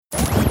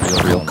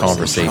real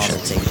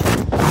conversations,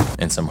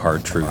 and some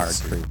hard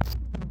truths.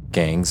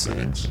 Gangs,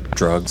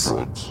 drugs,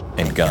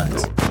 and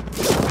guns.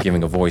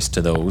 Giving a voice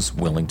to those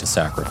willing to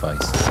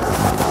sacrifice.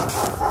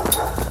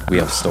 We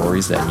have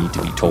stories that need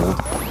to be told.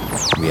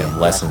 We have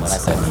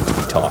lessons that need to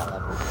be taught.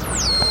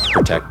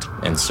 Protect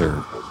and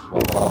serve.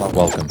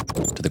 Welcome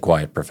to The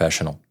Quiet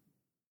Professional.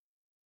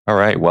 All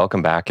right,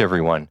 welcome back,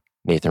 everyone.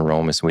 Nathan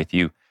Romas with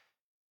you.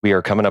 We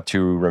are coming up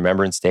to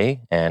Remembrance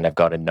Day, and I've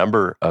got a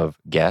number of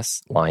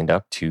guests lined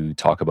up to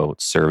talk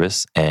about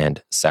service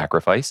and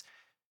sacrifice.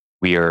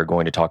 We are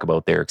going to talk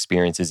about their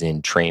experiences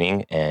in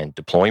training and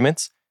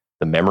deployments,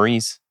 the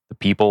memories, the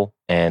people,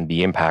 and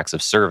the impacts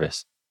of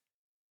service.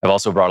 I've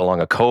also brought along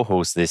a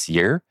co-host this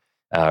year,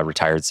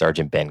 retired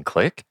Sergeant Ben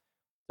Click.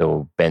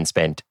 So Ben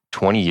spent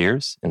 20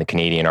 years in the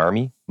Canadian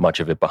Army, much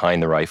of it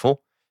behind the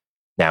rifle.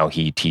 Now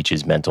he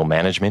teaches mental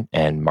management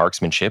and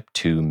marksmanship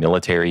to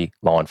military,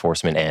 law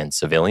enforcement, and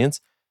civilians.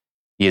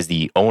 He is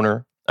the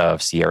owner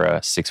of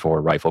Sierra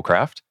 6.4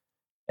 Riflecraft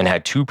and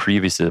had two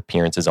previous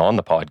appearances on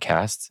the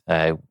podcast.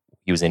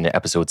 He was in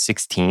episode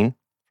 16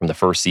 from the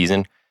first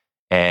season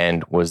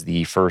and was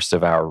the first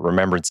of our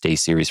Remembrance Day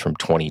series from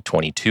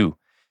 2022.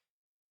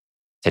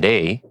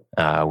 Today,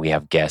 we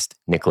have guest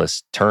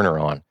Nicholas Turner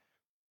on.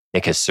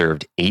 Nick has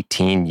served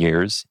 18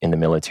 years in the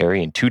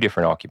military in two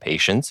different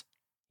occupations.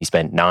 He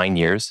spent 9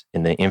 years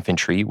in the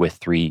infantry with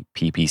 3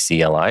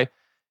 PPCLI.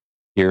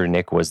 Here,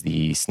 Nick was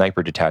the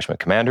sniper detachment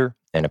commander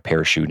and a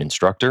parachute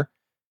instructor.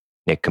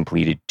 Nick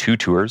completed 2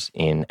 tours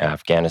in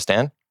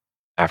Afghanistan.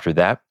 After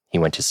that, he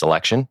went to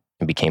selection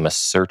and became a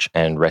search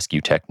and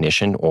rescue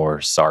technician, or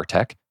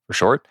SARTech for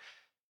short,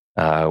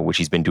 which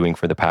he's been doing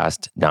for the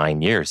past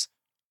 9 years.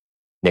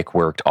 Nick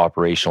worked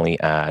operationally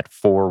at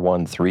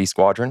 413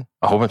 Squadron.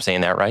 I hope I'm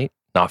saying that right.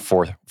 Not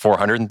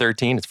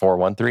 413, it's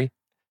 413.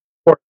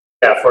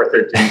 Yeah,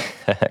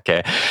 413.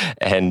 Okay.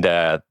 And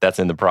that's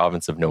in the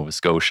province of Nova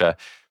Scotia.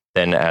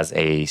 Then as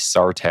a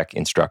SARTech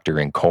instructor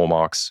in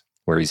Comox,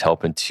 where he's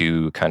helping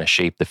to kind of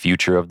shape the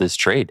future of this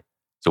trade.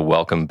 So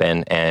welcome,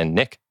 Ben and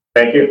Nick.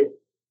 Thank you.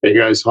 Hey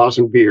guys,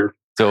 awesome to be here.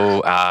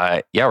 So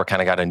we're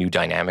kind of got a new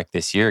dynamic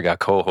this year. Got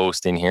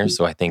co-host in here.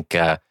 So I think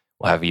we'll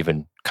have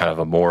even kind of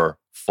a more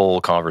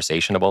full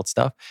conversation about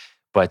stuff.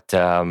 But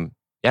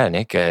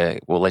Nick,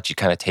 we'll let you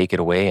kind of take it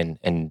away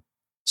and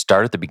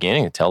start at the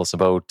beginning and tell us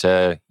about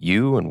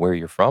you and where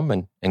you're from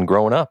and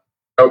growing up.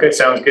 Okay,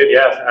 sounds good.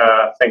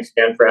 Yeah, thanks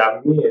again for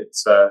having me.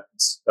 It's a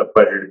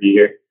pleasure to be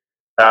here.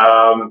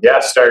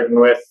 Starting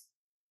with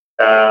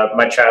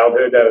my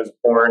childhood, I was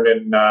born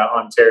in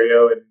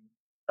Ontario in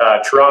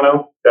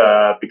Toronto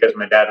because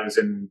my dad was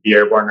in the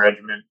Airborne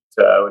Regiment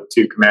with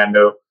 2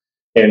 Commando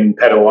in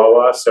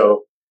Petawawa.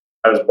 So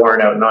I was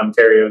born out in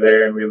Ontario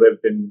there, and we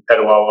lived in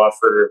Petawawa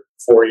for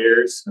 4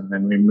 years, and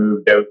then we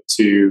moved out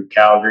to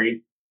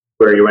Calgary,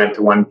 where we went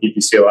to 1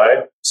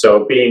 PPCLI.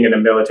 So being in a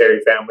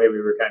military family, we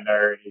were kind of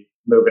already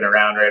moving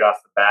around right off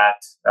the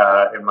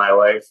bat in my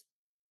life,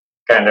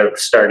 kind of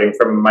starting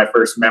from my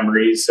first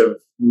memories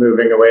of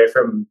moving away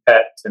from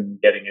PET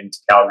and getting into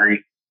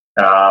Calgary.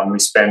 We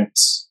spent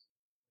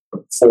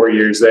 4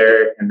 years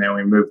there, and then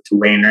we moved to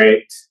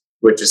Wainwright,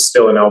 which is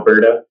still in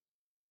Alberta.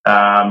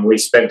 We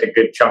spent a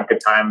good chunk of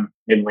time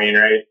in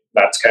Wainwright.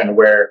 That's kind of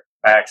where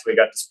I actually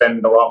got to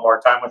spend a lot more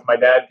time with my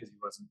dad because he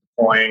wasn't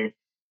deploying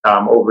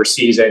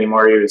overseas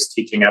anymore. He was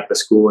teaching at the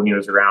school and he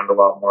was around a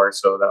lot more.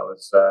 So that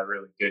was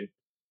really good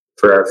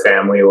for our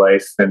family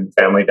life and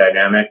family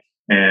dynamic.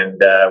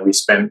 And we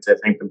spent, I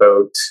think,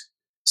 about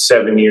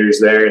 7 years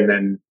there. And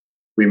then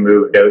we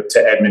moved out to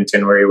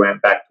Edmonton, where we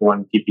went back to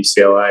 1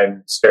 PPCLI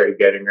and started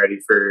getting ready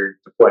for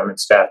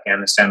deployments to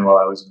Afghanistan while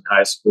I was in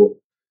high school.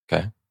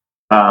 Okay.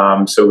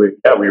 So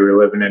we were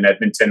living in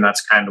Edmonton.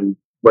 That's kind of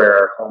where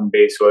our home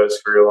base was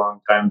for a long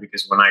time,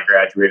 because when I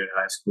graduated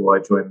high school, I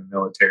joined the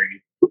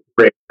military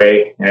right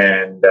away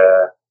and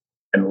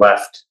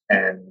left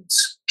and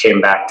came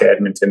back to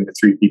Edmonton to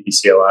 3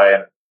 PPCLI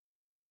and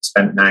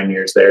spent 9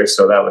 years there.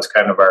 So that was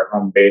kind of our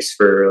home base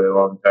for a really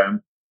long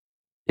time.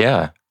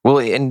 Yeah. Well,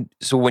 and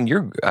so when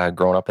you're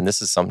growing up, and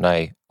this is something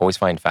I always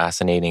find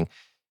fascinating,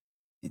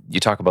 you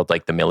talk about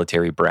like the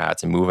military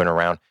brats and moving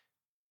around.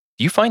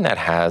 Do you find that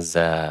has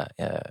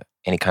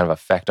any kind of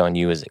effect on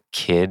you as a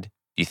kid?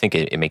 Do you think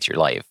it makes your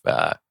life,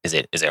 is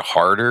it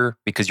harder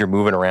because you're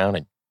moving around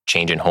and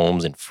changing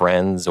homes and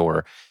friends,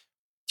 or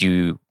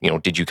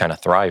did you kind of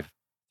thrive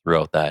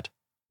throughout that?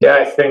 Yeah,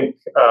 I think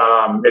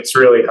it's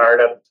really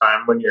hard at the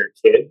time when you're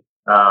a kid,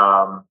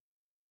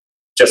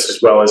 just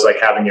as well as like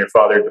having your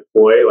father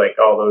deploy, like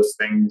all those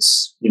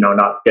things,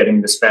 not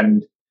getting to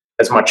spend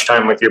as much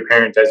time with your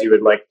parent as you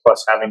would like,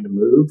 plus having to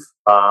move,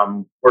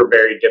 were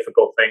very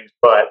difficult things.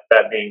 But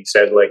that being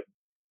said, like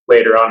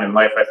later on in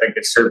life, I think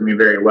it served me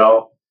very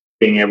well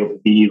being able to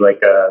be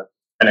like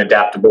an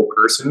adaptable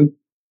person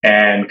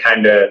and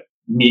kind of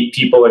meet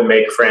people and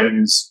make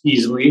friends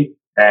easily.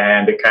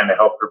 And it kind of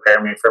helped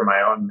prepare me for my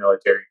own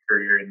military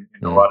career in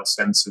a lot of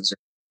senses.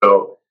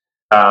 So,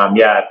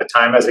 at the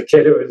time as a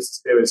kid, it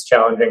was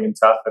challenging and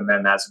tough. And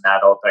then as an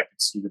adult, I could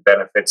see the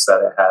benefits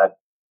that it had.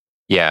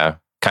 Yeah,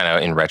 kind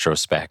of in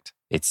retrospect.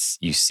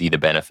 you see the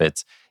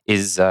benefits.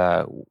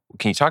 Can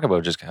you talk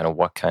about just kind of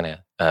what kind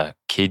of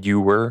kid you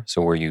were?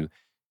 So were you,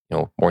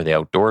 more the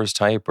outdoors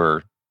type,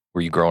 or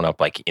were you growing up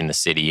like in the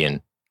city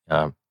and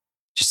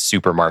just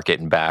supermarket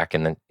and back,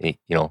 and then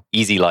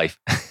easy life?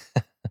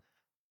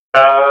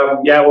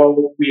 Yeah,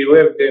 well, we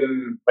lived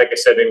in, like I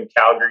said, in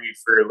Calgary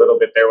for a little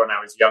bit there when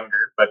I was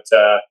younger, but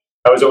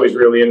I was always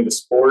really into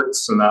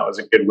sports, and that was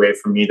a good way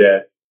for me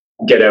to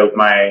get out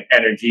my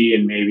energy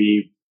and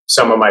maybe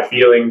some of my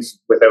feelings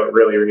without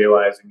really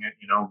realizing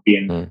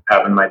it,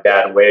 having my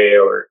dad away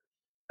or,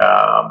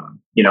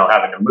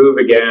 having to move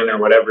again or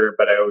whatever.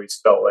 But I always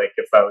felt like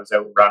if I was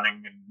out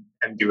running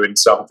and doing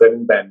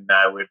something, then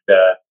I would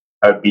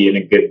be in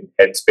a good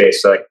headspace.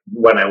 So like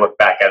when I look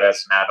back at it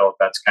as an adult,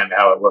 that's kind of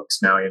how it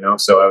looks now,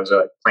 So I was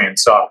playing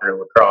soccer,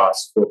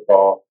 lacrosse,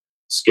 football,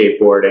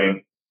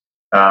 skateboarding,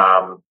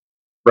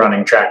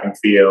 running track and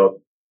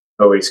field,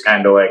 always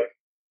kind of like,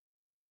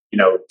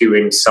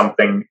 doing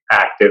something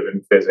active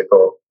and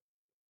physical.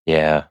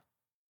 Yeah.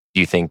 Do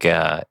you think,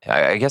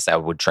 I guess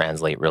that would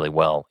translate really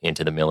well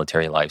into the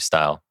military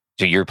lifestyle?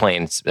 So you're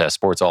playing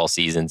sports all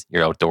seasons,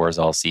 you're outdoors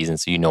all season,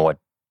 so you know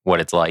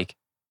what it's like?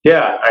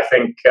 Yeah, I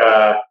think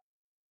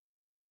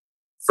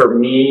for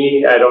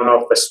me, I don't know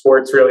if the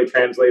sports really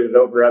translated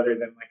over other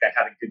than like I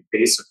had a good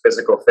base of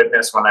physical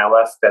fitness when I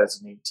left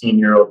as an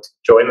 18-year-old to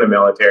join the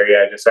military.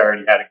 I just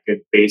already had a good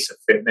base of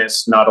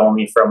fitness, not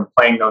only from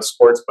playing those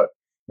sports, but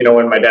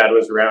when my dad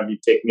was around,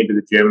 he'd take me to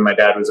the gym. My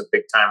dad was a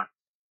big time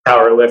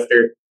power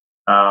lifter.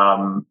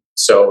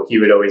 So he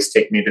would always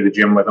take me to the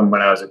gym with him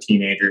when I was a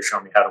teenager,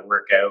 show me how to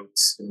work out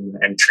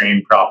and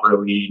train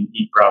properly and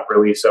eat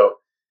properly. So,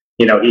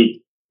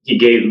 he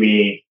gave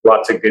me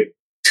lots of good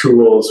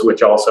tools,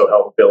 which also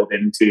helped build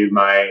into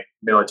my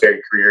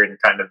military career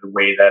and kind of the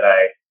way that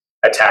I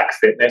attack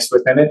fitness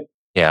within it.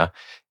 Yeah.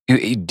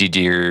 Did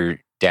your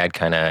dad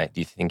do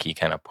you think he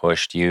kind of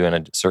pushed you in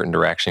a certain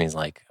direction? He's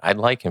like, I'd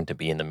like him to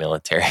be in the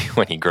military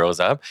when he grows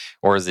up?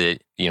 Or is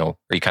it, are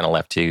you kind of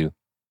left to,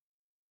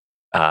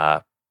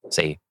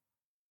 say,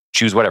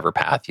 choose whatever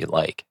path you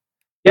like?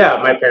 Yeah,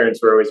 my parents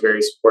were always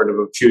very supportive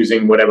of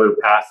choosing whatever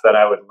path that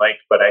I would like.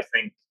 But I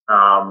think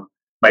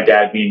my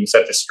dad being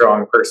such a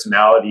strong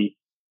personality,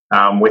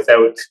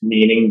 without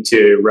meaning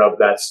to rub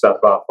that stuff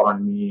off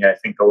on me, I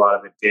think a lot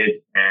of it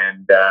did.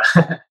 And,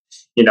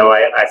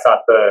 I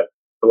thought the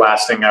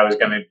last thing I was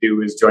going to do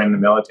was join the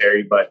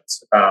military, but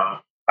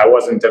I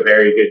wasn't a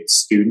very good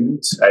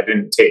student. I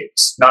didn't take,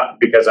 not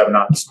because I'm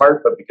not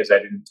smart, but because I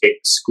didn't take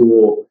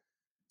school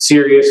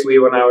seriously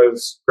when I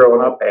was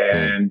growing up,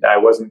 and I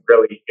wasn't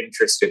really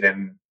interested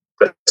in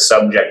the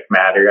subject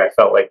matter. I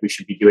felt like we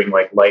should be doing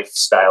like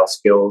lifestyle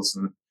skills,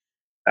 and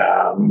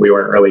we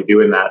weren't really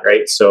doing that,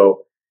 right?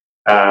 So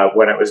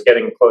when it was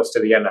getting close to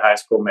the end of high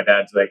school, my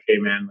dad's like, "Hey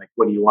man, like,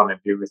 what do you want to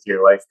do with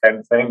your life?" kind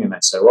of thing. And I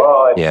said,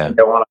 "Well, I think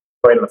I want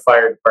to join the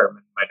fire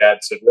department." My dad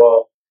said,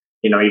 "Well,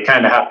 you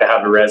kind of have to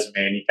have a resume."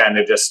 And he kind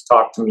of just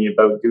talked to me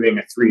about doing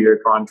a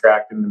 3-year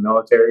contract in the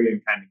military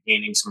and kind of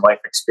gaining some life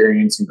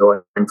experience and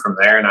going from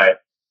there. And I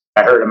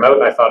heard him out,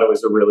 and I thought it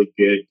was a really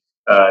good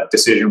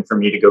decision for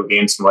me to go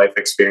gain some life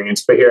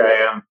experience. But here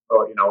I am,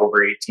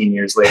 over 18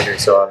 years later.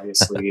 So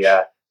obviously,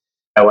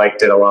 I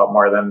liked it a lot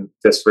more than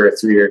just for a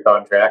 3-year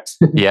contract.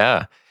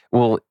 Yeah.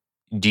 Well,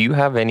 do you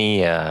have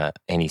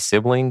any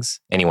siblings?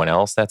 Anyone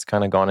else that's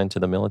kind of gone into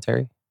the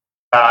military?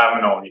 I'm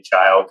an only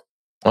child.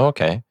 Oh,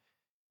 okay.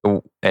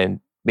 And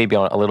maybe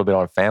a little bit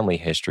on family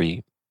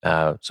history.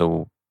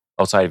 So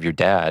outside of your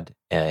dad,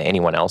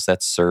 anyone else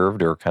that's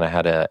served or kind of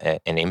had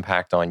an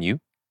impact on you?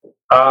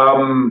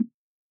 I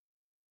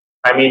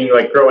mean,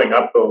 like growing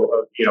up,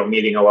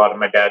 meeting a lot of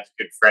my dad's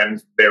good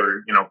friends, they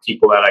were,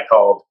 people that I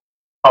called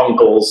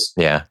uncles,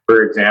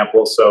 for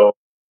example. So,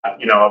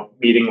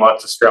 meeting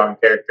lots of strong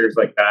characters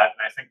like that. And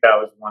I think that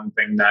was one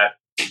thing that,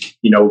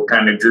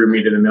 kind of drew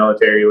me to the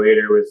military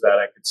later, was that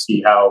I could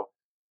see how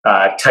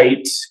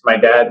tight my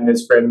dad and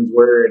his friends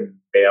were, and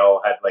they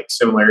all had like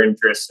similar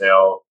interests. They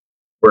all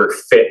were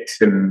fit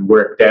and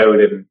worked out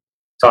and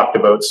talked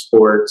about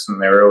sports,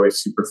 and they were always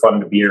super fun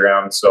to be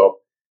around. So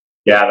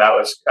yeah, that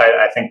was,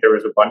 I think there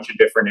was a bunch of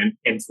different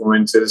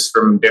influences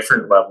from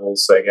different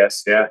levels, I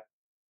guess. Yeah.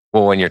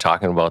 Well, when you're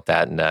talking about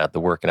that and the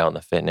working out and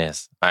the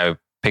fitness, I'm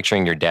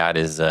picturing your dad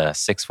is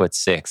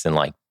 6'6" and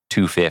like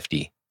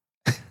 250.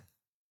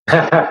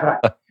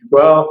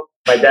 Well,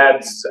 my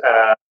dad's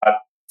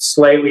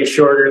slightly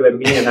shorter than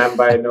me, and I'm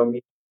by no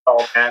means a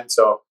tall man.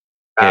 So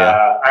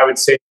I would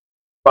say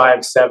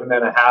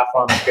 5'7.5"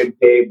 on a good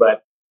day,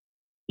 but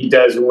he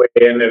does weigh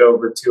in at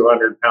over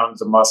 200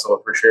 pounds of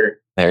muscle for sure.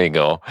 There you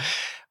go.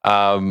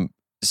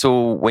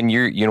 So when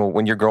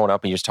you're growing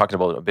up and you're just talking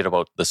about a bit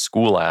about the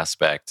school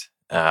aspect,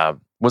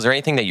 was there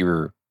anything that you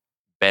were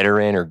better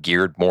in or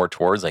geared more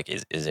towards? Like,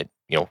 is it,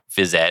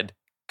 phys ed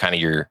kind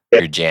of your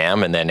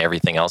jam, and then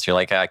everything else you're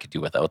like, I could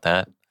do without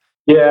that?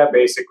 Yeah,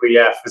 basically,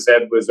 yeah. Phys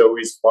ed was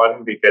always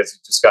fun because you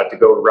just got to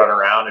go run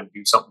around and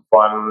do something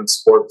fun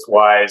sports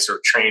wise or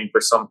train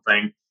for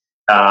something.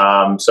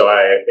 So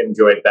I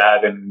enjoyed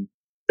that. And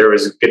there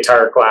was a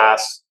guitar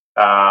class.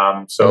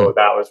 So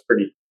that was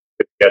pretty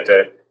good got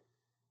to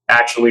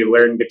actually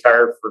learn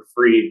guitar for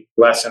free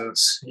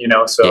lessons,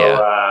 so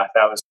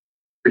that was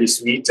pretty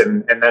sweet.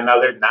 And then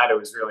other than that, it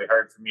was really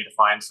hard for me to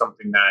find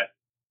something that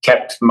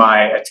kept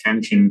my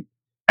attention.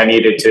 I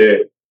needed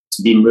to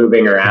be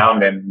moving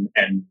around, and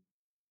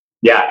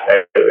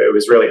it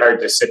was really hard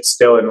to sit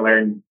still and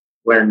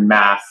learn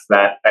math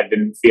that I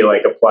didn't feel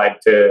like applied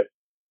to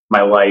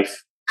my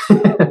life.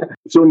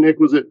 So Nick,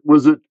 was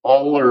it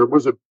all, or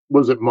was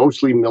it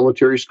mostly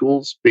military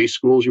schools, base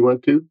schools you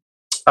went to?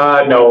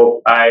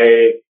 No,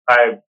 I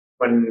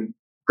when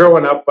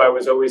growing up, I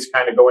was always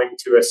kind of going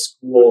to a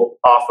school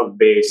off of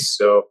base.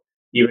 So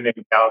even in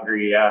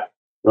Calgary, yeah.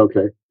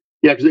 Okay.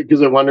 Yeah,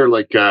 because I wonder,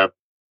 like,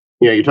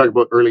 you talk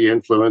about early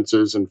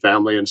influences and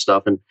family and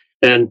stuff, and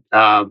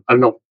I don't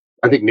know.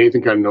 I think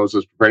Nathan kind of knows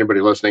this. For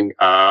anybody listening,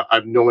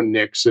 I've known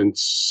Nick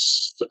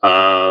since he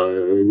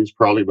was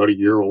probably about a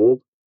year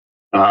old.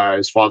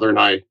 His father and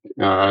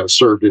I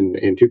served in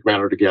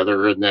Tucumano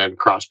together, and then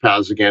crossed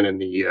paths again in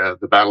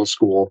the battle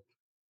school.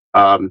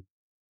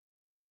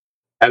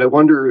 And I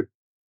wonder,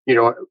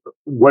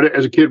 what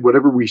as a kid,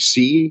 whatever we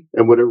see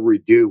and whatever we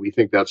do, we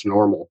think that's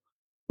normal.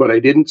 But I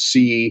didn't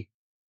see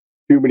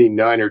too many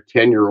 9 or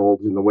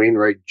 10-year-olds in the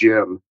Wainwright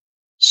gym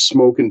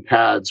smoking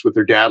pads with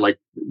their dad, like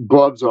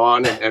gloves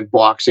on and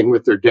boxing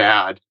with their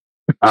dad,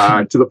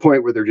 to the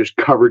point where they're just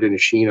covered in a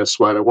sheen of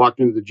sweat. I walked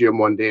into the gym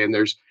one day and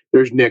there's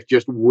Nick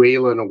just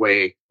wailing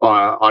away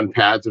on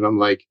pads, and I'm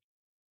like,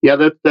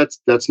 yeah,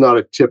 that's not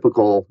a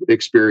typical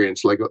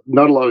experience. Like,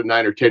 not a lot of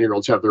 9 or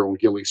 10-year-olds have their own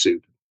ghillie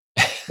suit.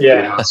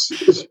 Yeah.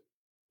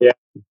 Yeah.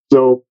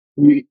 So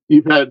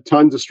you've had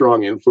tons of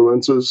strong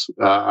influences.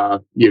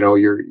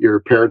 Your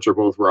parents are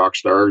both rock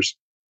stars.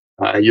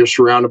 You're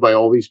surrounded by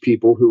all these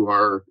people who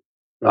are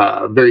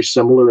very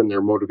similar in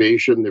their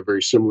motivation. They're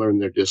very similar in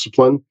their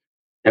discipline.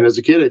 And as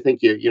a kid, I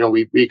think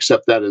we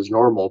accept that as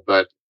normal.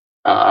 But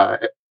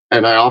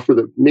and I offer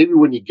that maybe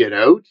when you get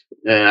out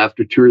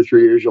after 2 or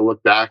 3 years, you'll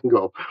look back and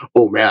go,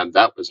 "Oh man,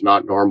 that was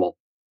not normal."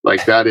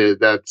 Like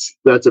that's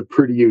a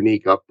pretty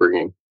unique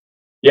upbringing.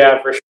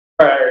 Yeah, for sure.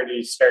 I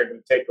already started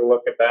to take a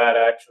look at that,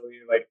 actually.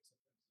 Like,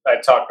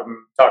 I'm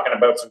talking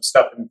about some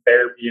stuff in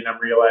therapy, and I'm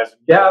realizing,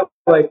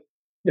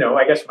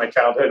 I guess my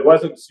childhood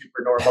wasn't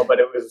super normal, but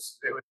it was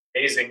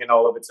amazing in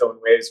all of its own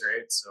ways,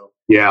 right? So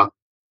yeah,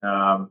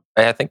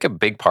 I think a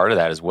big part of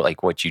that is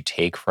what you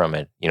take from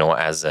it.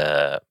 As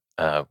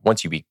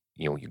once you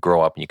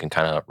grow up and you can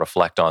kind of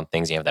reflect on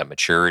things, you have that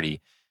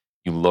maturity.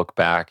 You look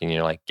back and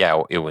you're like,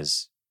 yeah, it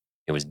was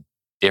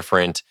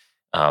different,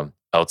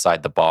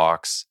 outside the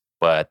box,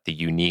 but the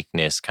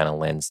uniqueness kind of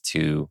lends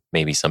to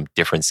maybe some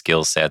different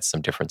skill sets,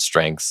 some different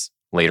strengths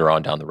later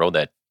on down the road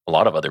that a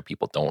lot of other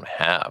people don't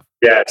have.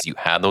 yeah, You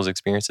had those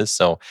experiences,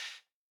 so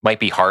might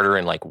be harder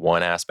in like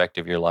one aspect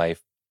of your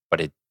life, but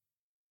it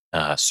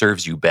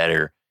serves you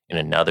better in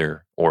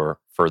another or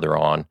further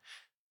on.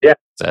 Yeah.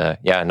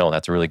 No,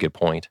 that's a really good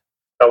point.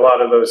 A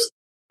lot of those,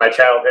 my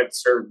childhood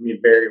served me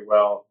very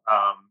well.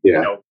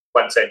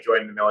 Once I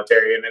joined the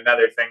military. And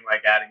another thing,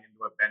 like adding into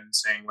what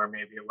Ben's saying, where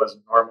maybe it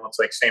wasn't normal, it's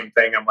like same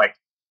thing. I'm like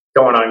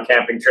going on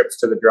camping trips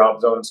to the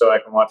drop zone so I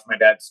can watch my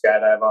dad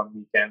skydive on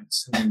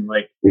weekends and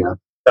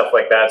stuff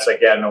like that. It's like,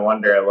 yeah, no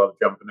wonder I love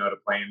jumping out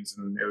of planes.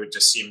 And it would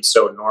just seem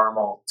so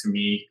normal to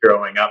me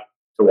growing up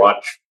to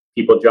watch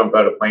people jump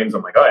out of planes.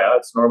 I'm like, oh yeah,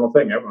 that's a normal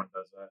thing. Everyone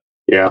does that.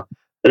 Yeah.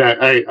 And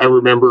I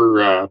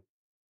remember,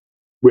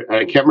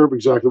 I can't remember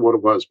exactly what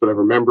it was, but I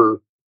remember,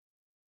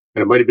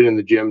 and it might have been in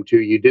the gym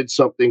too, you did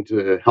something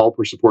to help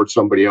or support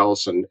somebody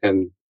else. And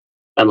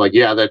I'm like,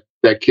 yeah,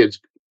 that kid's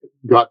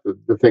got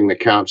the thing that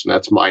counts, and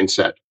that's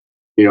mindset,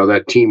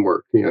 that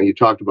teamwork. You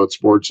talked about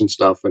sports and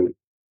stuff, and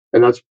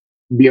that's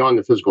beyond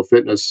the physical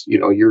fitness.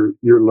 You're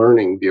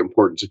learning the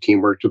importance of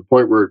teamwork to the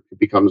point where it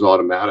becomes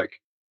automatic.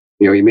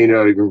 You may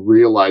not even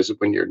realize it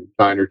when you're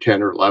 9 or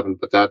 10 or 11,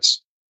 but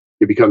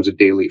it becomes a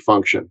daily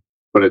function.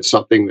 But it's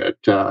something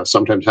that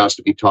sometimes has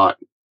to be taught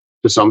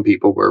to some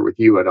people, where with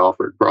you at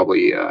Alfred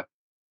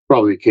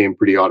probably came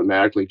pretty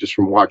automatically just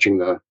from watching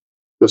the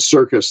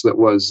circus that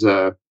was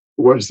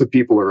the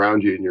people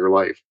around you in your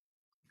life.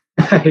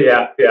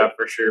 yeah,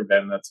 for sure,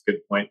 Ben. That's a good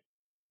point.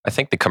 I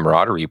think the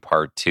camaraderie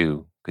part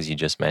too, because you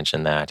just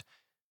mentioned that,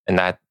 and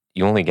that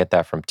you only get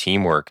that from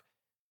teamwork.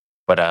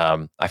 But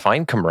I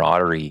find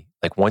camaraderie,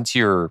 like once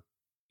you're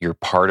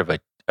part of a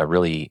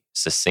really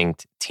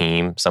succinct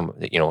team,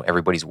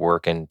 everybody's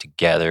working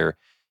together.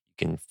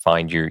 You can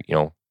find you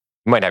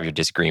might have your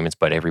disagreements,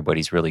 but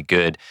everybody's really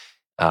good.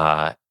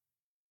 That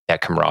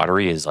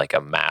camaraderie is like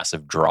a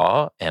massive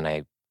draw.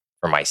 And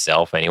for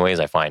myself anyways,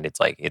 I find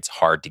it's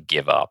hard to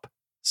give up.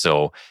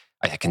 So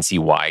I can see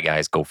why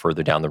guys go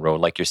further down the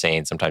road. Like you're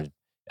saying, sometimes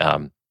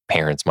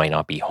parents might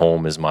not be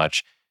home as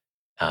much.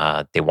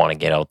 They want to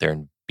get out there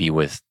and be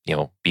with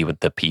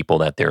the people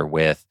that they're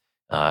with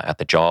at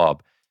the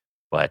job.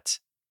 But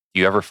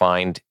do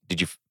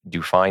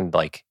you find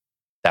like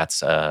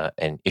that's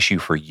an issue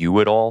for you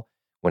at all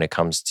when it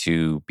comes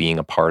to being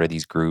a part of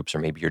these groups, or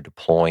maybe you're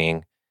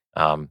deploying,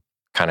 kind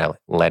of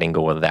letting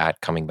go of that,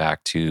 coming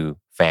back to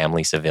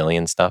family,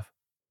 civilian stuff?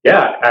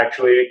 Yeah,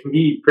 actually, it can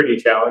be pretty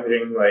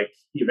challenging. Like,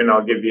 even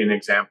I'll give you an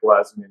example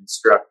as an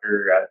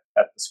instructor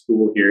at the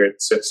school here at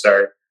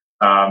SIFSAR.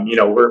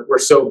 We're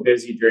so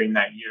busy during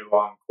that year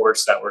long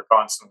course that we're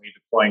constantly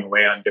deploying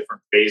away on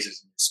different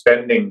phases and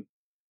spending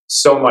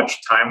so much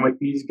time with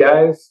these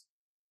guys.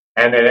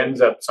 And it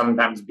ends up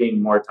sometimes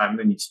being more time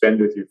than you spend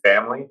with your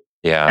family.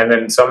 Yeah. And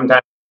then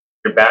sometimes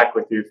you're back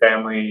with your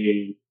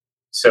family.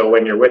 So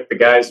when you're with the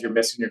guys, you're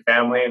missing your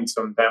family, and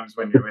sometimes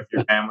when you're with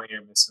your family,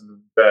 you're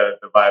missing the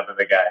vibe of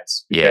the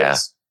guys. Yeah.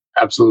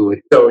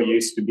 Absolutely. So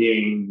used to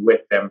being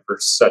with them for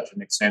such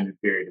an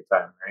extended period of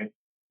time, right?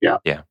 Yeah.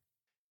 Yeah.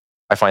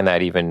 I find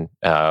that even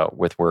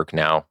with work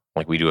now,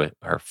 like we do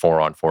our 4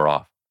 on 4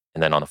 off,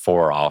 and then on the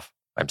 4 off,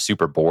 I'm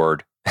super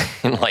bored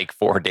in like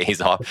 4 days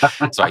off.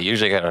 So I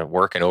usually got to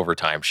work an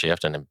overtime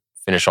shift and then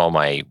finish all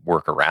my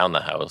work around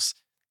the house.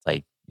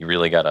 Like you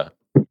really got to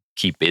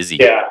keep busy.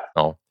 Yeah.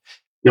 Oh,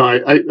 No,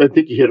 I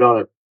think you hit on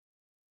it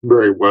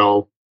very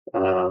well,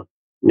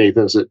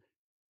 Nathan. Is that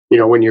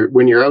when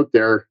you're out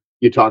there,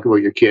 you talk about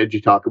your kids,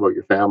 you talk about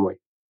your family,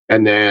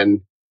 and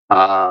then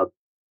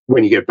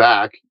when you get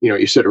back,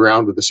 you sit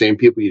around with the same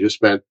people you just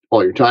spent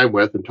all your time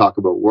with and talk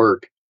about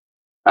work.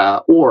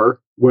 Or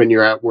when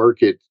you're at work,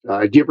 do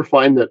you ever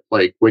find that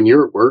like when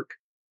you're at work,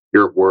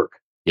 you're at work?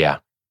 yeah.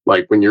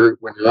 Like when you're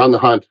on the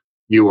hunt,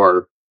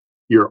 you're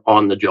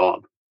on the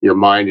job. Your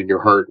mind and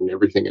your heart and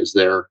everything is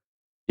there.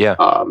 Yeah.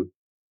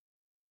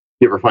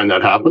 You ever find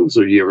that happens,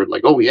 or you ever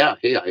like, oh yeah,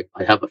 hey,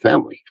 I have a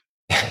family?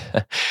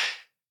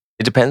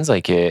 It depends,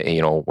 like,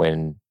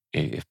 when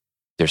if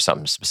there's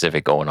something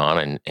specific going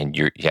on and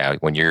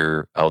when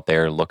you're out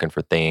there looking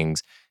for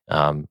things,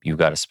 you've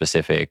got a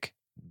specific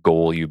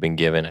goal you've been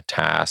given, a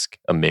task,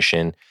 a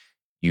mission,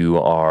 you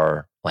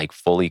are like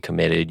fully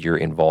committed, you're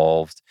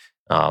involved,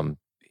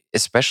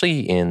 especially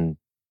in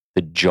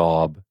the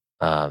job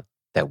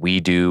that we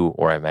do,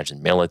 or I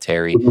imagine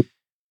military, Mhm.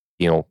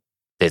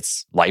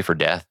 It's life or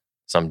death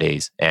some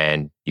days,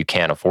 and you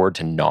can't afford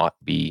to not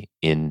be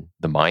in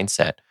the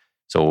mindset.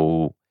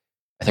 So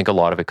I think a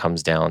lot of it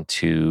comes down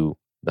to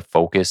the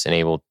focus and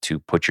able to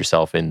put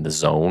yourself in the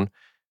zone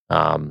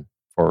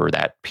for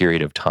that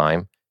period of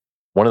time.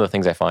 One of the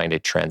things I find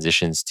it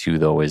transitions to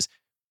though is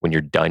when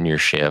you're done your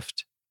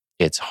shift,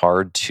 it's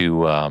hard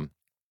to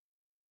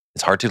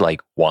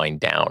like wind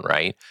down,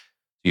 right?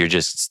 You're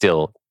just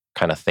still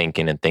kind of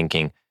thinking and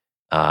thinking.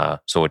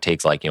 So it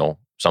takes like,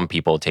 some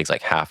people it takes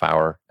like half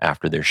hour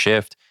after their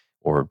shift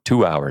or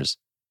 2 hours.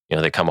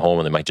 They come home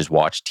and they might just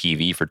watch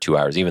TV for 2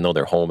 hours, even though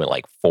they're home at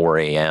like 4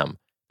 a.m.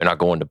 They're not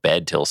going to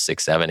bed till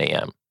 6, 7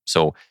 a.m.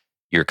 So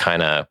you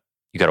got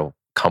to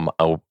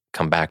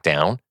come back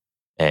down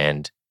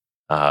and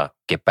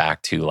get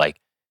back to like,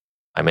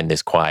 I'm in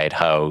this quiet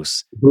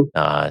house.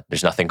 Mhm.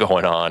 There's nothing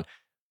going on.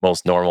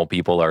 Most normal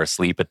people are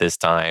asleep at this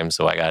time,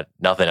 so I got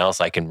nothing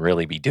else I can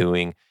really be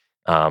doing,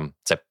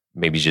 except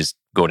maybe just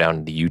go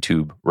down the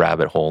YouTube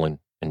rabbit hole and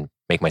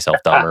make myself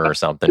dumber or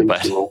something.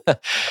 But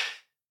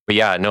but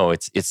yeah, no,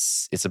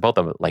 it's about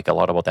a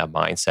lot about that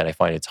mindset. I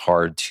find it's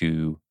hard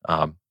to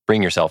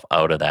bring yourself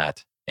out of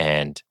that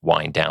and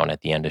wind down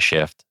at the end of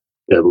shift.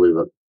 Yeah, I believe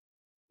it.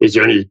 Is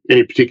there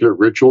any particular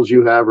rituals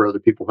you have or other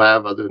people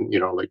have other than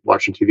like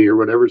watching TV or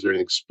whatever? Is there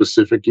anything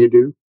specific you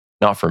do?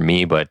 Not for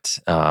me, but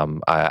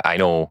I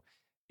know,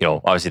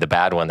 obviously the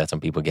bad one that some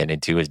people get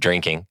into is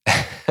drinking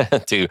to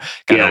kind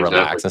Yeah, of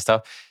relax exactly. and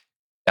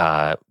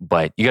stuff.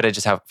 But you got to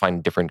just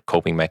find different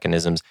coping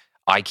mechanisms.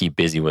 I keep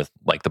busy with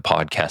like the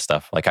podcast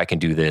stuff. Like I can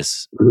do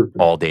this Mhm.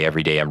 all day,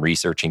 every day. I'm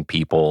researching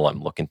people.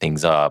 I'm looking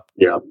things up.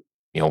 Yeah.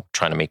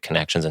 Trying to make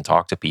connections and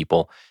talk to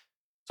people.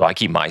 So I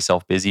keep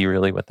myself busy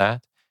really with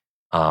that.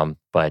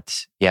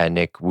 But yeah,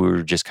 Nick, we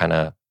were just kind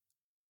of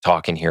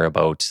talking here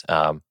about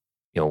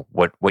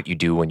what you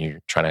do when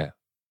you're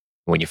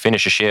when you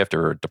finish a shift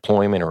or a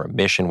deployment or a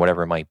mission,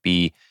 whatever it might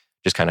be,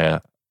 just kind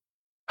of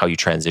how you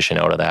transition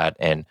out of that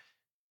and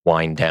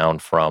wind down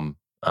from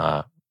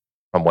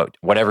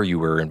whatever you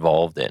were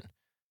involved in.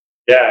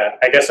 Yeah,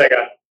 I guess I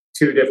got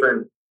two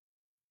different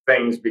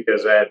things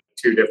because I had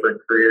two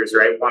different careers,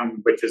 right?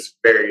 One which is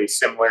very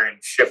similar in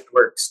shift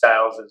work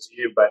styles as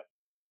you, but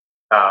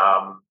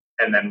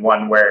and then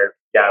one where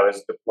I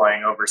was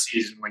deploying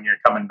overseas, and when you're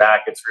coming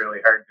back, it's really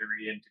hard to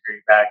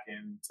reintegrate back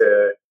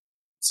into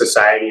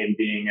society and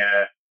being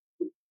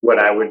what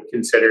I would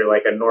consider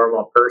like a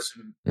normal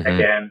person Mm-hmm.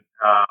 again.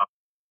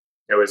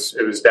 It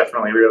was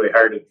definitely really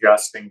hard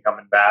adjusting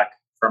coming back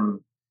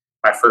from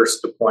my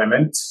first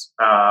deployment.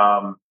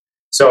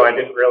 So I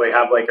didn't really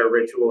have like a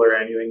ritual or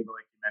anything, but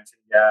like you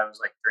mentioned, I was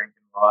like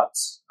drinking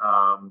lots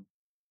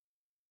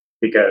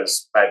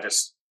because I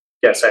just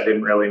guess I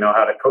didn't really know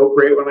how to cope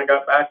right when I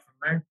got back from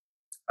there.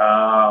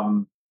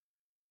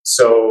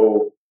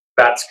 So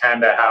that's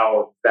kind of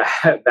how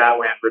that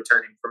went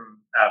returning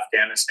from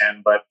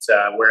Afghanistan. But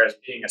whereas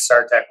being a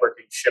SARTEC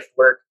working shift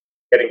work,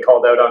 getting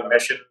called out on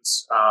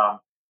missions,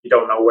 you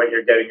don't know what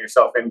you're getting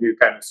yourself into,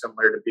 kind of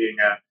similar to being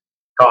a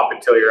cop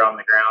until you're on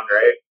the ground,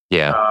 right?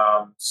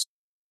 Yeah.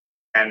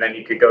 And then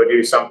you could go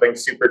do something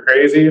super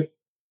crazy.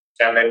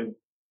 And then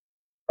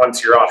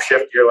once you're off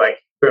shift, you're like,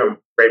 boom,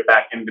 right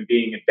back into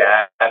being a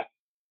dad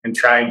and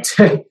trying to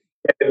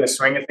get in the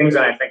swing of things.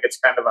 And I think it's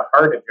kind of a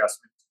hard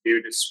adjustment to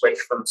do, to switch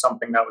from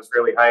something that was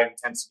really high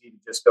intensity to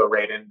just go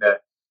right into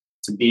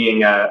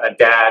being a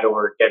dad,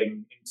 or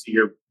getting into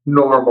your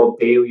normal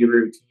daily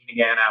routine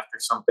again after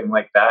something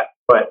like that.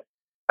 But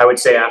I would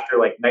say after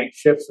like night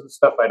shifts and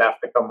stuff, I'd have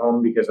to come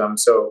home because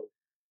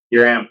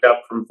you're amped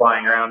up from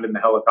flying around in the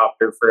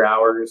helicopter for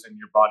hours and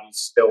your body's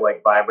still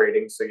like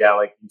vibrating. So yeah,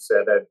 like you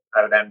said,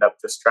 I would end up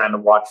just trying to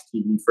watch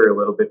TV for a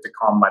little bit to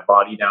calm my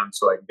body down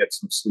so I can get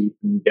some sleep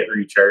and get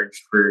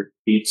recharged for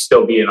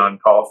still being on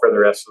call for the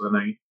rest of the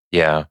night.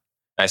 Yeah.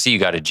 I see you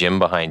got a gym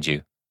behind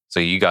you. So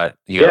you got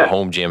a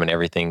home gym and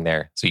everything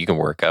there, so you can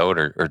work out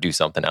or do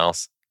something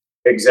else.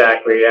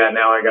 Exactly. Yeah.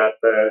 Now I got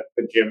the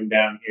gym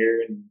down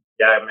here, and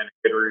yeah, I'm in a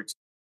good routine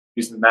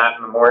using that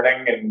in the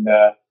morning. And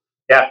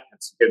yeah,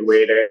 it's a good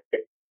way to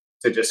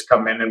just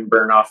come in and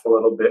burn off a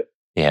little bit.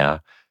 Yeah.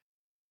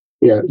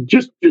 Yeah.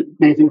 Just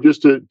Nathan,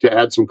 just to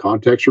add some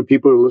context for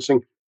people who are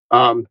listening.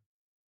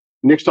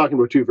 Nick's talking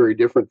about two very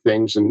different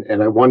things,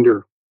 and I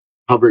wonder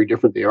how very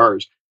different they are.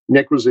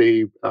 Nick was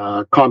a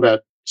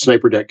combat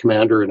sniper deck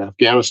commander in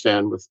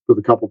Afghanistan with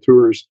a couple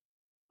tours,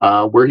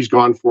 where he's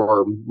gone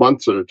for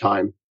months at a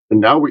time. And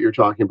now what you're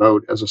talking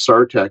about as a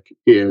SARTech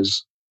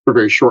is for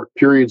very short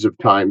periods of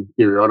time.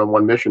 You're out on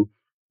one mission.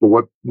 But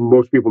what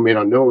most people may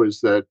not know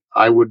is that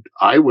I would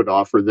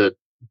offer that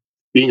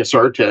being a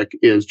SARTech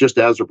is just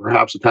as, or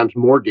perhaps at times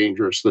more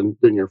dangerous than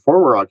your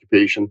former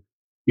occupation,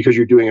 because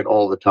you're doing it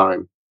all the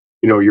time.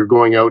 You're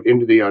going out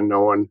into the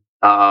unknown.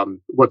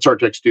 What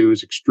SARTechs do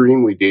is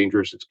extremely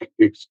dangerous.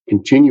 It's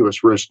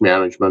continuous risk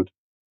management,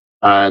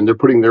 and they're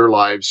putting their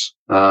lives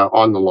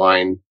on the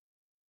line,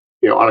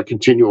 on a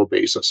continual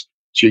basis.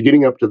 So you're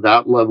getting up to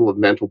that level of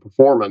mental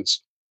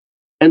performance,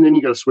 and then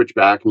you got to switch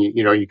back, and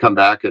you come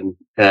back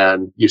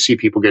and you see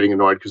people getting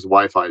annoyed because the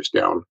Wi-Fi is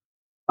down.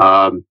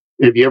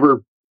 Have you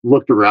ever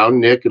looked around,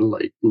 Nick, and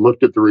like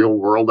looked at the real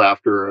world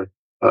after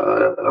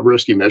a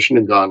risky mission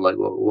and gone like,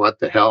 well, what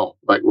the hell?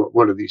 Like,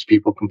 what are these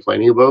people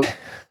complaining about?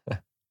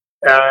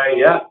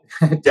 Yeah,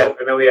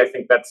 definitely. I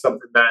think that's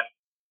something that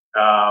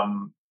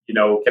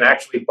can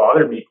actually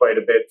bother me quite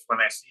a bit when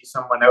I see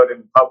someone out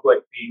in public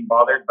being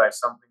bothered by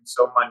something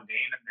so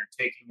mundane, and they're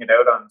taking it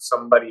out on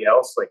somebody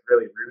else like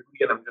really rudely.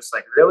 And I'm just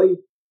like, really?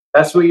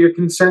 That's what you're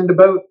concerned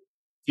about?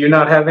 Do you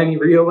not have any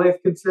real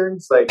life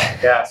concerns? Like,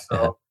 yeah.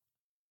 So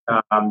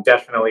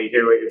definitely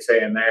hear what you're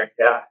saying there.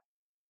 Yeah.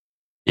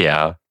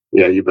 Yeah.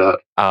 Yeah, you bet.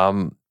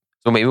 So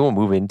maybe we'll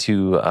move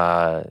into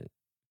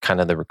kind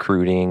of the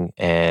recruiting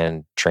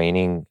and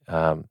training,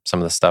 some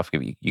of the stuff.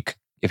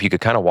 If you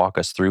could kind of walk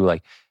us through,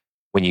 like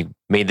when you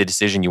made the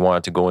decision you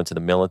wanted to go into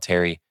the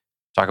military,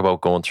 talk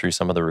about going through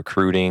some of the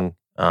recruiting,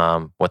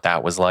 what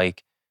that was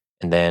like,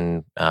 and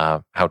then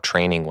how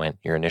training went,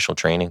 your initial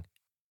training.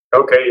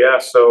 Okay, yeah.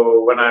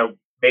 So when I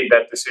made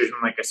that decision,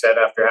 like I said,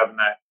 after having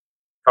that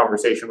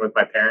conversation with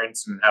my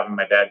parents and having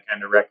my dad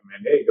kind of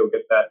recommend, hey, go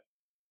get that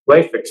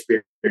life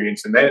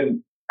experience. And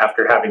then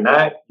after having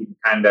that, you can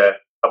kind of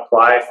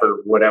apply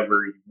for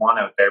whatever you want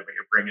out there, but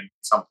you're bringing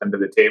something to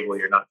the table.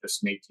 You're not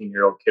just an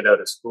 18-year-old kid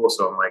out of school.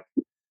 So I'm like,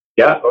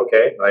 yeah,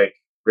 okay. Like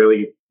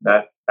really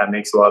that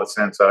makes a lot of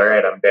sense. All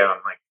right, I'm down.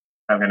 Like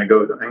I'm going to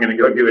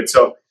go do it.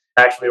 So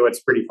actually what's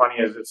pretty funny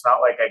is it's not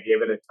like I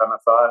gave it a ton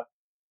of thought.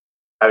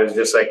 I was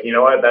just like, you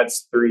know what,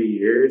 that's 3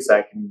 years.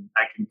 I can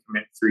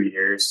commit 3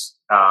 years,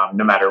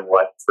 no matter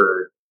what,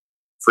 for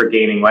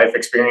gaining life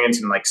experience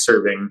and like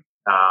serving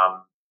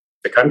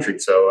the country.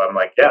 So I'm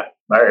like, yeah,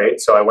 all right.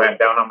 So I went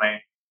down on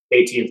my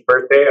 18th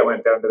birthday. I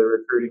went down to the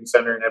recruiting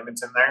center in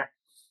Edmonton there,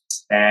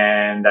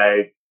 and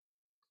I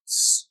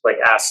like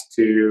asked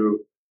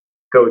to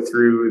go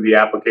through the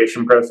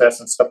application process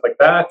and stuff like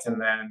that. And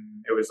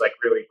then it was like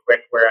really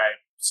quick where I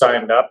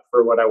signed up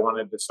for what I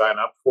wanted to sign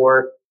up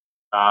for.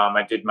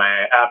 I did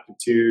my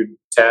aptitude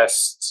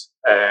test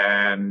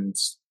and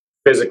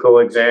physical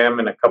exam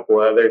and a couple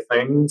other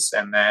things.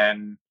 And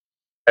then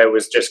it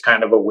was just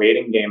kind of a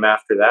waiting game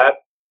after that.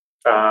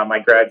 I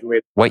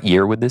graduated. What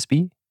year would this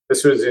be?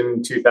 This was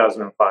in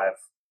 2005.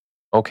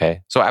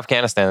 Okay. So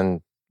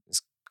Afghanistan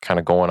is kind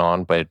of going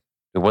on, but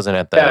it wasn't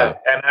at the... Yeah,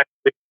 and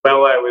actually,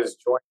 while I was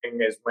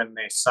joining is when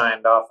they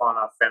signed off on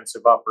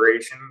offensive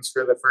operations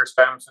for the first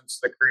time since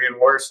the Korean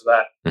War. So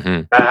that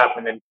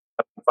happened in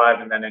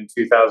 2005. And then in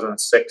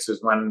 2006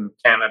 is when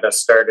Canada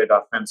started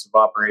offensive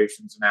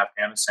operations in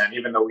Afghanistan.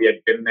 Even though we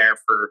had been there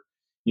for,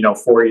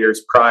 4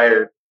 years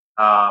prior,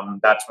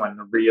 that's when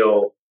the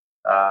real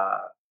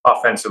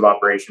offensive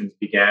operations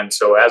began.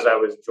 So as I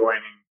was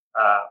joining,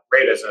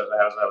 right as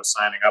I was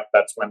signing up,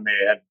 that's when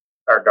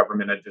our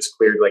government had just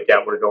cleared, like,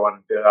 yeah, we're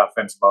going to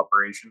offensive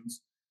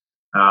operations.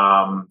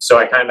 So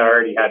I kind of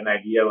already had an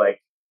idea,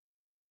 like,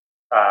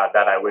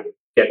 that I would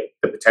get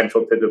the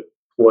potential to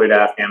deploy to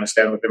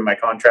Afghanistan within my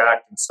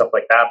contract and stuff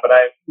like that. But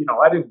I didn't know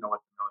what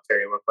the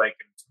military looked like.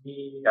 And to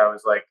me, I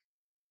was like,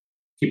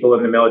 people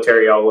in the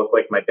military all look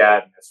like my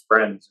dad and his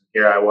friends. And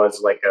here I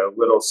was, like a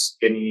little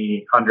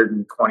skinny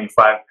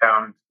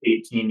 125-pound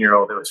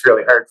 18-year-old. It was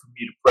really hard for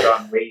me to put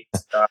on weight,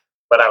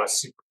 but I was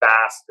super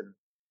fast and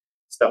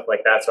stuff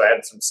like that. So I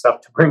had some stuff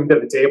to bring to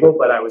the table,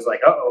 but I was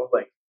like,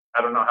 like,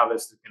 I don't know how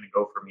this is going to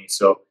go for me.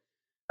 So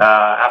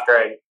after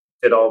I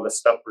did all the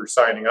stuff for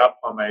signing up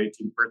on my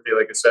 18th birthday,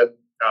 like I said,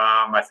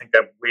 I think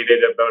I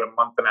waited about a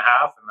month and a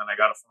half, and then I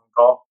got a phone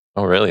call.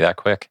 Oh, really? That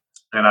quick?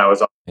 And I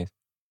was off. Nice.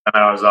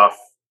 And I was off.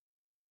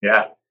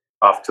 Yeah,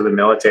 off to the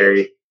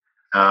military.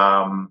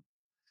 And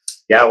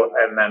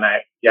then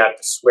you had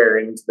to swear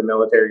into the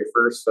military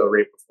first. So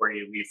right before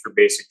you leave for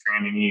basic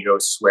training, you go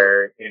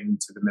swear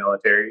into the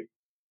military.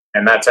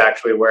 And that's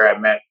actually where I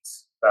met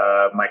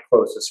my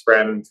closest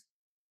friend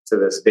to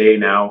this day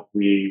now.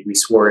 We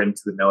swore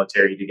into the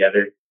military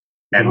together,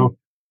 and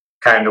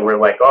kind of were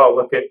like, oh,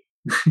 look at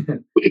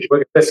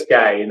look at this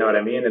guy, you know what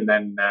I mean? And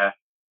then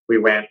we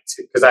went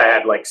because I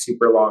had like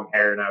super long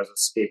hair and I was a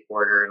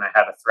skateboarder and I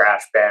had a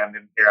thrash band,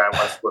 and here I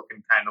was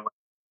looking kind of like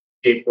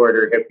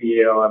skateboarder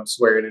hippie. I'm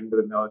swearing into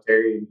the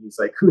military, and he's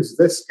like, "Who's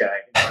this guy?"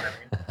 You know what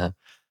I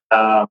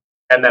mean?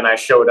 And then I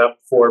showed up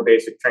for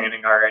basic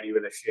training already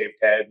with a shaved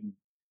head. And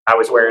I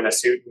was wearing a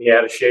suit, and he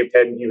had a shaved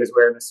head, and he was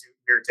wearing a suit.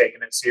 We were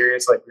taking it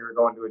serious, like we were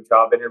going to a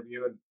job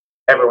interview, and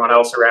everyone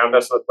else around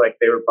us looked like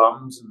they were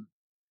bums. And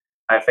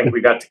I think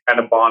we got to kind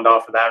of bond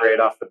off of that right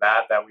off the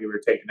bat, that we were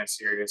taking it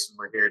serious and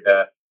we're here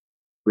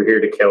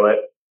to kill it.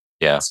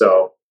 Yeah.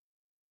 So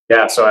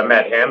I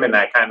met him, and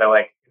I kind of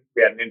like,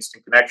 we had an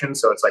instant connection.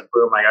 So it's like,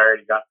 boom, I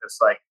already got this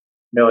like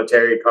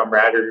military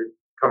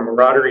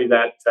camaraderie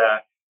that,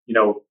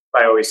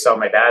 I always saw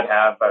my dad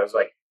have. I was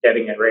like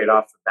getting it right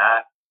off the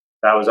bat.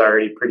 That was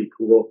already pretty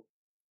cool.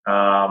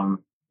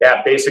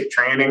 Basic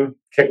training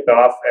kicked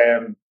off,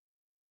 and,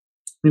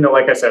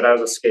 like I said, I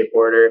was a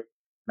skateboarder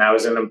and I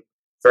was in a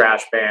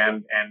thrash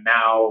band, and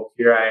now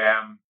here I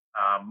am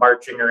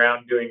marching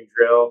around doing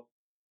drill,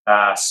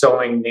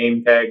 sewing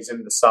name tags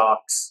into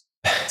socks,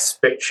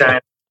 spit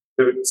shine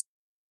boots,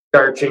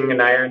 starching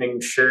and ironing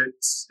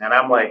shirts, and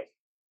I'm like,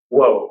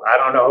 whoa, I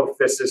don't know if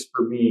this is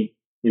for me.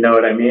 You know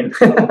what I mean?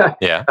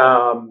 Yeah.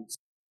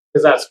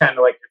 Because that's kind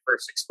of like your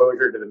first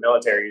exposure to the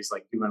military, is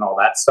like doing all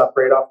that stuff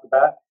right off the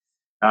bat.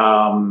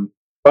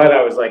 But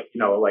I was like,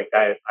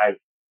 I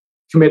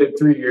committed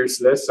 3 years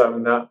to this. So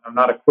I'm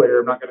not a quitter.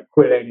 I'm not going to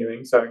quit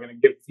anything. So I'm going to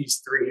give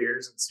these 3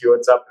 years and see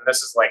what's up. And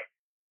this is like,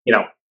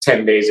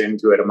 10 days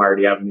into it, I'm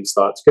already having these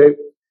thoughts. Okay,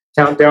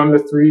 count down to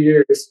 3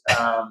 years.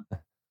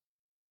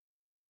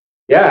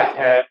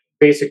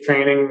 Basic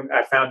training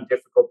I found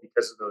difficult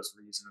because of those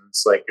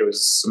reasons. Like, it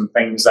was some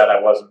things that I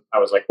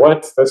was like,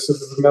 what? This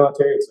is the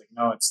military? It's like,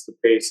 no, it's the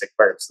basic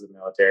parts of the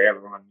military.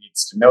 Everyone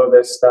needs to know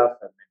this stuff,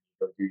 and then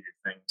you go do your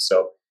thing.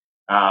 So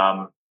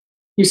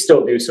you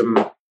still do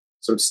some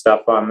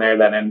stuff on there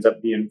that ends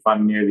up being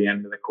fun near the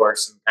end of the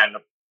course, and kind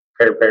of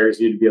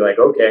prepares you to be like,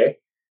 okay,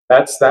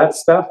 that's that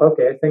stuff.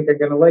 Okay, I think I'm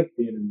going to like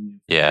being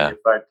in the Yeah. if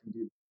I can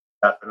do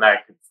stuff, and I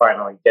could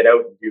finally get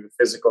out and do the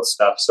physical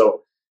stuff.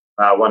 So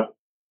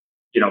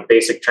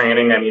basic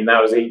training, I mean,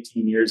 that was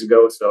 18 years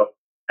ago. So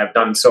I've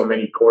done so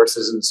many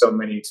courses and so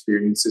many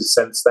experiences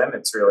since then.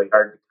 It's really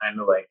hard to kind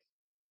of like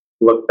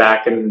look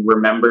back and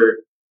remember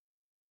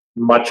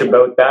much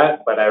about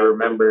that. But I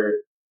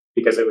remember,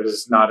 because it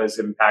was not as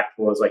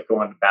impactful as like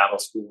going to battle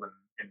school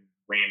in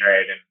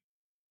Wainwright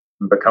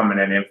and becoming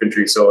an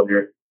infantry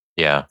soldier.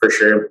 Yeah. For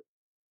sure.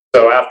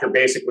 So after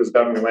basic was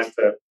done, we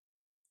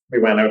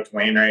went out to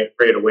Wainwright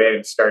right away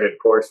and started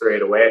course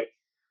right away.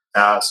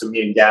 So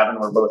me and Gavin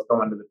were both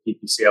going to the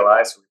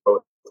PPCLI, so we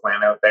both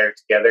went out there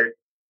together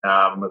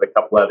with a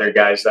couple other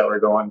guys that were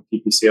going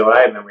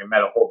PPCLI, and then we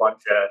met a whole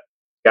bunch of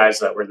guys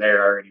that were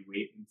there already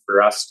waiting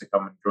for us to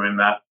come and join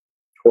that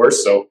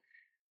course. So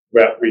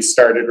we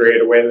started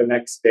right away the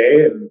next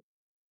day, and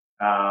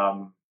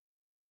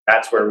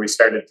that's where we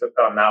started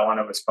on that one.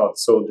 It was called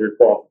Soldier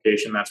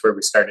Qualification. That's where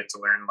we started to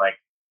learn like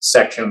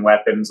section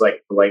weapons,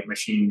 like the light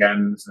machine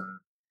guns and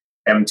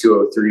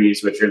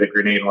M203s, which are the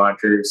grenade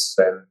launchers,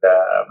 and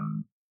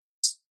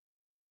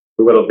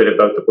a little bit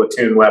about the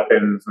platoon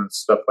weapons and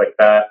stuff like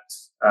that.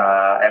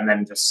 And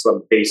then just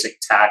some basic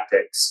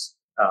tactics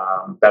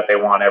that they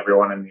want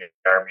everyone in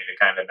the Army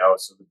to kind of know.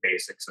 So the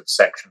basics of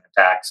section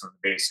attacks and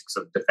the basics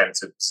of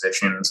defensive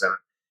positions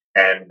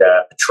and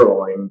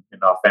patrolling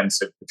and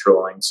offensive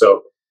patrolling.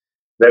 So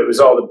that was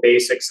all the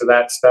basics of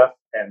that stuff.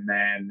 And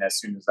then as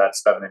soon as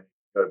that's done, then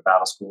you go to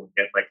battle school and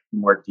get like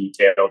more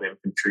detailed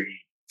infantry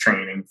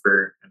training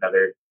for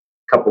another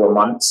couple of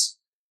months.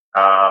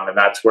 And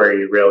that's where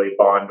you really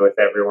bond with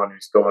everyone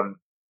who's going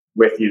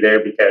with you there,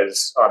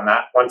 because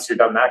once you're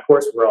done that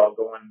course, we're all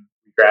going,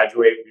 we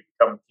graduate, we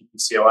become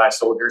PPCLI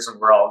soldiers, and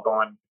we're all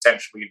going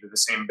potentially to the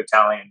same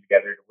battalion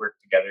together to work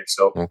together.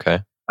 So Okay.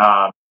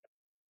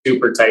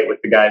 Super tight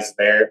with the guys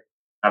there.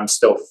 I'm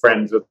still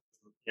friends with,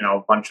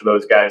 a bunch of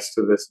those guys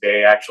to this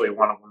day. Actually,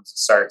 one of them's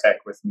a SARTEC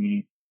with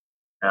me.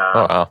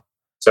 Oh, wow.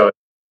 So it's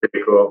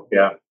pretty cool.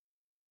 Yeah.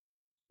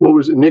 What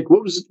was it, Nick?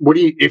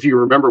 If you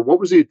remember, what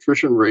was the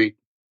attrition rate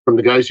from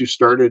the guys who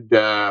started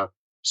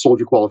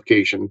soldier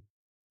qualification,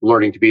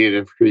 learning to be an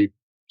infantry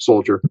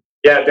soldier?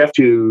 Yeah,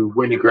 definitely. To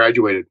when you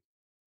graduated?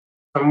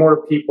 Some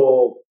more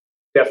people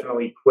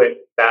definitely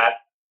quit that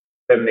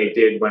than they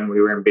did when we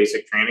were in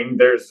basic training.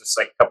 There's just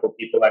like a couple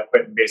people that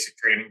quit in basic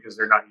training because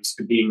they're not used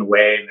to being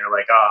away, and they're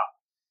like,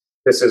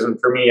 this isn't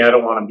for me. I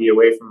don't want to be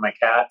away from my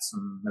cats,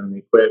 and then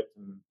they quit.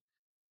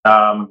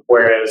 And,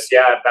 whereas,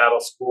 at battle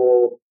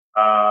school,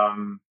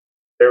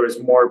 there was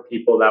more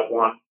people that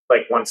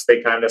once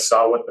they kind of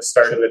saw what the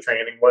start of the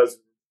training was,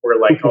 were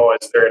like, oh,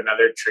 is there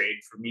another trade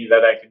for me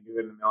that I can do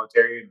in the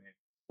military? And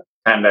they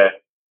kind of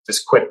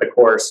just quit the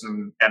course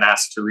and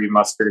asked to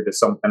remuster to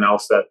something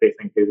else that they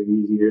think is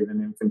easier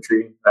than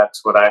infantry.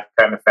 That's what I've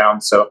kind of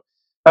found. So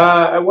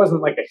I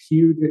wasn't like a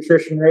huge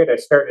attrition rate. I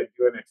started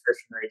doing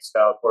attrition rate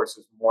style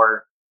courses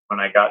more when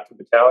I got to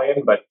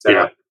battalion, but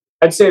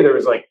I'd say there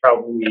was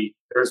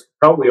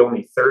probably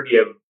only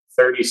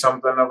 30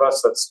 something of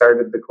us that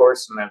started the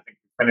course, and I think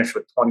we finished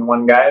with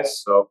 21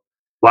 guys. So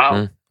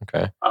wow,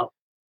 okay, wow,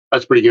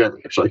 that's pretty good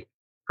actually.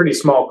 Pretty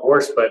small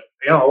course, but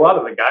a lot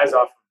of the guys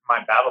off of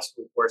my battle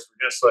school course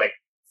were just like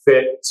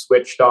fit,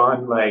 switched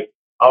on. Like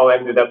all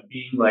ended up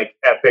being like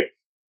epic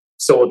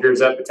soldiers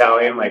at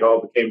battalion. Like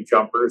all became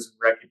jumpers and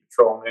recce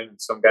patrolmen,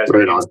 and some guys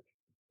became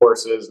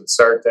horses and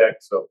SARTEC.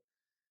 So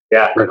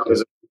it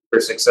was a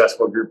super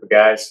successful group of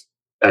guys.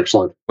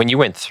 Excellent. When you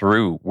went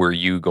through, were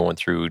you going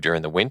through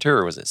during the winter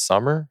or was it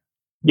summer?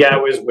 Yeah,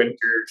 it was winter.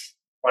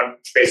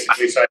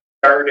 Basically, so I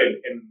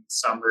started in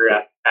summer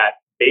at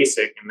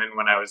basic, and then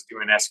when I was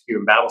doing SQ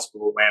and battle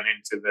school, went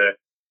into the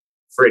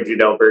frigid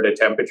Alberta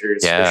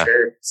temperatures for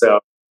sure. So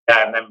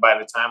and then by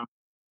the time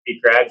we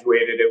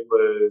graduated, it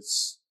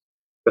was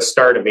the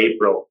start of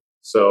April.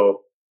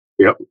 So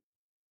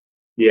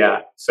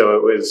so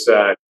it was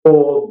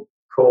cold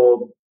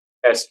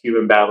SQ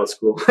and battle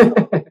school.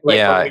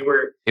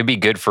 It'd be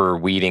good for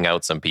weeding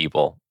out some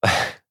people.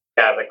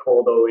 The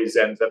cold always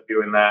ends up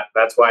doing that.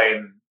 That's why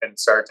in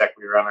SARTEC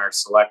we run our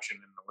selection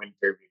in the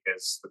winter,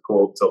 because the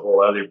cold's a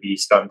whole other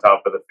beast on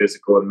top of the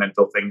physical and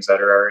mental things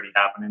that are already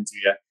happening to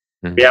you.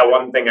 Mm-hmm.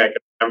 One thing I can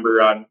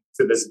remember on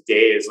to this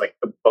day is like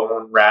the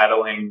bone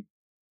rattling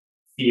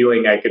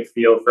feeling I could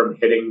feel from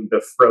hitting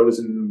the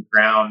frozen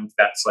ground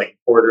that's like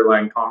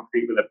borderline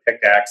concrete with a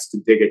pickaxe to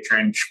dig a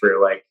trench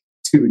for like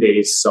 2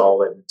 days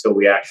solid until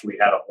we actually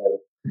had a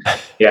hole.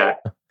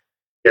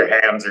 Your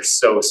hands are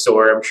so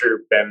sore. I'm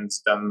sure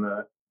Ben's done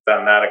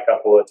that a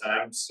couple of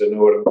times to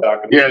know what I'm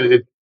talking about. Yeah,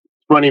 it's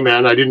funny,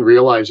 man. I didn't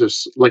realize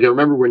this. Like I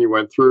remember when you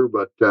went through,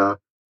 but I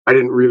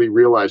didn't really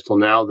realize till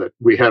now that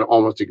we had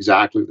almost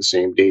exactly the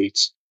same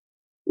dates.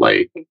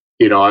 Like,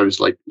 I was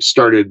like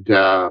started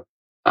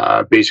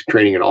basic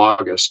training in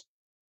August,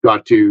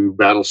 got to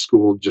battle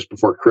school just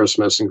before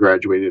Christmas, and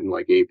graduated in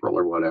like April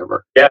or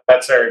whatever. Yeah,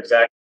 that's our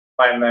exact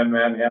time then,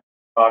 man. Yeah.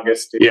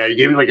 August. Yeah, you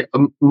gave me like a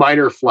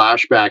minor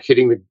flashback,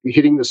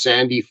 hitting the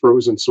sandy,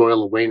 frozen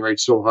soil of Wainwright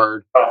so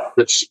hard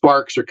that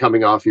sparks are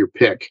coming off your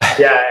pick.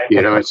 Yeah,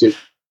 it's just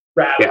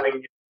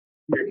rattling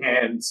your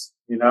hands.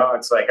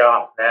 It's like,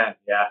 oh man,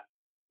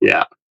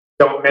 yeah.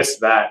 Don't miss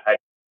that. I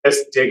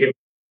just digging.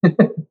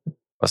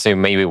 I'll say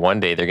maybe one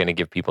day they're going to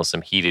give people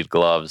some heated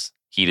gloves,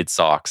 heated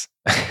socks,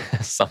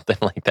 something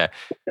like that,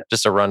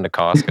 just a run to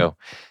Costco.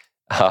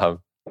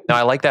 Now,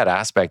 I like that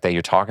aspect that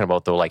you're talking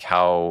about, though, like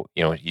how,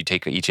 you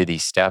take each of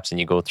these steps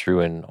and you go through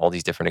and all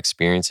these different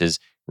experiences,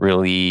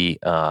 really,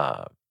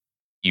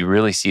 you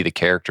really see the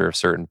character of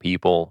certain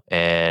people,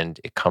 and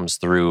it comes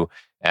through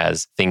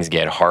as things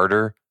get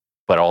harder,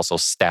 but also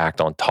stacked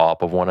on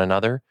top of one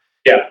another.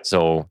 Yeah.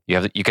 So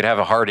you could have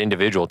a hard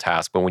individual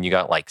task, but when you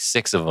got like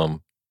 6 of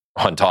them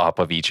on top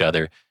of each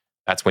other,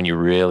 that's when you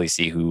really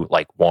see who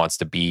like wants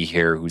to be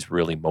here, who's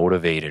really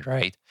motivated,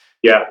 right?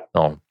 Yeah.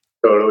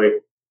 Totally.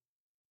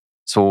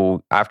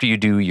 So after you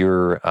do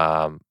you're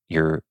out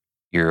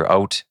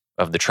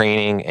of the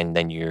training and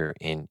then you're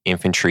in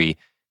infantry,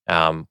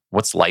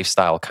 what's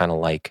lifestyle kind of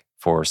like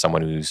for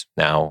someone who's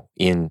now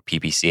in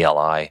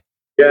PPCLI?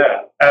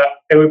 Yeah,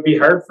 it would be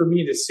hard for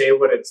me to say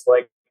what it's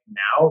like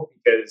now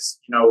because,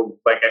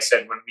 like I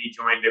said, when we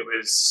joined, it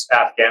was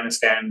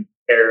Afghanistan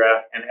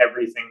era and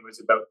everything was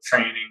about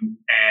training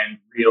and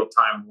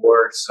real-time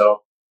war.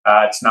 So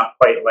it's not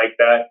quite like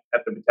that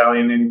at the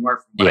battalion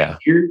anymore from what I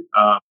hear.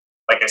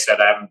 Like I said,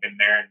 I haven't been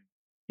there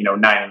in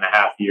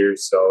 9.5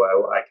 years, so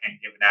I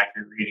can't give an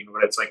accurate reading of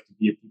what it's like to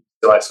be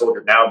a PPCLI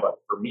soldier now. But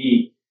for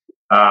me,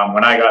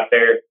 when I got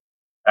there,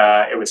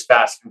 it was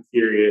fast and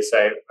furious.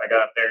 I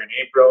got there in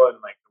April, and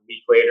like a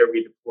week later,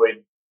 we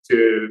deployed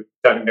to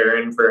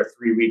Dundurin for a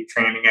 3-week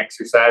training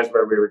exercise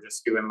where we were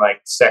just doing like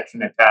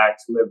section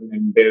attacks, living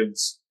in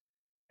bivs,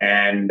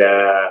 and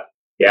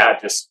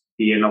just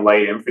being a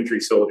light infantry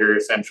soldier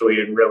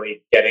essentially, and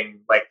really getting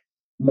like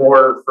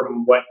more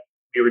from what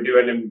we were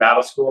doing in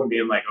battle school and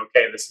being like,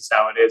 okay, this is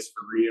how it is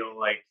for real.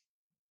 Like,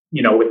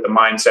 with the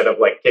mindset of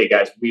like, hey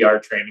guys, we are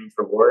training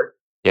for war.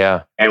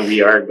 Yeah. And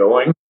we are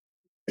going.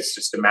 It's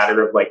just a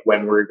matter of like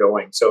when we're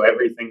going. So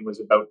everything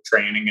was about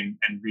training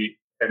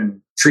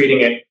and treating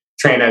it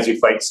train as you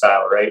fight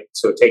style, right?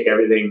 So take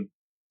everything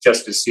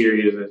just as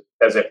serious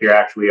as if you're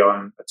actually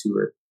on a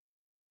tour.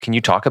 Can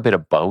you talk a bit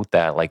about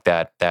that? Like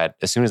that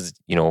as soon as,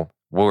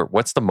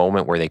 what's the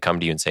moment where they come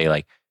to you and say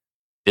like,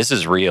 this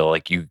is real,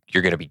 like you're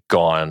going to be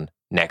gone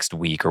next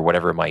week or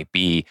whatever it might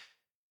be.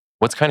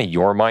 What's kind of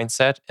your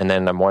mindset? And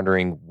then I'm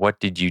wondering, what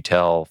did you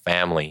tell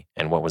family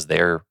and what was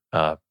their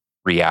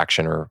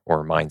reaction or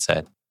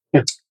mindset?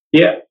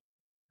 Yeah.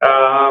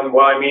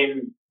 Well, I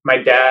mean, my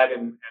dad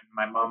and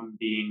my mom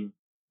being,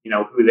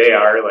 who they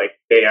are, like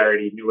they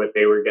already knew what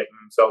they were getting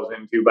themselves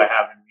into by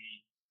having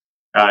me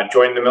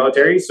join the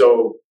military.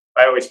 So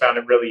I always found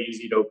it really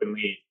easy to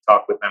openly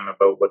talk with them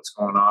about what's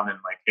going on and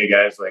like, hey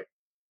guys, like,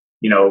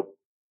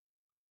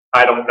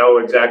 I don't know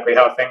exactly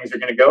how things are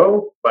going to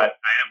go, but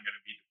I am going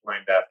to be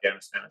deploying to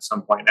Afghanistan at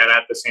some point. And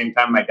at the same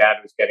time, my dad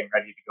was getting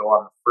ready to go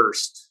on the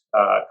first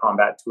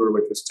combat tour,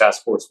 which was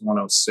Task Force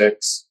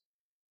 106,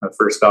 the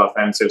first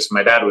offensive. So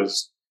my dad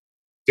was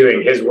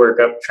doing his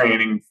workup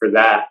training for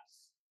that.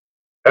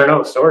 Oh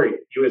no, sorry,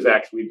 he was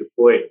actually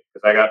deployed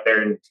because I got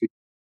there in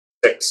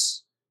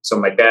 2006. So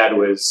my dad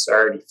was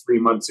already 3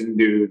 months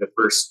into the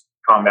first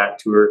combat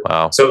tour.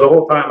 Wow. So the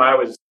whole time I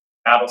was in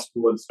battle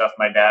school and stuff,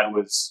 my dad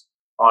was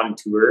on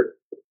tour,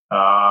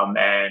 and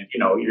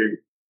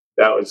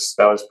that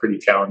was pretty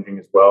challenging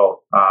as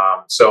well.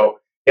 So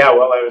yeah,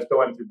 while I was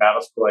going through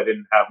battle school, I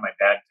didn't have my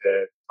dad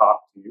to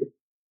talk to,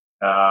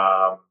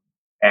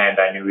 and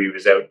I knew he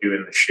was out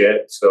doing the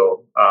shit.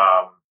 So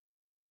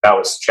that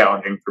was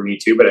challenging for me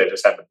too, but I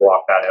just had to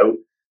block that out.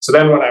 So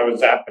then when I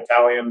was at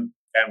battalion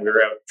and we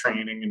were out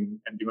training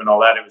and doing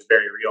all that, it was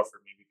very real for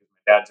me because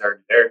my dad's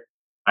already there.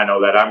 I know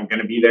that I'm going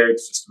to be there.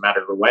 It's just a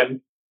matter of when.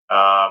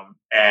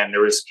 And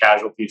there was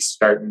casualties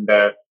starting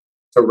to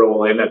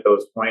roll in at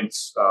those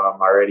points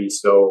already.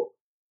 So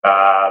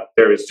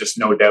there was just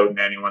no doubt in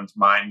anyone's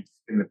mind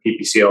in the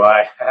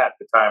PPCLI at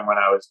the time when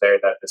I was there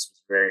that this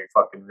was very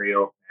fucking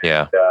real.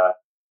 Yeah. And,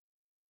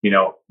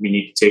 we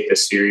need to take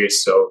this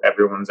serious. So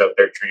everyone's out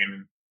there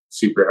training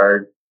super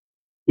hard.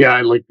 Yeah,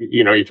 I like,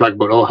 you talk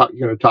about, how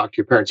you're going to talk to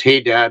your parents. Hey,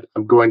 Dad,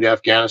 I'm going to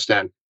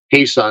Afghanistan.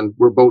 Hey, son,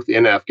 we're both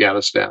in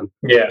Afghanistan.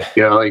 Yeah.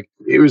 Like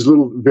it was a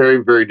little very,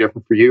 very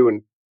different for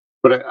you.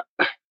 But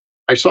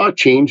I saw a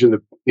change in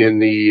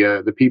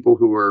the people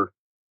who were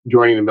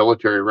joining the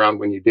military around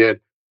when you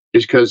did,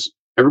 is because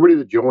everybody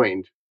that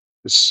joined,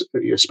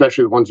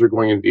 especially the ones that are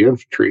going into the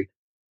infantry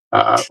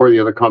or the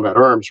other combat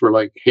arms, were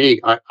like,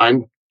 hey,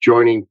 I'm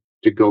joining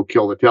to go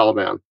kill the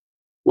Taliban.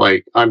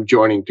 Like, I'm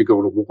joining to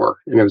go to war.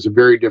 And it was a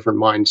very different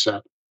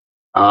mindset.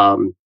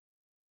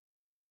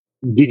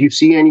 Did you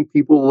see any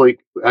people, like,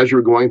 as you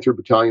were going through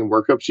battalion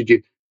workups,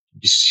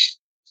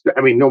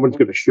 I mean, no one's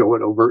going to show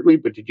it overtly,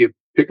 but did you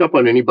pick up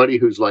on anybody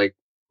who's like,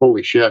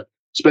 holy shit?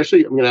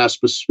 Especially, I'm going to ask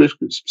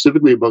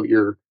specifically about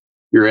your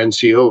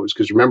NCOs,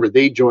 because remember,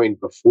 they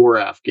joined before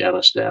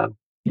Afghanistan.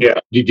 Yeah.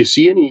 Did you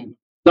see any,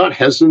 not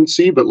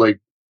hesitancy, but like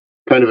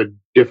kind of a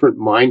different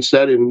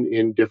mindset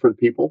in different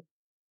people?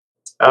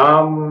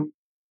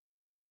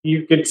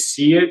 You could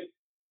see it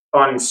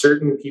on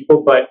certain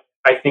people, but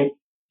I think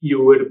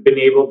you would have been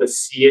able to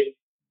see it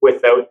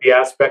without the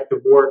aspect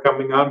of war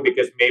coming on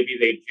because maybe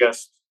they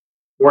just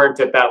weren't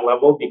at that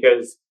level,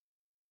 because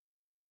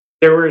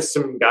there were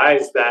some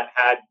guys that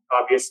had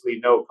obviously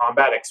no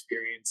combat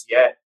experience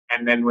yet.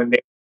 And then when they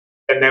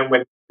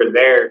were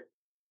there,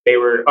 they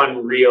were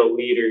unreal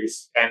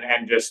leaders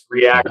and just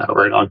reacted,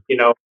 right on.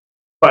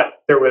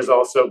 But there was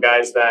also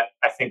guys that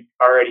I think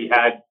already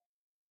had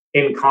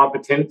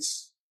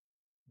incompetence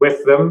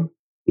with them.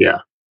 Yeah.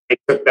 They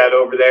took that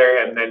over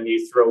there, and then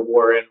you throw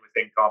war in with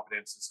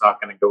incompetence. It's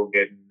not going to go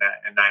good.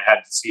 And I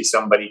had to see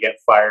somebody get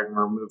fired and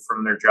removed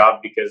from their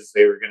job because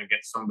they were going to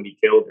get somebody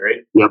killed,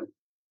 right? Yep.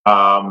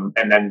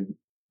 And then,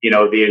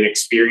 the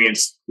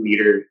inexperienced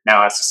leader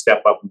now has to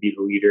step up and be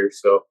the leader.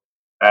 So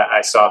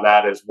I saw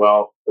that as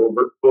well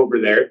over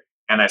there.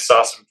 And I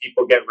saw some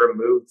people get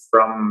removed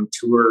from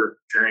tour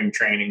during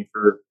training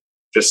for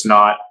just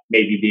not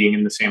maybe being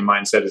in the same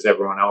mindset as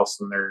everyone else,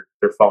 and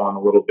they're falling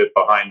a little bit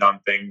behind on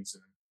things.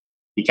 And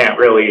you can't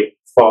really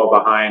fall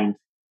behind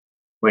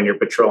when you're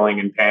patrolling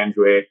in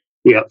Panjwai.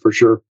 Yeah, for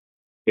sure.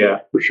 Yeah,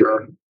 for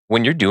sure.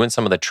 When you're doing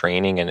some of the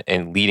training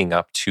and leading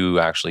up to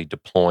actually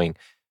deploying,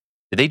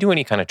 did they do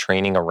any kind of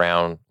training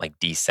around like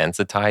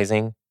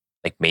desensitizing,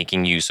 like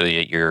making you so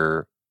that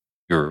you're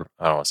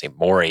I don't want to say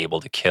more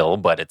able to kill,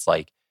 but it's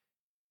like,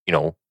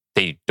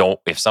 they don't,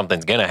 if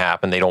something's going to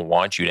happen, they don't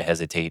want you to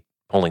hesitate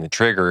pulling the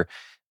trigger.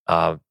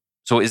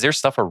 So is there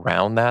stuff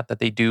around that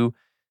they do?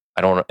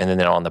 I don't, and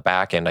then on the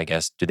back end, I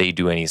guess, do they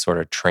do any sort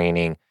of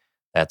training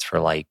that's for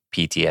like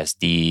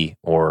PTSD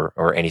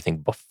or anything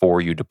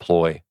before you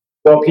deploy?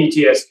 Well,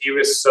 PTSD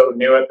was so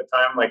new at the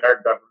time, like our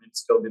government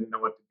still didn't know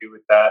what to do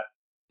with that.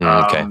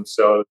 Okay.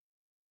 So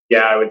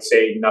yeah, I would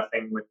say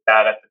nothing with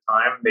that at the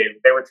time.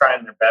 They were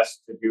trying their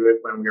best to do it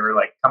when we were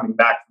like coming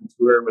back from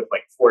tour with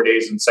like 4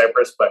 days in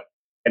Cyprus, but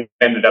it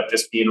ended up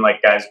just being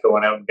like guys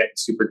going out and getting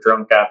super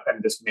drunk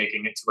and just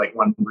making it to like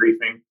one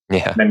briefing.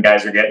 Yeah. And then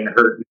guys are getting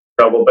hurt and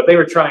in trouble, but they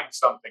were trying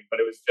something, but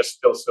it was just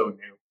still so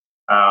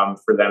new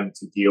for them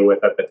to deal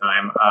with at the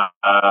time.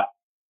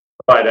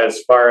 But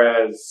as far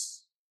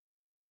as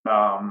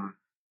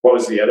what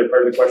was the other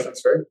part of the question,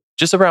 sorry?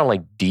 Just around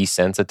like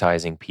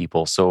desensitizing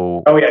people.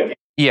 So oh yeah,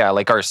 Yeah,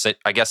 like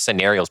I guess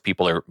scenarios,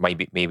 people might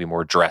be maybe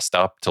more dressed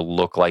up to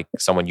look like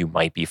someone you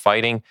might be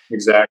fighting.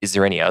 Exactly. Is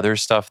there any other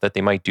stuff that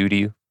they might do to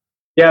you?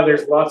 Yeah,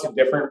 there's lots of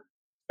different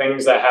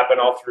things that happen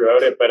all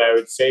throughout it, but I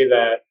would say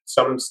that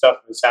some stuff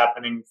is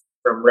happening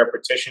from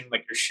repetition,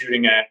 like you're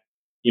shooting at,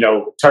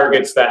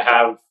 targets that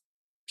have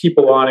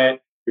people on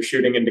it. You're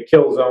shooting into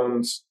kill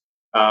zones.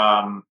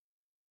 Um,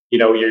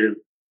 you're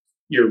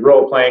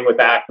role playing with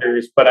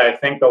actors, but I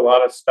think a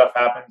lot of stuff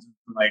happens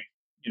like,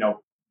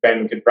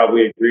 Ben could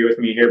probably agree with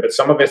me here, but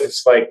some of it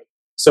is like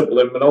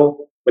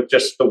subliminal with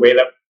just the way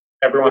that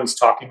everyone's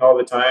talking all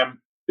the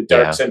time, the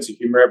dark sense of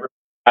humor everyone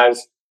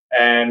has.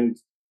 And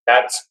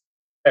that's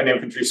an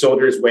infantry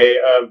soldier's way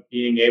of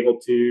being able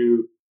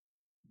to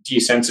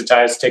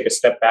desensitize, take a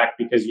step back,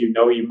 because you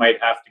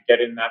might have to get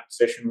in that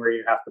position where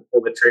you have to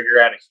pull the trigger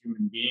at a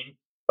human being,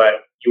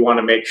 but you want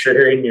to make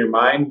sure in your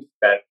mind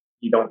that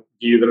you don't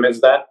view them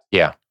as that.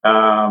 Yeah.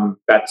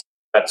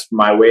 That's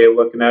my way of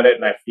looking at it,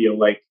 and I feel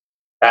like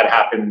that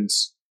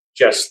happens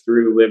just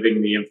through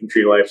living the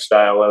infantry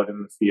lifestyle out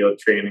in the field,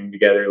 training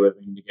together,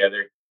 living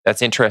together.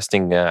 That's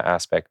interesting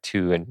aspect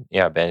too. And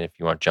yeah, Ben, if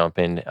you want to jump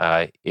in,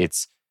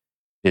 it's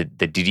the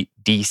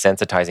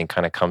desensitizing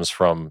kind of comes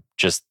from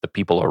just the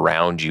people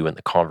around you and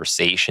the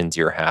conversations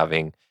you're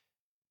having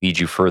lead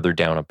you further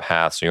down a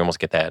path. So you almost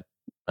get that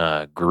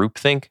group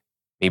think.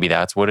 Maybe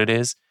that's what it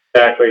is.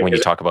 Exactly. When you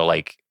talk about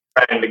like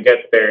trying to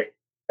get there,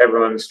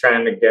 everyone's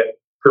trying to get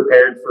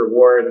prepared for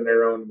war in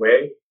their own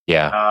way.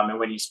 Yeah. And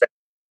when you spend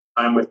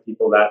time with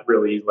people, that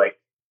really like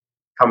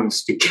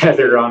comes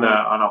together on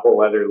a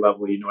whole other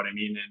level. You know what I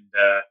mean?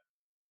 And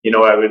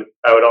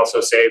I would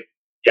also say,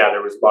 yeah,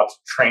 there was lots of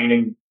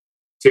training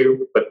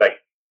too, but like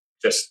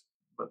just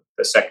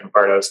the second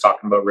part I was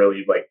talking about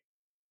really like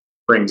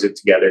brings it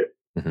together.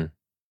 Mm-hmm.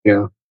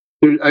 Yeah,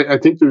 I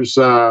think there's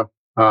some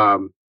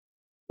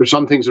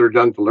things that are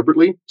done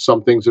deliberately,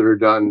 some things that are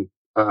done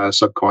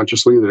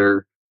subconsciously that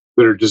are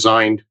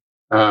designed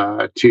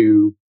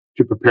to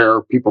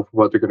prepare people for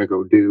what they're going to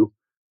go do.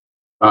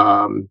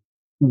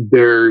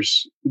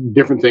 There's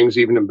different things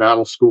even in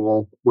battle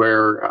school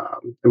where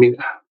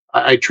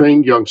I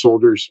trained young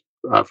soldiers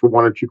for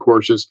one or two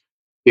courses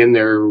in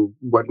their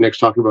what Nick's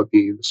talking about,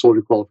 the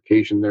soldier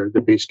qualification, their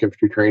basic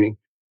infantry training.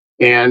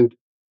 And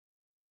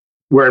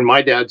where in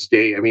my dad's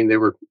day, they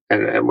were,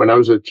 and when I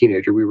was a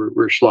teenager, we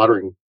were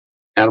slaughtering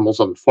animals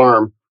on the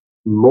farm.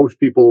 Most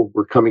people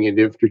were coming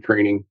into infantry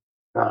training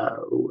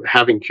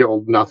having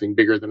killed nothing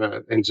bigger than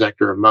an insect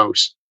or a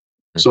mouse.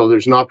 So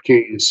there's an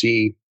opportunity to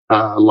see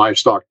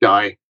livestock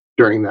die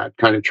during that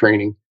kind of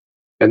training.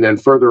 And then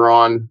further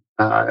on,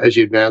 as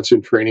you advance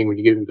in training, when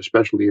you get into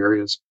specialty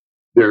areas,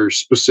 there's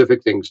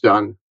specific things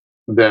done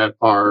that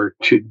are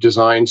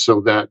designed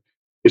so that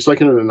it's like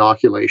an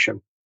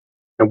inoculation.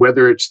 And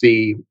whether it's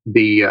the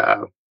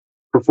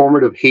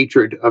performative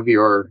hatred of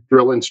your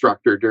drill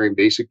instructor during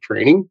basic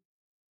training,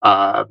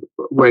 have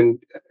you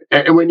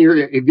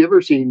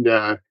ever seen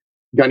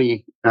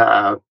Gunny?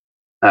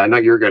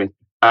 Not your Gunny.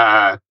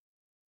 Have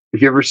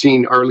you ever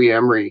seen Arlie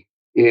Emery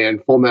in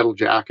Full Metal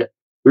Jacket?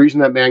 The reason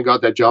that man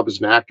got that job as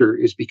an actor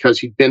is because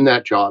he'd been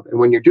that job. And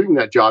when you're doing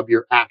that job,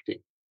 you're acting.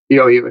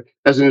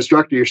 As an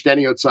instructor, you're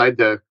standing outside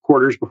the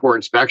quarters before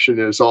inspection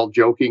and it's all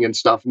joking and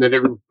stuff. And then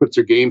everyone puts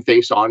their game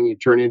face on and you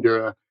turn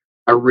into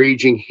a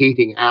raging,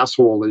 hating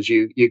asshole as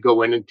you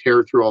go in and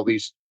tear through all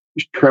these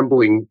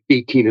trembling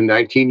 18 and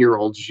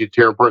 19-year-olds as you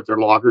tear apart their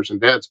lockers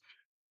and beds.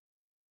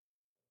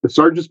 The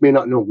sergeants may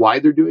not know why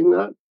they're doing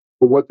that,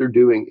 but what they're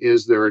doing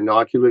is they're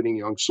inoculating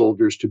young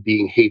soldiers to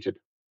being hated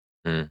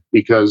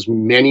because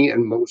many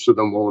and most of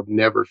them will have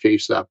never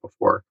faced that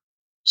before.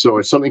 So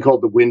it's something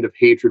called the wind of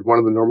hatred. One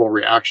of the normal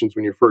reactions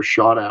when you're first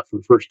shot at for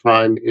the first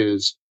time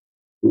is,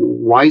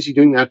 why is he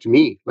doing that to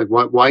me? Like,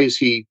 why is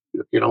he,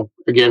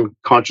 again,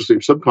 consciously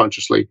or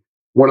subconsciously,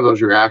 one of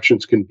those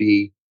reactions can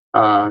be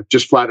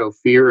just flat out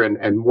fear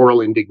and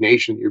moral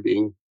indignation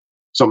that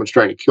someone's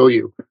trying to kill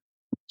you.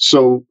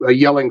 So a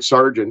yelling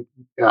sergeant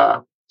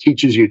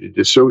teaches you to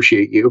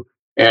dissociate you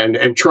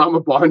and trauma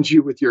bonds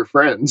you with your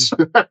friends.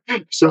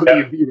 So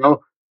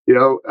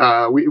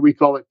we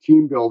call it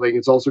team building.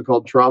 It's also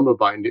called trauma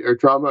binding or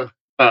trauma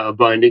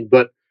binding.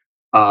 But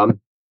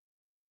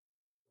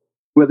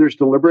whether it's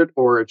deliberate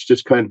or it's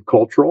just kind of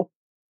cultural,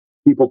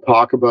 people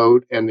talk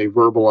about and they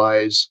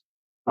verbalize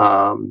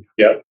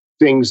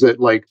things that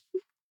like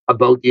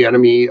about the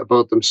enemy,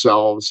 about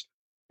themselves,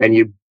 and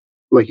you,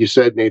 like you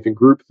said, Nathan,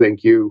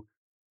 groupthink.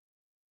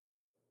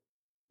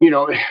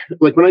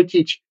 Like when I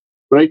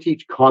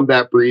teach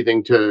combat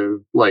breathing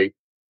to like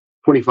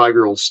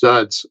 25-year-old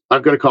studs,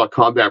 I've got to call it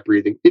combat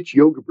breathing. It's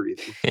yoga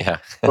breathing. Yeah.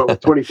 Oh. But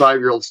with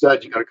 25-year-old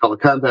studs, you got to call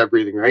it combat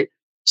breathing, right?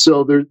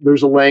 So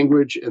there's a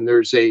language and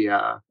there's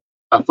a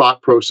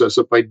thought process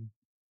that by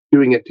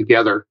doing it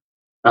together,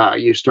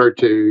 you start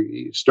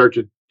to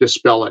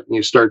dispel it and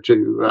you start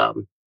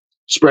to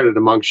spread it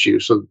amongst you.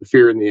 So the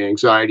fear and the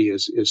anxiety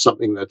is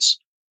something that's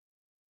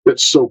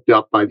soaked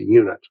up by the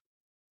unit.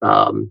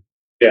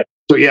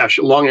 So yeah,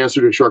 long answer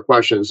to a short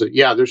question is that,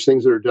 yeah, there's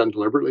things that are done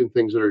deliberately and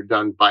things that are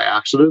done by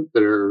accident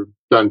that are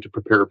done to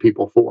prepare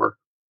people for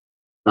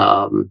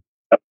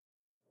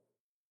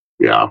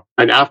Yeah.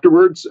 And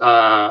afterwards,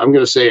 I'm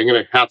going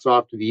to hats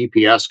off to the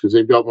EPS because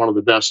they've got one of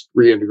the best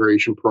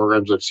reintegration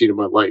programs I've seen in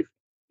my life.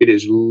 It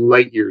is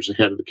light years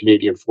ahead of the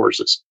Canadian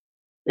Forces.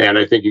 And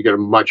I think you get a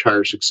much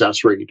higher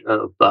success rate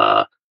of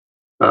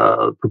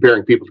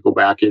preparing people to go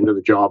back into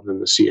the job than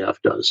the CF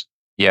does.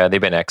 Yeah,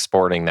 they've been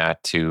exporting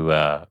that to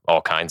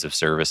all kinds of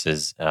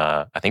services.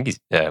 I think he's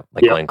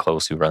Glenn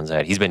Close, who runs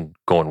that. He's been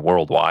going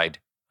worldwide,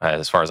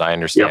 as far as I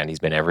understand. He's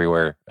been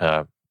everywhere,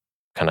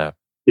 kind of.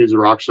 He's a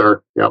rock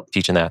star. Yep,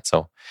 teaching that.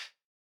 So,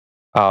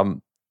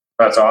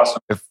 that's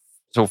awesome.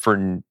 So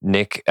for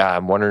Nick,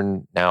 I'm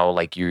wondering now,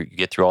 like you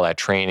get through all that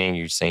training.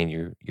 You're saying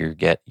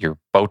you're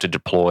about to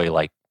deploy,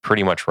 like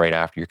pretty much right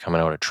after you're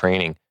coming out of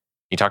training.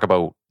 You talk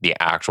about the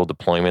actual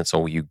deployment,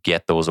 so you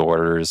get those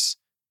orders,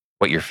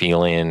 what you're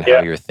feeling,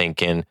 how you're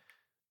thinking.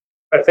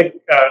 I think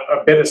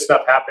a bit of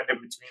stuff happened in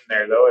between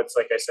there, though. It's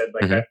like I said,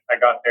 like I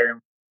got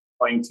there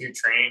going to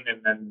train,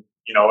 and then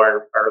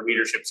our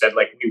leadership said,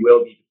 like, we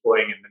will be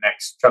deploying in the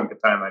next chunk of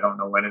time. I don't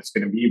know when it's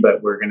going to be,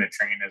 but we're going to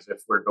train as if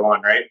we're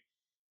going, right.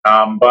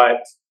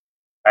 But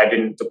I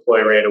didn't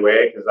deploy right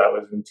away because that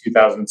was in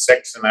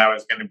 2006, and I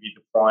was going to be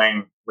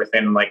deploying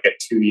within like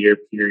a 2-year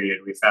period.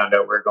 We found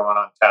out we're going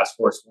on Task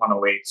Force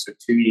 108, so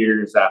 2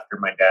 years after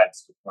my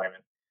dad's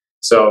deployment.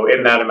 So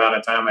in that amount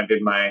of time, I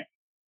did my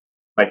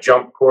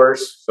jump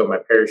course, so my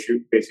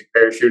basic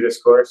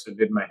parachutist course. I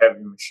did my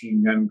heavy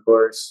machine gun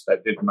course. I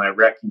did my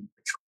recce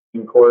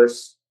patrolling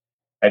course.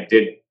 I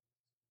did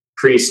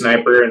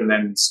pre-sniper and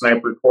then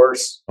sniper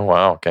course. Oh,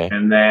 wow. Okay.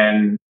 And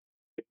then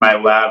my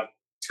lab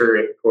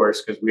turret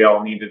course, because we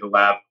all needed a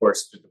lab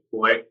course to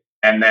deploy.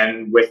 And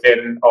then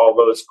within all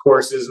those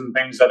courses and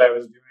things that I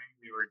was doing,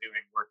 we were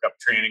doing workup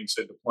training,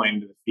 so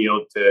deploying to the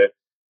field to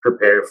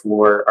prepare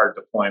for our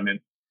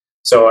deployment.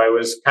 So I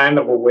was kind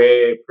of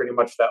away pretty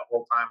much that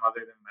whole time,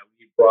 other than my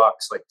lead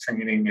blocks, like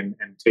training and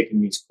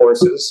taking these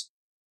courses.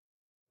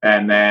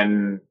 And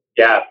then,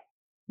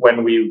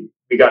 when we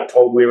got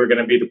told we were going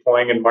to be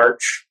deploying in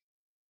March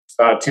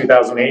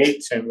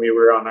 2008, and we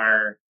were on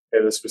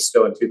this was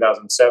still in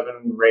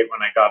 2007, right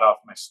when I got off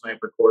my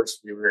sniper course,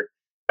 we were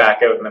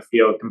back out in the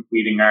field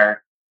completing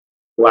our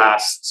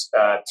last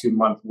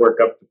 2-month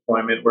workup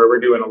deployment, where we're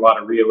doing a lot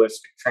of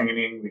realistic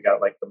training. We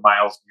got like the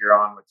Miles gear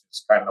on, which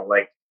is kind of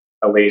like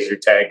a laser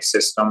tag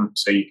system,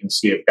 so you can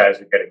see if guys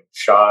are getting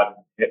shot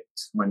and hit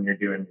when you're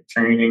doing your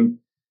training.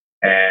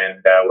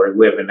 And we're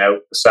living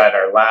out beside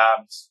our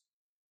labs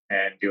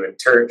and doing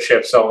turret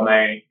shifts all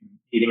night,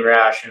 eating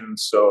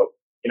rations. So,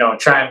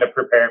 trying to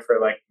prepare for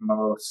like the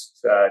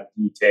most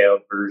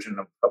detailed version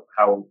of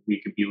how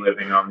we could be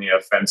living on the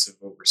offensive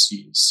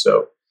overseas.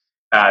 So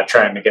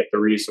trying to get the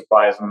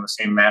resupplies in the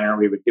same manner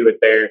we would do it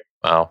there.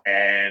 Wow.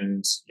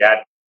 And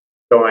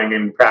going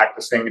and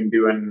practicing and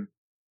doing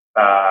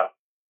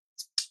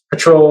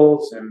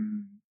patrols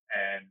and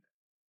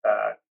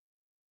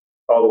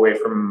all the way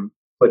from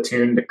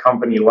platoon to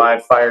company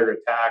live fire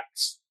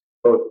attacks,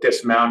 both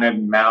dismounted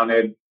and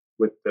mounted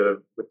with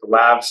the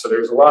labs. So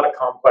there's a lot of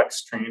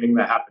complex training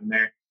that happened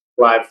there.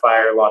 Live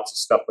fire, lots of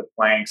stuff with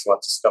blanks,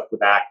 lots of stuff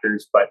with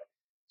actors, but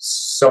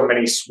so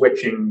many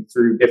switching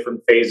through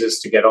different phases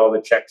to get all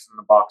the checks in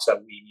the box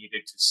that we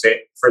needed to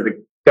say for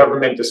the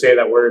government to say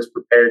that we're as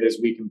prepared as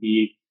we can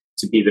be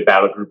to be the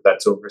battle group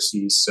that's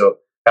overseas. So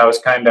that was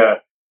kind of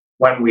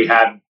when we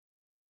had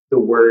the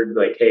word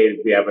like, hey,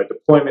 we have a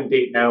deployment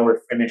date now.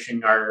 We're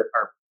finishing our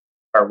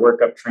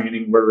workup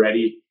training. We're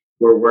ready.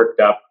 We're worked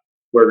up.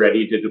 We're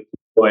ready to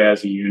deploy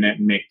as a unit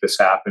and make this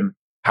happen.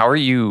 How are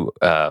you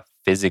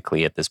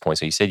physically at this point?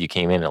 So you said you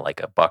came in at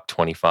like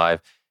 $125,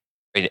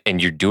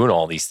 and you're doing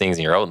all these things,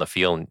 and you're out in the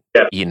field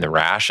and eating the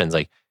rations.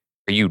 Like,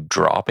 are you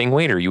dropping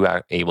weight? Or are you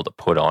able to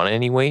put on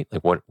any weight?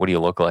 Like, what do you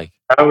look like?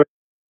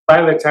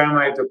 By the time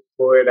I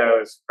deployed, I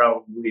was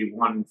probably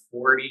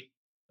 140.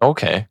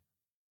 Okay.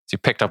 So you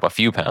picked up a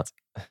few pounds.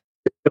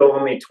 Still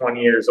only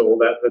 20 years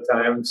old at the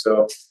time.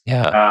 So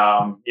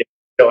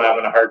still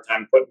having a hard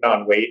time putting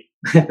on weight.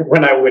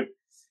 When I would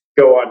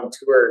go on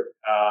tour,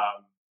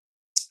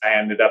 I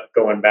ended up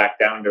going back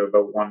down to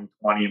about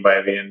 120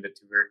 by the end of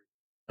tour.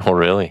 Oh,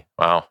 really?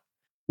 Wow.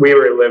 We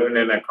were living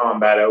in a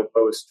combat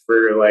outpost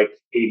for like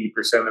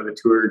 80% of the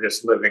tour,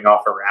 just living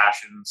off of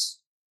rations,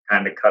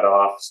 kind of cut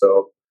off.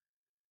 So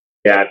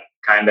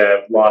kind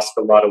of lost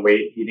a lot of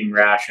weight eating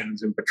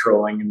rations and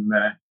patrolling in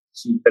the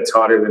heat that's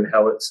hotter than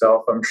hell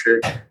itself, I'm sure.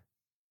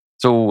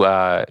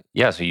 So,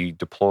 so you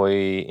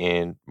deploy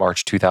in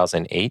March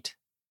 2008.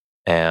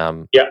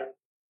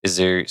 Is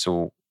there,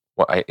 so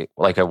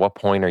at what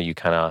point are you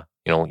kind of,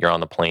 you're on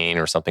the plane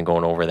or something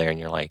going over there and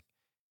you're like,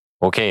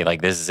 okay,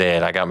 like this is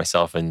it. I got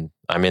myself and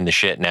I'm in the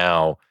shit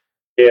now.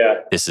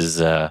 Yeah. This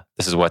is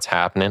what's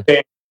happening.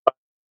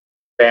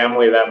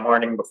 Family that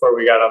morning before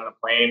we got on the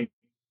plane,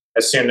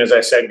 as soon as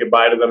I said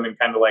goodbye to them and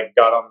kind of like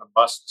got on the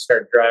bus to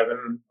start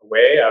driving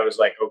away, I was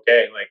like,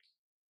 okay, like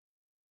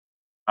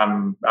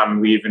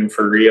I'm leaving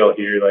for real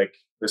here. Like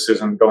this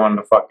isn't going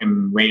to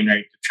fucking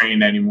Wainwright to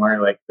train anymore.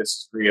 Like this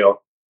is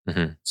real.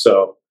 Mm-hmm.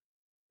 So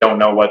don't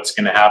know what's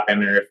going to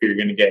happen or if you're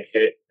going to get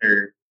hit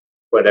or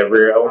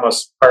whatever.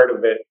 Almost part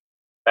of it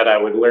that I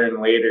would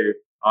learn later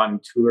on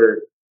tour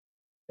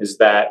is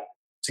that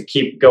to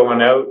keep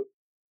going out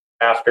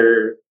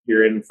after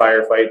you're in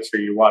firefights or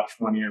you watch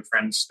one of your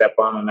friends step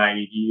on an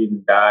IED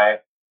and die,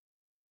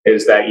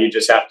 is that you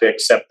just have to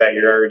accept that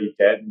you're already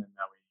dead, and then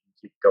that way you can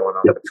keep going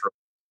on patrol.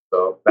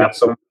 So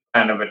that's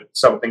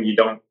something you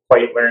don't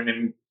quite learn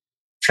in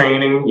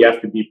training. You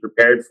have to be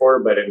prepared for,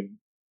 but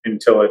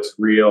until it's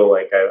real,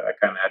 like I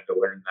kind of had to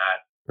learn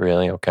that.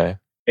 Really? Okay.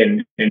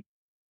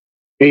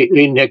 Hey,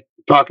 Nick,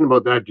 talking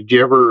about that, did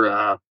you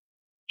ever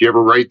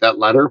write that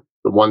letter,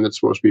 the one that's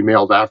supposed to be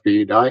mailed after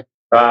you die?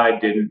 I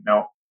didn't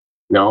know.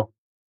 No.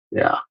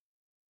 Yeah.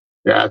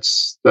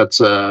 That's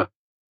a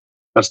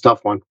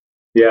tough one.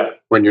 Yeah.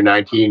 When you're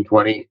 19,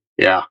 20.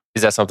 Yeah.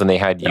 Is that something they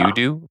had you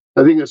do?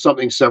 I think it's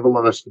something several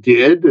of us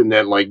did, and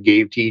then like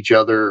gave to each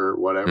other or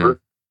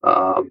whatever.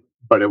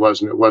 But it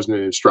wasn't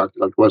an instructive.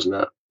 Like, it wasn't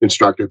an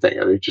instructive thing.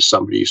 I think just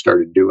somebody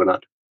started doing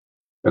it,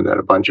 and then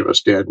a bunch of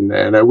us did.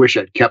 And I wish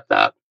I'd kept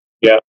that.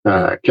 Yeah.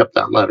 Kept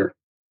that letter,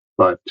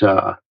 but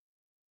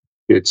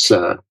it's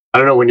I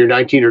don't know, when you're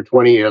 19 or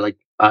 20, like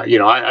I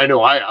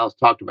know I'll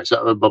talk to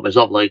myself about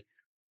myself. Like,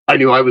 I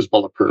knew I was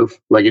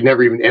bulletproof. Like, it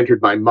never even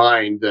entered my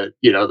mind that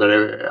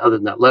other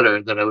than that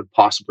letter, that I would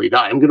possibly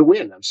die. I'm going to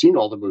win. I've seen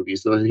all the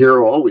movies. The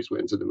hero always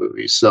wins in the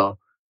movies. So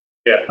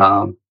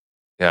yeah.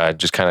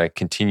 Just kind of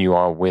continue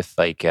on with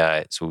like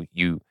so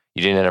you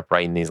didn't end up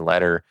writing these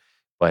letter,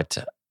 but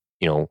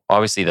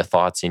obviously the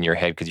thoughts in your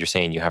head, because you're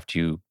saying you have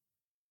to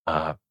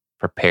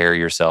prepare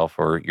yourself,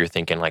 or you're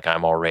thinking like,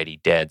 I'm already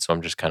dead, so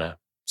I'm just kind of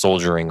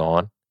soldiering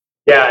on.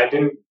 Yeah, I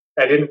didn't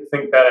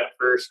think that at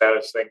first. I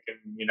was thinking,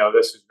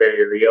 this is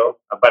very real,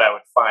 but I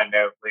would find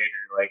out later,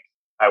 like,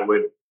 I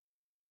would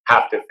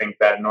have to think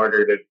that in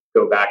order to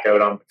go back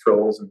out on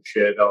patrols and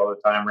shit all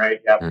the time, right?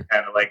 You have to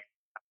kind of like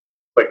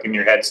click in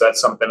your head. So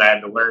that's something I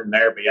had to learn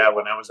there. But yeah,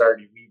 when I was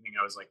already leaving,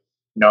 I was like,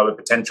 the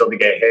potential to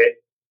get hit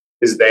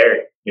is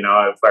there.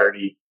 I've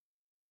already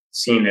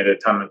seen it a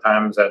ton of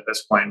times at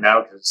this point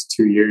now, because it's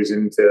 2 years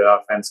into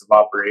offensive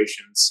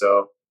operations.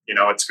 So,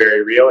 it's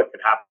very real. It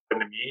could happen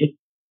to me.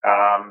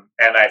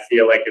 And I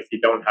feel like if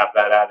you don't have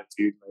that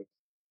attitude, like,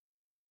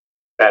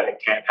 that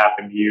it can't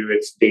happen to you,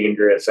 it's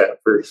dangerous at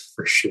first,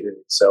 for sure.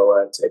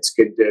 So it's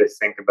good to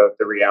think about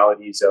the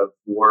realities of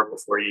war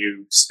before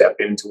you step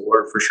into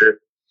war, for sure.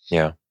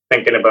 Yeah.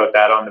 Thinking about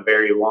that on the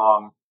very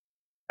long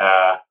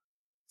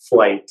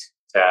flight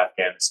to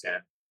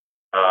Afghanistan.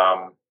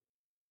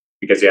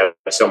 Because you have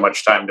so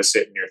much time to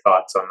sit in your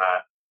thoughts on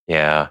that.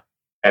 Yeah.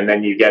 And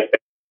then you get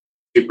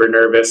super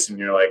nervous and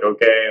you're like,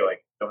 okay,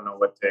 like, don't know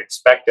what to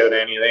expect out of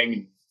anything.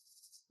 And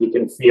you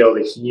can feel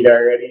the heat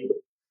already.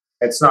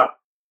 It's not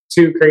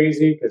too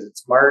crazy because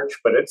it's March,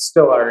 but it's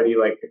still already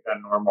like a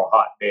normal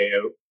hot day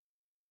out.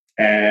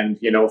 And,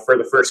 for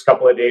the first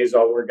couple of days,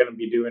 all we're going to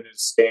be doing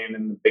is staying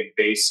in the big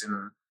base,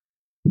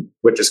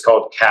 which is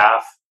called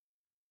CAF,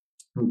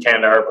 in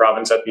Kandahar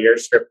province, at the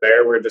airstrip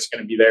there. We're just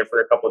going to be there for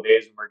a couple of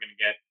days, and we're going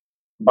to get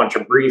a bunch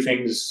of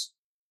briefings,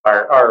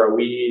 our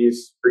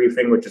ROEs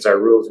briefing, which is our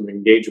rules of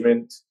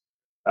engagement.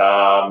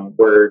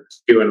 We're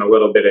doing a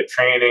little bit of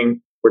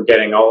training. We're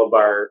getting all of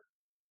our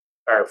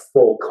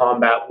full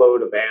combat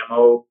load of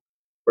ammo.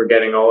 We're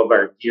getting all of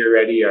our gear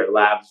ready, our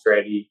labs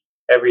ready,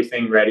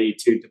 everything ready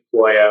to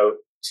deploy out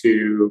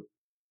to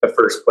the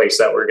first place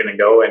that we're going to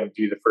go and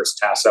do the first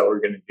task that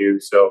we're going to do.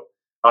 So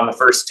on the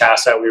first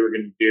task that we were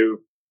going to do,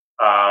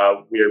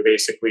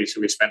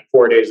 we spent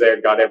 4 days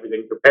there, got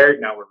everything prepared.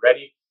 Now we're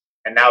ready.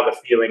 And now the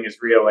feeling is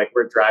real. Like,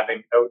 we're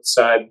driving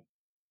outside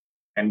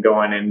and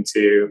going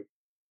into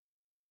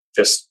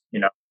just,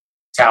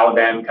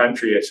 Taliban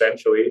country,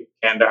 essentially.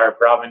 Kandahar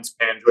province,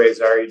 Panjwai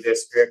Zari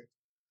district.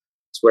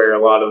 It's where a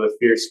lot of the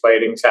fierce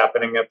fighting's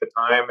happening at the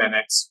time. And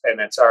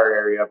it's our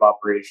area of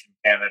operation.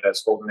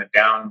 Canada's holding it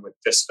down with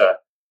just a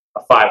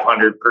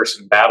 500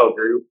 person battle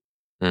group,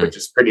 which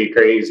is pretty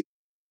crazy.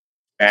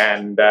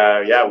 And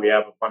we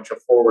have a bunch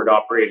of forward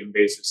operating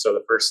bases. So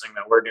the first thing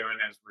that we're doing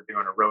is we're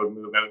doing a road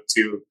move out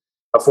to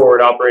a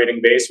forward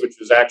operating base, which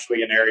was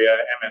actually an area,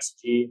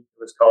 MSG, it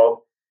was called,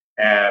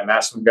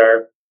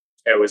 Massamgar.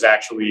 It was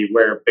actually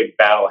where a big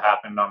battle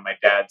happened on my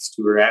dad's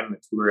tour and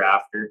the tour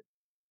after,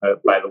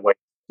 by the White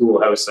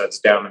Schoolhouse that's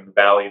down in the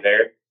valley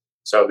there.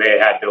 So they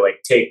had to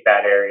take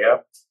that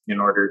area in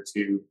order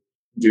to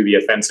do the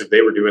offensive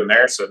they were doing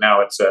there. So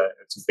now it's a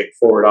big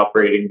forward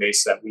operating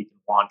base that we can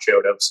launch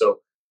out of. So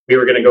we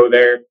were going to go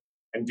there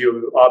and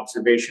do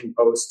observation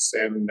posts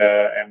and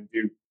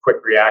do quick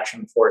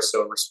reaction force.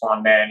 So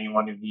respond to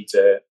anyone who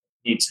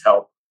needs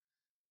help.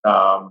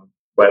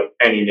 But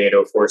any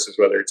NATO forces,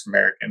 whether it's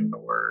American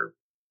or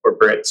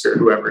Brits or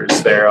whoever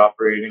is there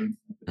operating.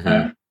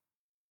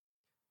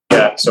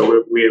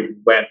 So we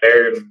went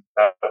there, and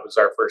that was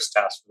our first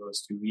task for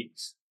those 2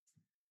 weeks.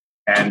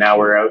 And now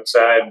we're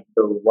outside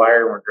the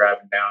wire, and we're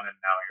driving down, and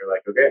now you're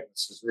like, okay,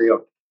 this is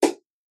real.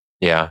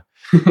 Yeah.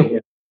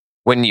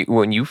 When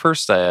you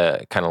first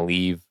kind of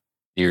leave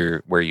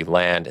where you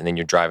land, and then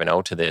you're driving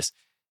out to this,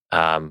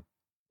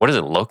 what does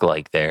it look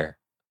like there?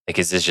 Like,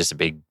 is this just a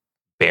big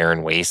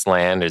barren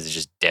wasteland? Is it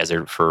just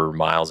desert for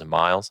miles and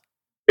miles?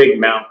 Big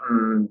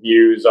mountain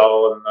views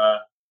all in the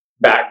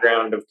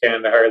background of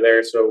Kandahar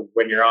there. So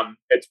when you're on,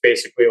 it's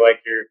basically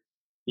like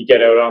you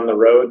get out on the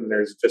road and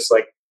there's just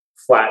like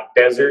flat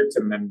deserts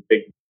and then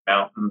big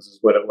mountains is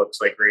what it looks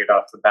like right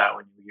off the bat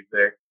when you leave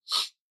there.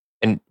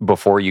 And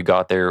before you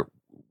got there,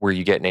 were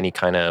you getting any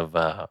kind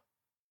of,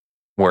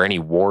 were any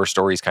war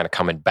stories kind of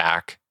coming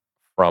back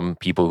from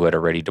people who had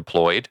already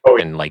deployed? Oh,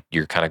 yeah. And like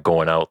you're kind of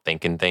going out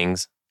thinking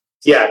things?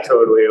 Yeah,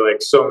 totally. Like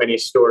so many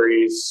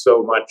stories,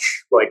 so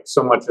much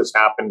has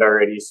happened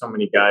already. So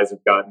many guys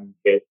have gotten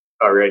hit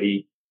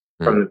already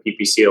from the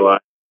PPC a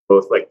lot,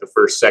 both like the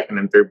first, second,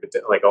 and third,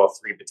 like all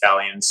three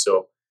battalions.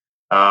 So,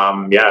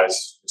 yeah,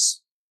 it's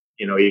just,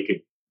 you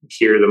could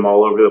hear them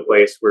all over the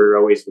place. We're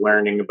always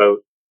learning about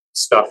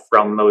stuff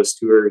from those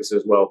tours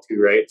as well,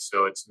 too, right?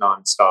 So it's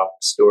nonstop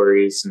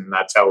stories, and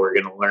that's how we're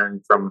going to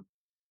learn from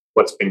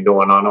what's been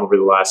going on over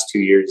the last 2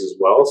 years as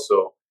well.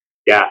 So,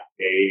 yeah,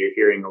 you're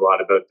hearing a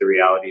lot about the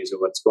realities of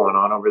what's going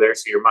on over there.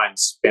 So your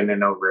mind's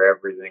spinning over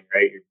everything,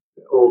 right? You're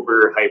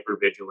over hyper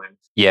vigilant.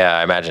 Yeah,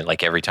 I imagine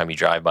like every time you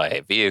drive by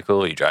a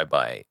vehicle, you drive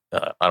by,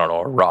 I don't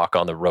know, a rock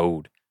on the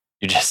road,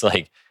 you're just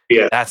like,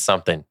 yeah, that's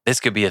something. This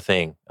could be a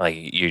thing. Like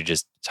you're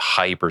just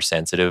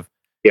hypersensitive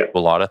to a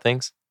lot of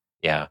things.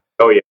 Yeah.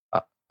 Oh, yeah.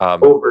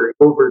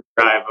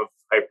 Overdrive of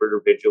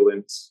hyper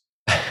vigilance.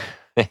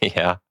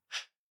 Yeah.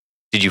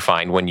 Did you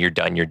find when you're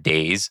done your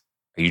days,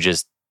 are you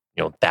just,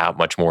 that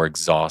much more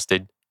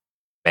exhausted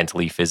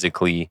mentally,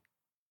 physically?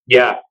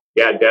 Yeah,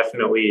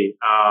 definitely.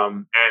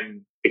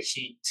 And the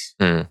heat,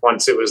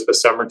 once it was the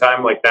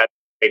summertime, like that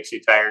makes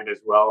you tired as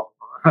well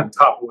on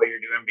top of what you're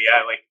doing. But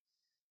yeah, like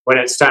when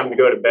it's time to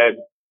go to bed,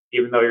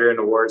 even though you're in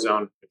a war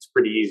zone, it's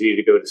pretty easy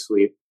to go to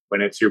sleep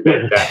when it's your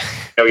bedtime.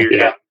 You're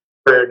getting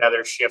for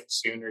another shift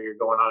soon, or you're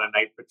going on a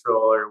night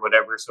patrol or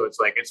whatever. So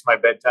it's like, it's my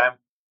bedtime.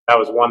 That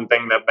was one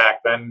thing that back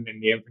then in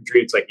the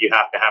infantry, it's like you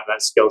have to have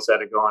that skill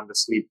set of going to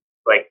sleep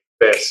like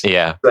this.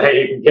 Yeah. So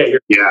you can get your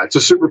it's a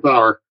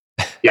superpower.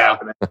 Yeah.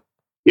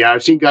 Yeah,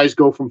 I've seen guys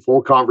go from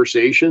full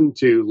conversation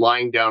to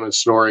lying down and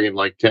snoring in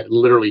like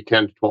literally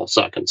 10 to 12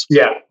 seconds.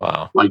 Yeah.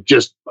 Wow. Like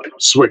just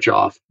switch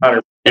off.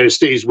 100%. And it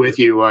stays with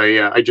you.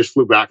 I just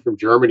flew back from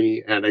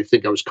Germany and I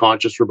think I was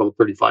conscious for about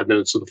 35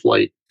 minutes of the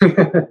flight.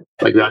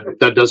 Like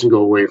that doesn't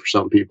go away for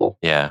some people.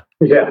 Yeah.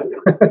 Yeah.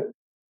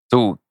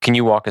 So can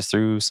you walk us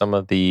through some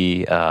of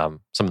the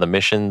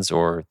missions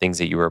or things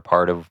that you were a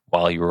part of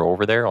while you were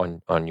over there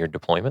on your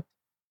deployment?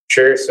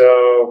 Sure.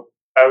 So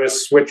I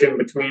was switching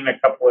between a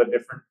couple of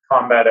different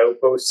combat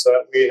outposts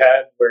that we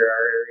had where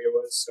our area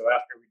was. So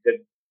after we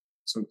did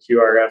some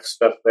QRF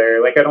stuff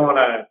there, like I don't want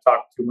to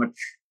talk too much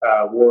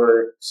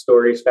war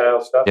story style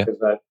stuff because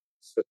that's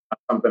not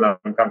something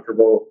I'm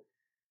comfortable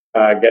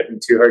getting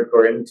too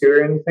hardcore into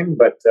or anything.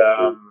 But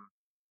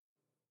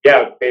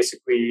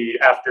basically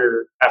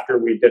after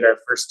we did our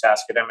first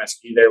task at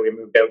MSD there, we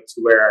moved out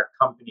to where our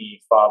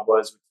company FOB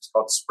was, which is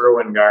called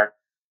Spurwingar.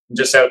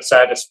 Just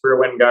outside of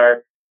Spurwingar,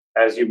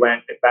 as you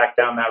went back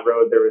down that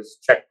road, there was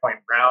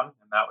Checkpoint Brown,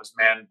 and that was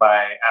manned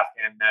by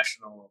Afghan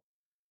National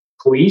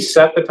Police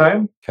at the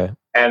time. Okay.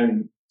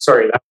 And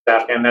sorry, that's the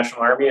Afghan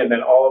National Army. And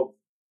then all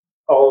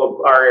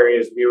of our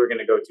areas we were going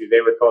to go to,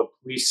 they were called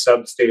police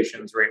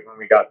substations right when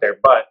we got there.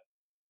 But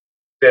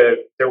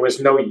there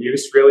was no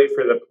use really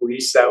for the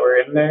police that were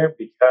in there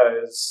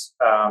because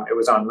it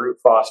was on route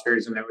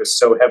fosters and it was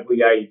so heavily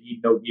IED,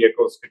 no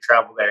vehicles could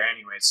travel there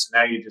anyways. So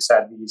now you just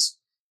had these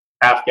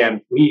Afghan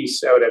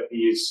police out at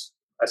these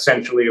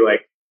essentially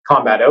like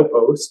combat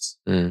outposts.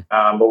 But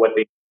what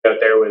they did out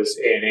there was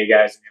ANA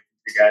guys and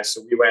infantry guys.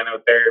 So we went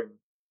out there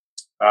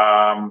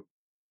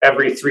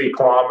every 3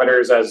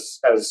 kilometers as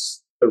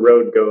the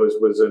road goes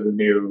was a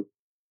new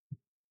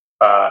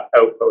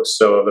outpost.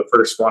 So the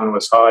first one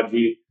was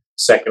Haji,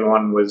 second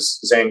one was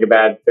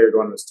Zangabad, third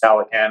one was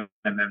Talakan,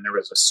 and then there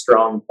was a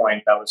strong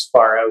point that was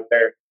far out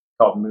there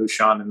called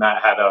Mushan, and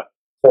that had a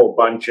whole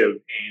bunch of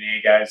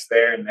ANA guys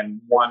there, and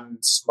then one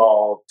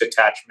small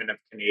detachment of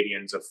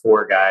Canadians of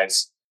 4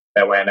 guys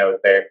that went out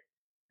there.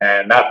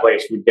 And that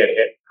place would get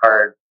hit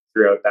hard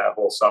throughout that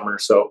whole summer.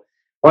 So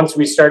once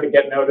we started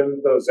getting out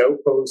into those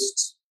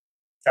outposts,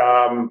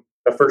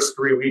 the first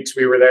 3 weeks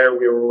we were there,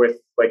 we were with,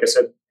 like I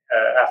said,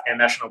 Afghan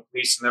National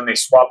Police, and then they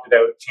swapped it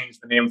out, changed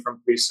the name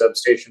from police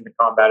substation to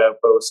combat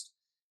outpost,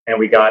 and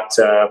we got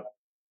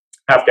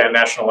Afghan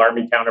National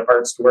Army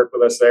counterparts to work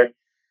with us there.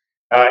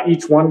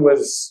 Each one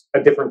was a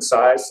different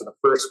size. So the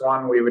first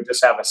one, we would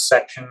just have a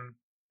section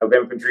of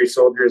infantry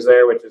soldiers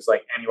there, which is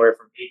like anywhere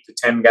from 8 to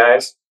 10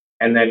 guys,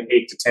 and then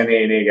 8 to 10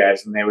 ANA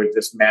guys, and they would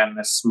just man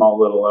this small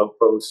little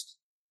outpost.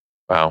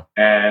 Wow.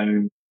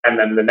 And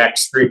then the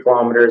next 3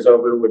 kilometers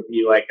over would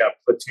be like a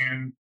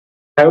platoon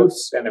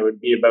house, and it would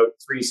be about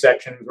 3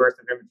 sections worth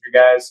of infantry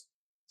guys,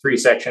 3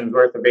 sections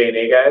worth of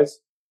ANA guys,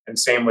 and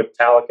same with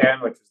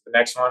Talakan, which was the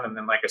next one. And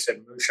then, like I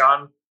said,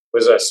 Mushan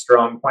was a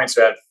strong point,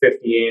 so I had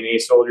 50 ANA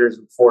soldiers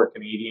and 4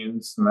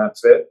 Canadians, and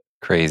that's it.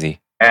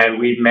 Crazy. And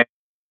we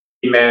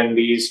manned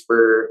these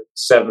for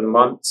 7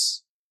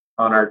 months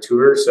on our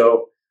tour.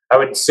 So I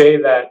would say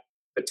that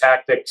the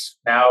tactics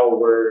now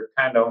were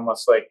kind of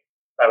almost like,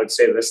 I would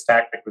say this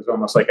tactic was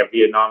almost like a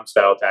Vietnam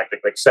style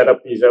tactic, like set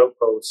up these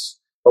outposts,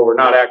 but we're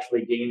not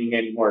actually gaining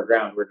any more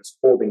ground. We're just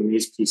holding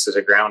these pieces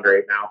of ground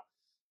right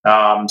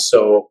now.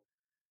 So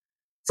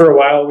for a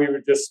while, we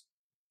would just,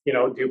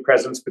 do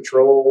presence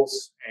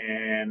patrols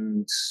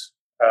and,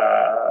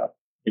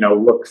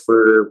 look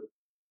for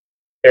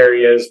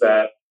areas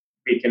that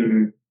we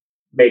can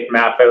make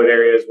map out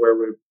areas where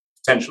we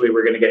potentially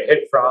we're going to get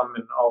hit from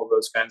and all of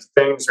those kinds of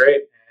things,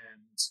 right?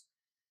 And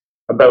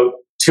about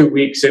 2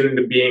 weeks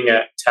into being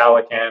at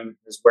Talican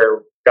is where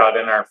we got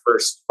in our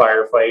first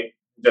firefight.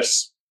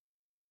 Just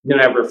you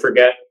never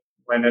forget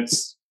when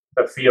it's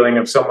the feeling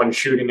of someone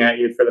shooting at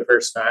you for the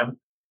first time.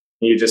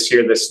 You just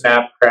hear the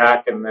snap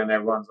crack, and then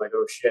everyone's like,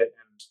 "Oh shit!"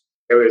 And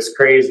it was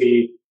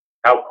crazy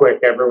how quick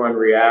everyone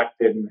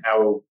reacted and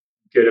how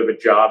good of a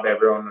job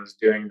everyone was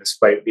doing,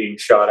 despite being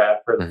shot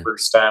at for the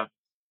first time.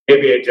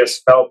 Maybe it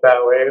just felt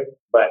that way,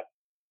 but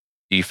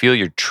do you feel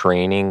your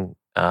training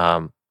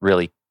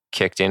really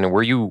kicked in?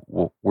 Were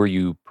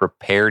you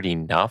prepared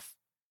enough,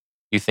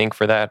 you think,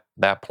 for that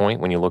point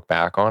when you look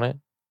back on it?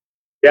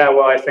 Yeah,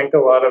 well, I think a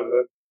lot of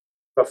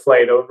the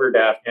flight over to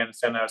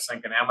Afghanistan, I was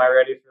thinking, am I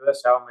ready for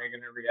this? How am I going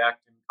to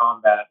react in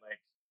combat? Like,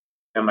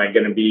 am I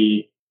going to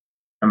be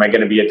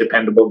a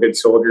dependable, good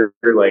soldier?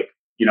 Like,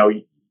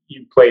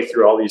 you play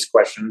through all these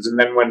questions, and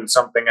then when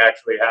something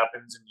actually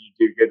happens and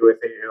you do good with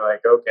it, you're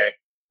like, okay,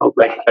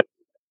 like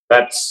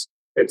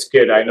it's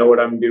good. I know what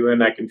I'm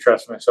doing. I can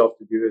trust myself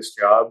to do this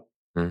job.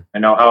 I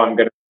know how I'm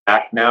going to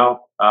act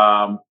now.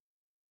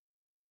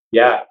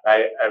 Yeah,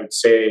 I would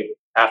say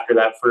after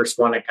that first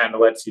one, it kind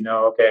of lets you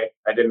know, okay,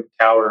 I didn't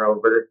cower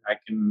over. I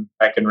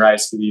can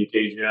rise to the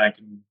occasion. I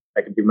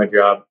can do my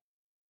job.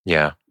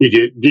 Yeah. Did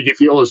you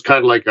feel it's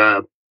kind of like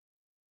a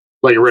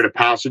rite of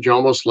passage,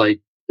 almost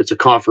like it's a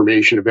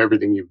confirmation of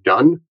everything you've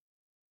done?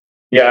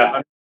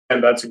 Yeah,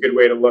 and that's a good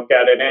way to look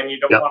at it. And you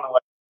don't want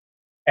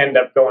to end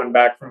up going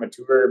back from a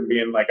tour and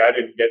being like, I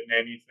didn't get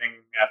anything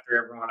after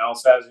everyone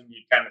else has, and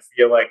you kind of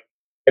feel like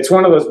it's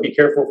one of those be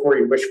careful before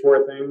you wish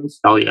for things.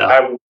 Oh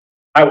yeah.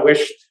 I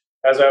wished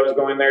as I was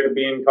going there to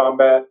be in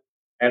combat,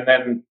 and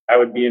then I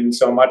would be in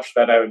so much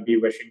that I would be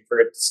wishing for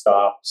it to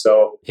stop.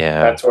 So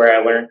that's where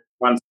I learned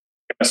once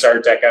I'm a Star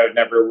Tech, I would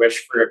never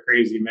wish for a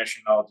crazy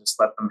mission. I'll just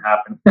let them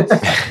happen.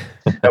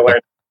 I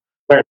learned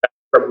that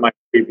from my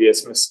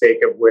previous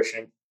mistake of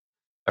wishing.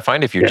 I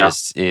find if you're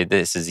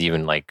this is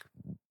even like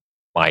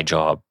my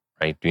job,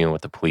 right? Being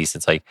with the police,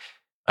 it's like,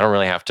 I don't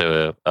really have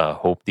to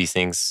hope these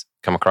things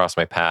come across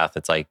my path.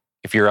 It's like,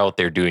 if you're out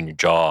there doing your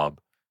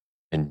job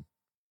and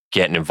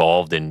getting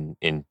involved in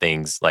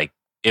things, like,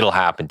 it'll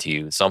happen to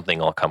you. Something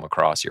will come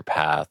across your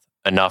path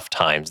enough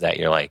times that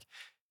you're like,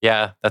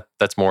 yeah,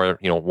 that's more,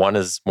 one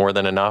is more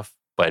than enough.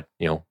 But,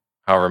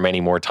 however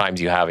many more times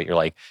you have it, you're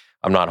like,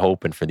 I'm not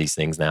hoping for these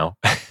things now.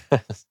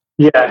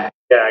 Yeah,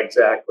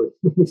 exactly.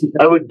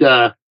 I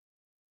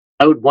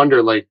would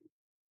wonder, like,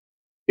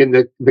 in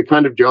the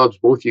kind of jobs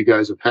both you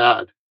guys have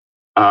had,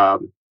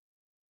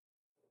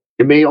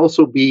 it may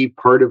also be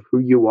part of who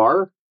you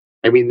are.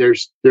 I mean,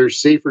 there's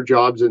safer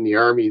jobs in the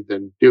Army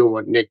than doing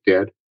what Nick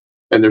did,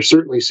 and there's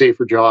certainly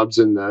safer jobs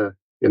in the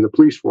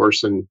police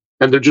force, and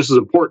they're just as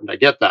important. I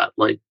get that,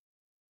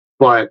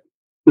 but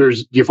do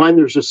you find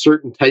there's a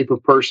certain type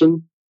of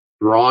person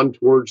drawn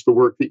towards the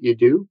work that you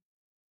do,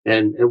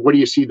 and what do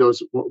you see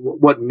those?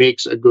 What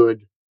makes a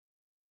good?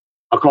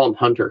 I'll call them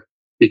hunter,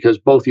 because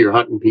both of you are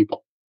hunting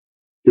people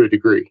to a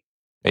degree.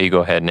 There you go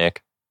ahead,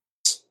 Nick.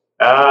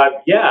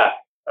 Yeah.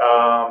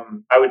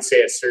 I would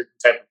say a certain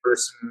type of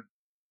person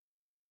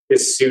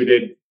is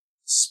suited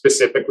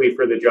specifically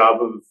for the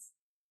job of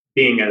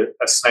being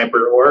a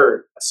sniper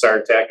or a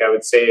SAR tech. I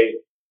would say,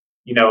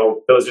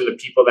 those are the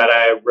people that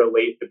I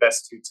relate the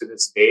best to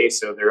this day.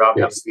 So they're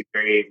obviously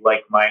very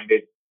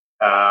like-minded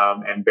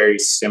and very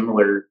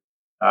similar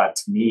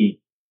to me.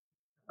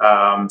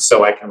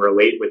 So I can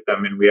relate with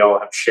them, and we all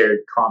have shared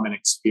common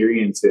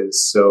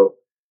experiences. So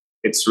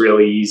it's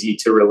really easy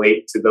to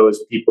relate to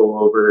those people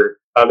over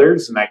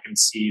others, and I can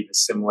see the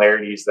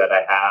similarities that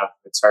I have.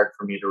 It's hard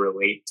for me to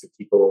relate to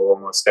people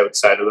almost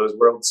outside of those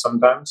worlds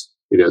sometimes.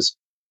 It is.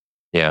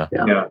 Yeah,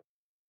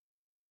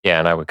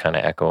 and I would kind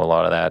of echo a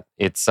lot of that.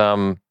 It's I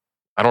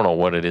don't know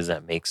what it is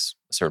that makes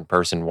a certain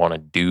person want to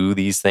do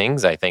these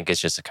things. I think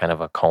it's just a kind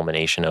of a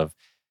culmination of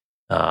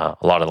a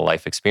lot of the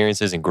life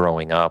experiences and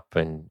growing up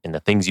and the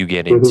things you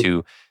get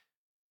into.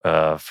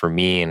 For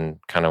me, and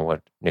kind of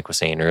what Nick was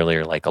saying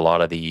earlier, like a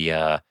lot of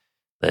the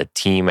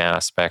team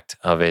aspect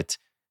of it,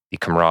 the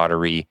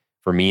camaraderie,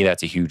 for me,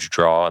 that's a huge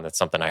draw. And that's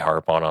something I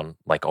harp on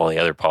like all the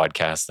other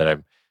podcasts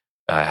that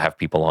I have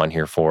people on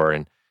here for,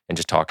 and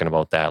just talking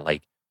about that.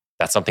 Like,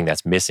 that's something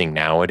that's missing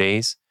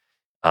nowadays.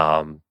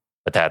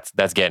 But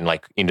that's getting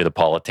like into the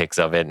politics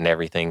of it and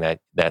everything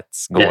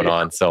that's going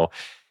on. So,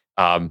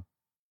 but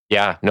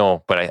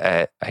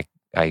I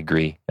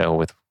agree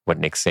with what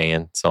Nick's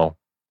saying. So,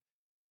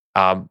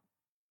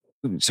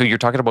 so you're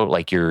talking about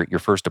like your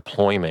first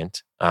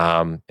deployment,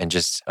 and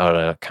just out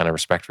of kind of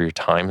respect for your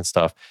time and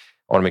stuff.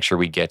 I want to make sure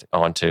we get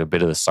onto a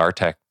bit of the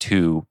SARTEC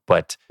too.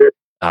 But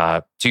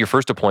so your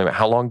first deployment,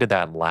 how long did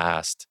that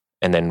last?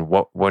 And then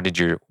when did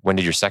your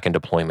second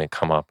deployment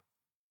come up?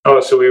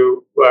 Oh,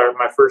 so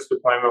my first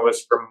deployment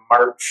was from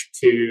March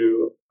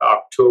to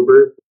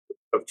October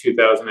of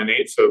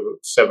 2008, so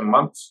 7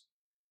 months.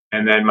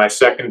 And then my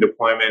second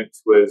deployment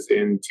was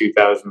in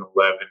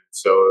 2011.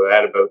 So I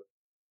had about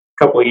a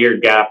couple of year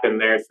gap in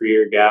there,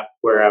 3-year gap,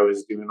 where I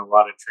was doing a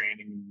lot of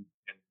training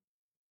and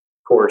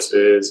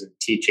courses and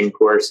teaching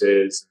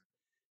courses,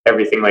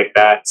 everything like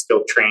that,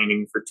 still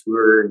training for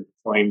tour and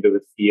deploying to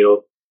the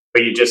field.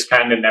 But you just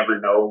kind of never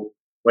know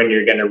when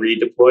you're going to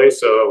redeploy.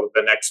 So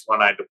the next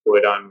one I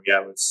deployed on,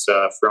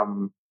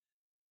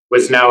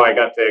 now I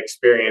got to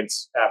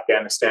experience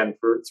Afghanistan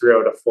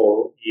throughout a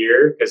full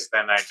year, because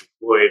then I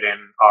deployed in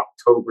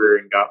October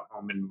and got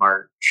home in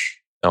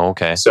March. Oh,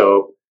 okay.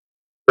 So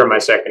for my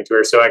second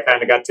tour, so I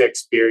kind of got to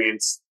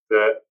experience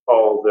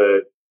all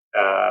the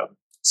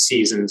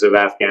seasons of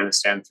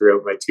Afghanistan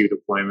throughout my 2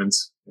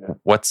 deployments. Yeah.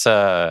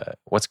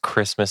 What's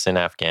Christmas in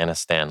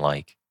Afghanistan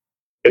like?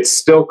 It's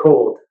still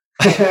cold.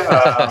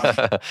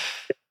 I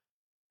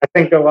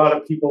think a lot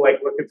of people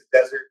look at the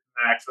desert.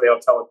 And actually, I'll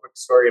tell a quick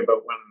story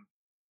about when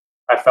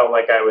I felt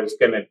like I was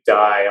going to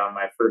die on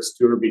my first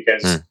tour,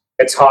 because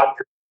it's hot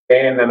during the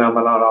day and then I'm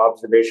on an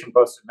observation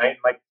post at night.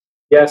 And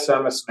yes,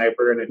 I'm a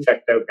sniper and a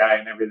checked out guy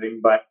and everything,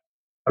 but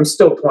I'm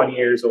still 20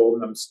 years old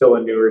and I'm still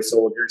a newer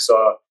soldier.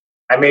 So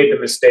I made the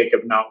mistake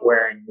of not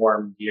wearing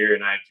warm gear,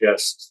 and I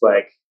just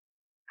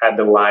had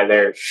to lie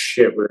there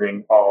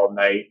shivering all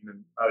night.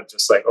 And I was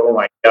just oh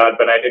my God,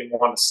 but I didn't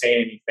want to say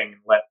anything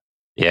and let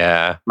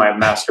my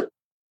master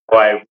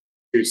why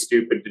too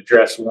stupid to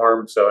dress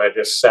warm. So I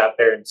just sat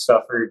there and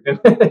suffered.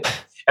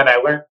 And I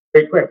learned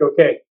very quick,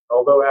 okay,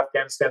 although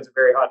Afghanistan's a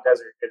very hot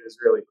desert, it is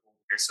really cold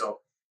here. So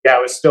yeah,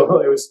 it was still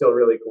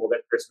really cold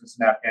at Christmas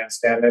in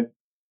Afghanistan. And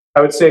I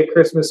would say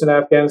Christmas in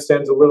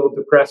Afghanistan is a little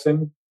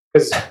depressing,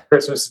 because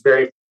Christmas is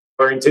very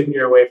oriented and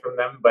you're away from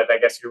them. But I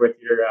guess you're with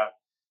your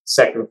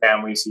second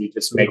family, so you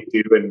just make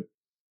do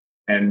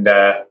and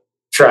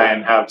try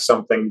and have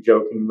something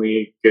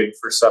jokingly good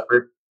for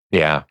supper.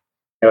 Yeah.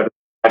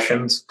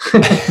 Rations.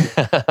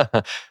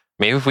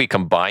 Maybe if we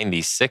combine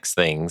these 6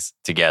 things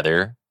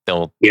together,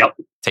 they'll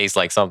taste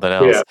like something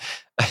else.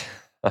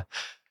 Yeah.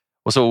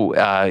 Well,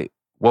 so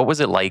what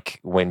was it like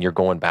when you're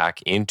going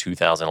back in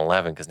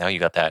 2011? Because now you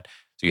got that.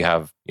 So you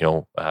have,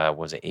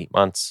 was it 8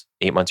 months?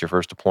 8 months your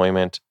first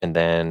deployment, and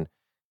then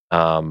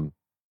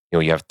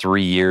you have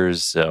 3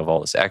 years of all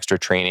this extra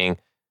training.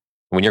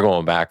 When you're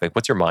going back,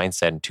 what's your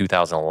mindset in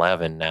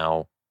 2011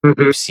 now?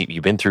 Mm-hmm.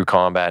 You've been through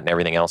combat and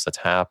everything else that's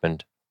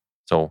happened.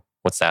 So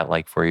what's that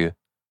like for you?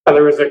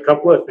 There was a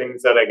couple of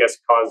things that I guess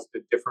caused a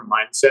different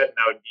mindset. And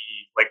that would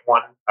be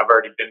one, I've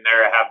already been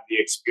there. I have the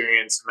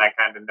experience and I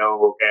kind of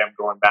know, okay, I'm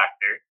going back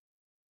there.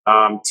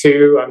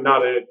 2,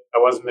 I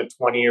wasn't a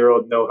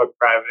 20-year-old no-hook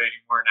private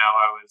anymore. Now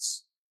I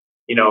was,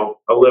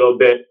 a little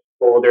bit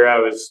older. I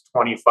was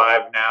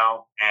 25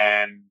 now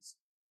and,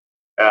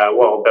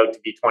 about to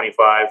be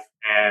 25.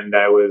 And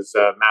I was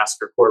a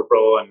master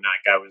corporal, and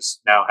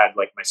I had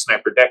my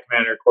sniper deck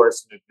commander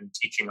course and had been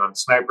teaching on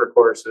sniper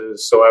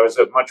courses. So I was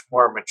a much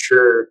more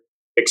mature,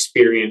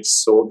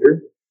 experienced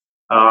soldier.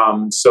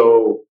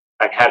 So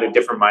I had a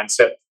different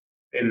mindset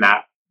in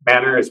that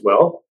manner as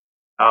well.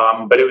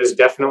 But it was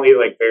definitely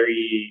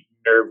very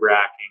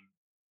nerve-wracking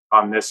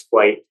on this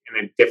flight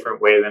in a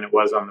different way than it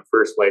was on the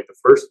first flight. The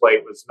first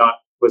flight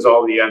was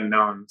all the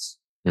unknowns.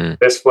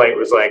 This flight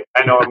was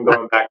I know I'm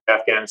going back to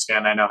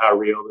Afghanistan. I know how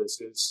real this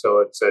is. So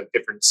it's a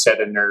different set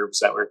of nerves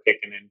that were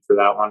kicking in for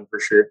that one for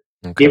sure.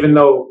 Okay. Even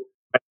though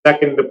my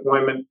second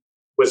deployment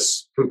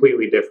was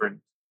completely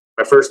different.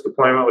 My first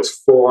deployment was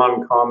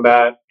full-on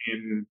combat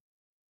in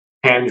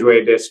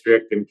Panjwai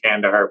district in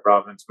Kandahar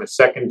province. My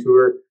second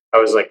tour, I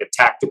was a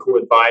tactical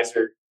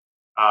advisor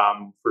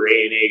for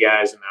A&A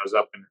guys, and I was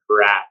up in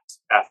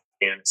Herat,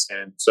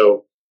 Afghanistan.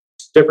 So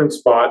different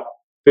spot.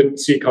 Didn't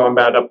see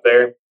combat up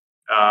there.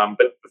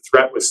 But the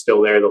threat was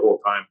still there the whole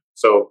time.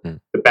 So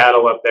the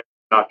battle up there,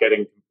 not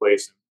getting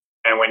complacent.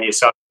 And when you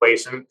saw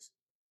complacent,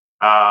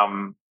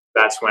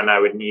 that's when I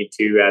would need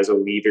to, as a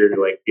leader,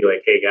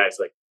 be hey guys,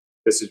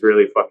 this is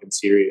really fucking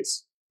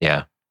serious.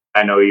 Yeah.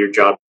 I know your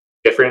job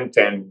is different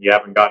and you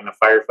haven't gotten a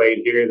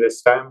firefight here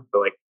this time,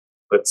 but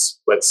let's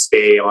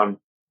stay on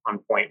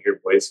point here,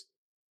 boys.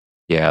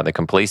 Yeah, the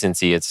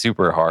complacency, it's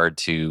super hard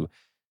to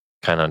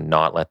kind of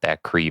not let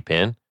that creep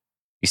in.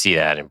 You see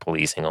that in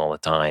policing all the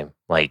time.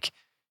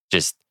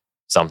 Just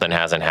something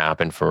hasn't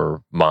happened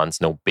for months,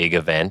 no big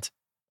event,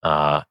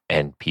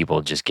 and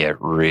people just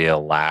get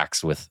real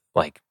lax with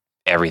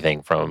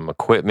everything from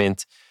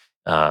equipment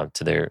to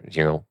their,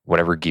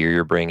 whatever gear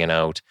you're bringing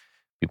out.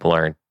 People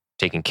aren't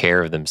taking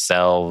care of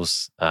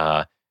themselves.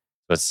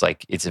 It's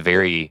it's a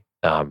very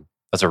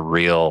that's a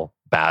real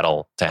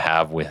battle to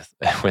have with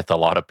a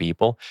lot of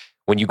people.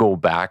 When you go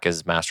back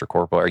as Master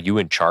Corporal, are you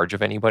in charge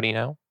of anybody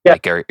now? Yeah.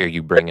 Are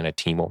you bringing a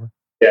team over?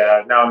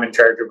 Yeah, now I'm in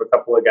charge of a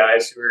couple of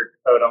guys who are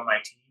out on my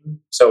team.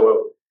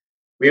 So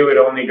we would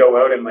only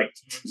go out in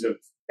teams of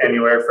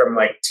anywhere from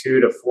like 2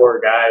 to 4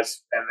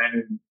 guys. And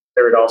then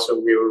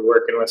we were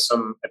working with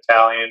some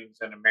Italians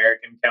and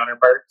American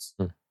counterparts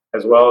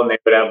as well. And they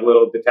would have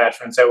little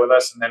detachments out with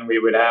us. And then we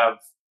would have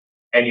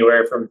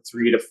anywhere from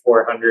 300 to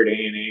 400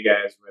 A&A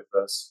guys with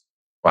us.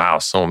 Wow,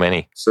 so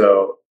many.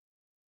 So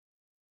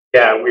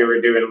yeah, we were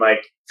doing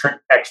like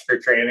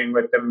extra training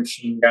with the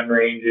machine gun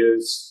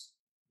ranges,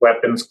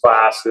 weapons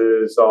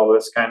classes, all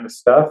this kind of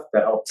stuff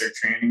to help their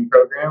training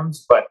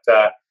programs. But,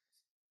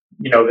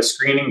 the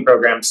screening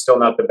program's still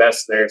not the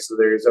best there. So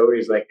there's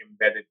always like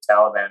embedded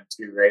Taliban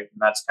too, right? And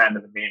that's kind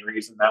of the main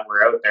reason that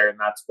we're out there. And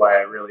that's why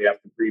I really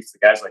have to brief the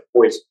guys like,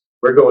 boys,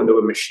 we're going to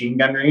a machine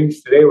gun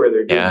range today where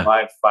they're doing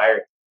live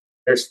fire.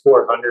 There's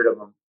 400 of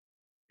them.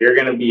 You're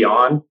going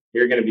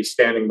to be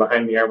standing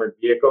behind the armored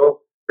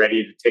vehicle,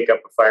 ready to take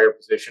up a fire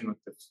position with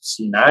the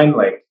C9,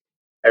 like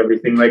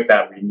everything like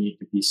that. We need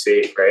to be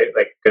safe, right?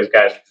 Like, because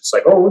guys are just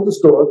like, oh, we'll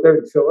just go out there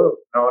and chill out.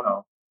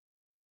 No.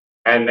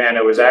 And then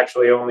it was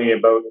actually only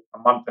about a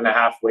month and a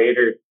half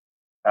later,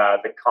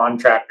 the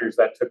contractors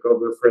that took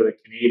over for the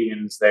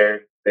Canadians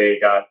there, they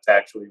got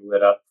actually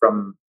lit up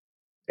from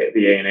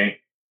the A&A.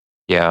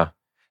 Yeah.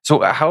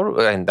 So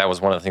and that was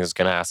one of the things I was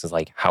going to ask is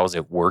like, how is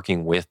it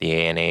working with the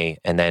A&A?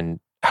 And then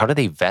how do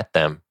they vet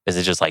them? Is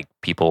it just like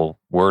people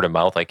word of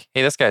mouth, like,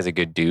 hey, this guy's a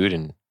good dude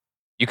and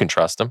you can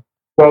trust him?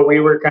 Well, we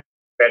were kind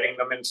of vetting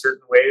them in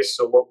certain ways.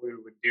 So what we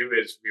would do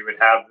is we would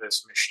have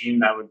this machine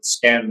that would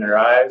scan their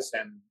eyes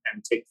and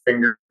take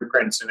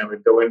fingerprints, and it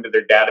would go into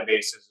their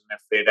databases. And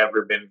if they'd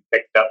ever been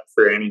picked up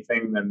for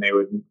anything, then they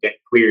would get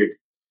cleared.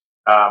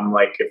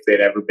 Like if they'd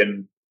ever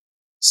been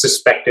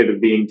suspected of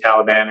being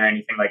Taliban or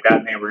anything like that,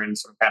 and they were in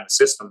some kind of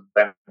system,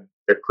 then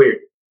they're cleared,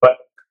 or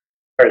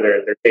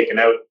they're taken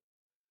out.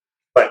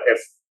 But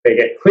if they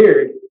get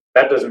cleared,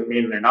 that doesn't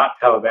mean they're not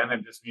Taliban.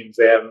 It just means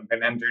they haven't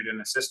been entered in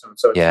a system.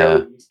 So it's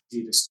really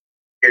easy to stay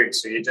cleared.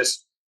 So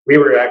we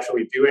were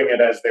actually doing it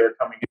as they were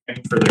coming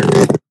in for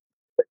their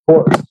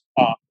course.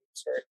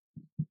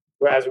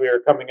 As we were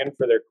coming in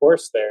for their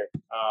course there,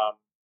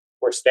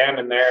 we're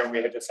standing there and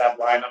we just have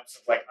lineups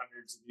of like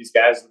hundreds of these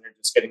guys, and they're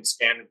just getting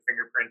scanned and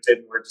fingerprinted,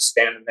 and we're just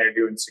standing there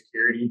doing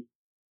security.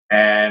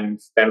 And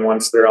then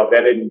once they're all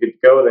vetted and good to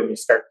go, then you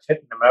start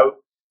kitting them out.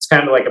 It's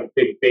kind of like a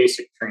big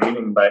basic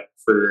training, but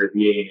for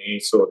the A&A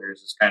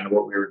soldiers is kind of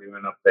what we were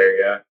doing up there.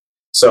 Yeah.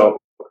 So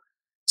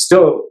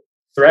still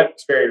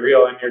threat's very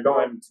real, and you're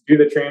going to do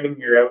the training,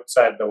 you're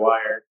outside the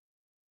wire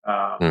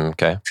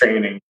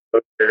training,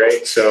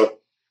 right? So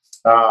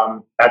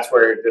that's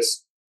where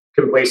this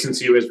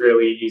complacency was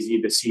really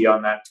easy to see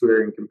on that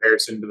tour in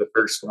comparison to the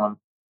first one.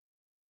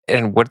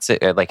 And what's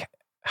it like?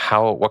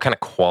 What kind of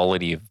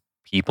quality of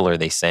people are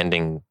they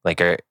sending?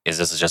 Like, is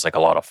this just like a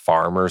lot of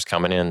farmers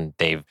coming in?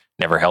 They've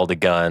never held a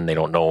gun. They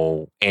don't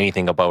know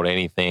anything about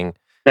anything.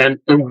 And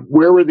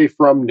where were they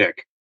from,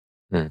 Nick?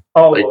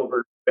 All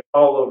over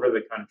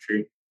the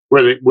country.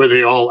 Were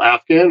they all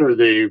Afghan, or are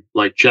they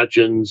like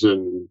Chechens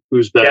and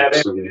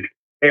Uzbeks? Yeah,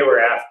 they were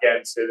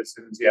Afghan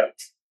citizens. Yeah.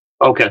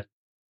 Okay.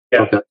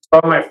 Yeah. Okay.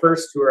 On my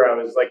first tour, I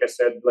was, like I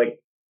said, like,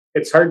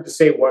 it's hard to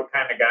say what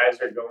kind of guys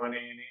are going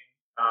in.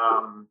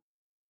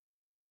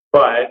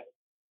 But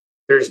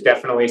there's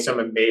definitely some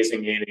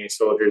amazing A&A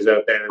soldiers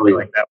out there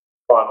that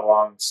fought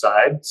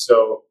alongside.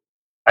 So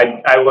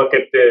I look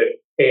at the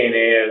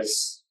A&A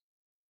as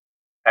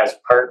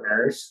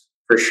partners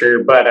for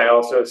sure, but I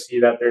also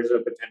see that there's a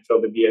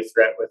potential to be a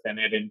threat within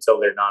it until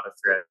they're not a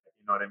threat.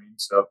 You know what I mean?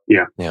 So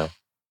yeah.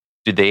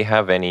 Did they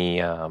have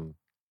any?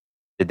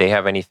 Did they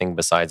have anything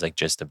besides like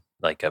just a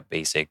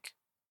basic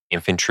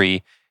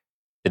infantry?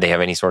 Did they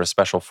have any sort of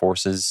special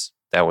forces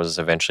that was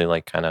eventually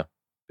like kind of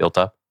built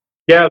up?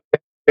 Yeah,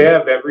 they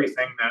have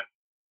everything that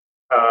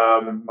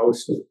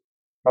most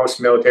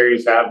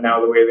militaries have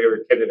now, the way they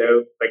were kitted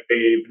out. Like they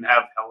even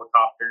have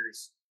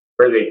helicopters,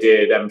 or they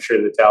did. I'm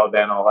sure the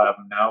Taliban all have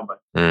them now,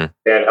 but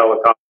they had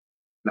helicopters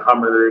and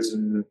Hummers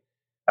and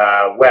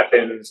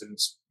weapons and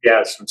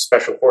some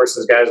special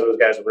forces guys. Those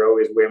guys were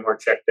always way more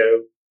checked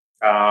out.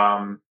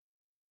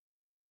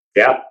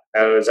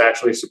 It was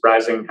actually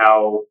surprising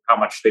how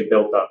much they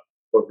built up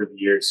over the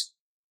years.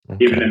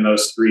 Okay. Even in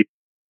those 3,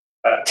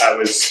 I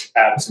was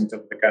absent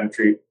of the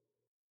country.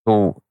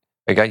 So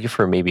I got you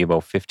for maybe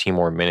about 15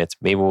 more minutes.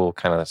 Maybe we'll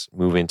kind of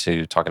move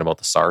into talking about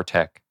the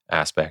SARTech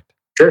aspect.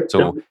 Sure.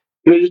 So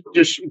can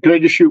I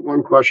just shoot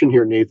one question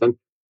here, Nathan?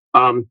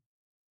 Like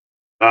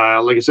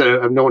I said,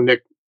 I've known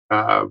Nick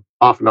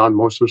off and on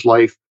most of his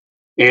life,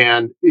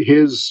 and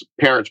his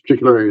parents,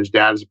 particularly his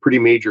dad, is a pretty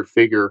major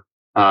figure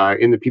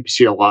in the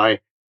PPCLI.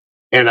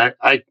 And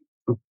I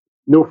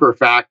know for a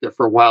fact that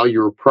for a while you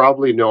were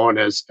probably known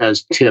as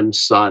Tim's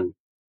son.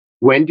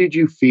 When did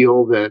you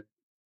feel that?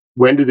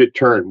 When did it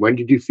turn? When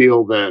did you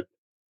feel that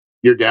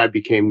your dad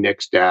became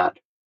Nick's dad?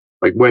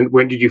 Like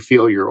when did you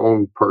feel your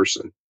own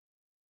person?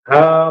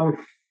 Yeah,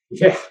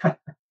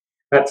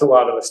 that's a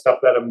lot of the stuff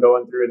that I'm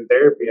going through in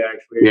therapy,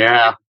 actually.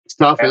 Yeah, it's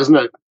tough, isn't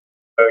it?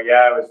 So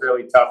yeah, it was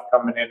really tough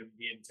coming in and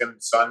being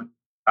Tim's son.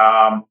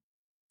 I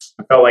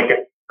felt like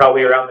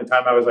probably around the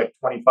time I was like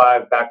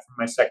 25, back from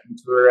my second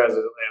tour, and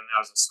I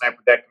was a sniper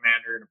deck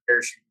commander and a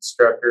parachute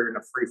instructor and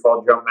a free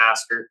fall jump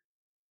master.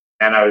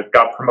 And I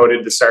got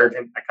promoted to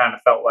sergeant. I kind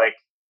of felt like,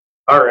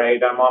 all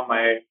right, I'm on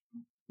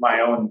my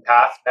own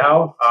path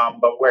now.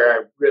 But where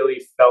I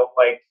really felt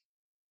like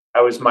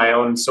I was my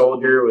own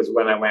soldier was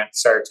when I went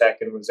SARTEC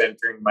and was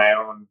entering my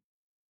own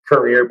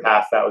career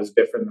path that was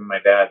different than my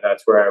dad.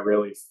 That's where I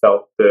really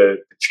felt the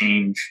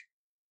change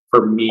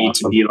for me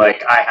to be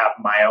like, I have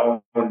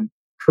my own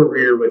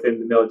career within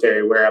the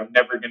military where I'm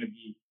never going to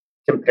be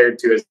compared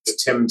to as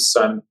Tim's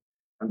son.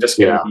 I'm just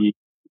going to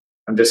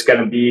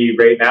be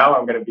right now.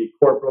 I'm going to be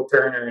Corporal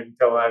Turner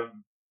until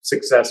I'm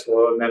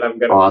successful, and then I'm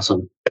going to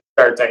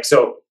start tech.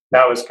 So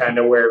that was kind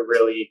of where it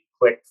really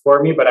clicked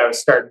for me. But I was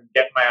starting to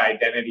get my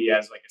identity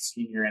as like a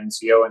senior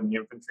NCO in the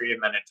infantry,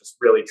 and then it just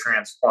really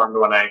transformed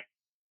when I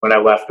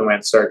left and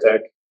went StarTech.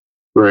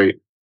 Right.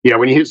 Yeah.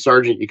 When you hit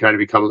sergeant, you kind of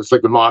become, it's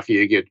like the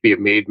mafia. You get to be a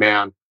made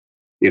man,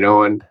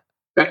 and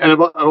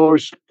I've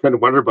always kind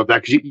of wondered about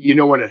that because you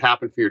know when it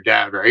happened for your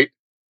dad, right?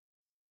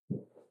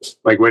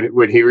 Like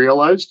when he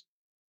realized.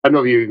 I don't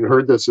know if you even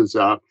heard this. Is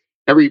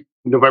every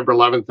November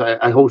 11th,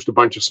 I host a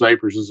bunch of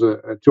snipers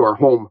to our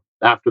home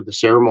after the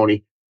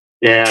ceremony.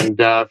 And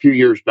a few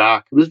years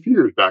back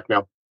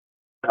now,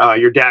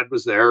 your dad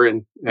was there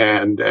and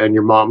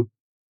your mom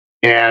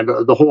and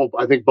the whole.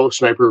 I think the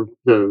sniper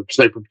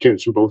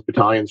platoons from both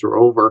battalions were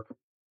over.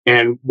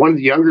 And one of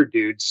the younger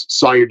dudes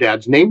saw your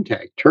dad's name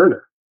tag,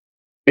 Turner,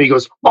 and he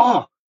goes,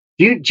 "Oh,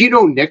 do you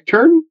know Nick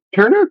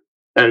Turner?"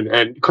 And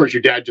of course,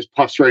 your dad just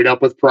puffs right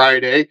up with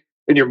pride, eh?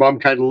 And your mom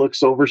kind of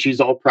looks over; she's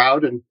all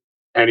proud, and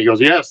he goes,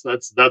 "Yes,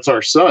 that's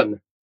our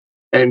son."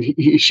 And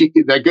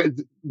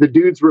the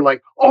dudes were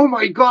like, "Oh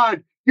my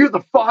God, you're the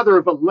father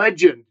of a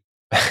legend."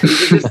 You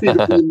could just see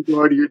the feeling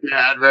go to your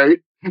dad, right?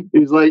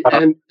 He's like,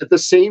 and at the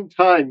same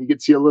time, you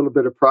could see a little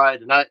bit of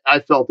pride, and I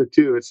felt it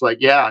too. It's like,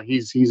 yeah,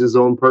 he's his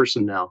own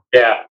person now.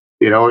 Yeah.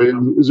 It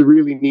was a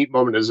really neat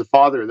moment. As a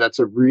father, that's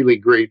a really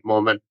great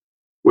moment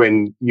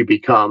when you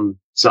become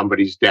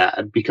somebody's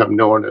dad, become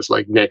known as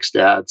like Nick's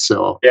dad.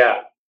 So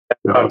yeah,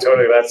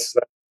 totally. That's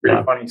a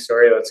pretty funny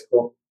story. That's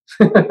cool.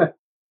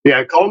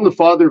 Yeah, call him the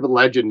father of a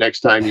legend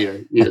next time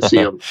you see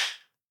him.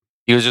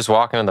 He was just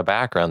walking in the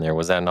background there.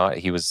 Was that not?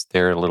 He was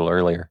there a little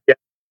earlier.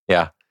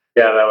 Yeah,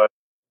 that was.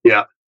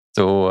 Yeah.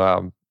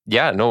 So,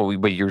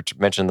 but you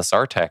mentioned the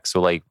SARTEC.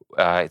 So, like,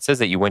 it says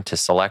that you went to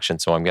selection.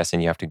 So, I'm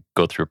guessing you have to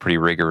go through a pretty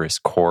rigorous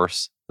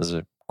course. This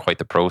is quite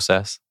the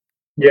process.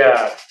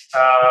 Yeah,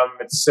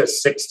 it's a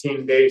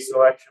 16-day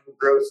selection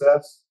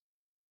process.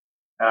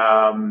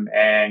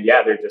 And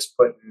yeah, they're just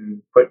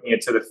putting you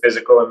to the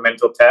physical and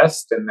mental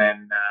test, and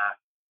then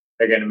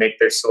they're going to make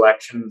their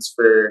selections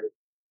for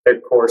their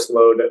course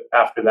load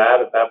after that.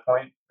 At that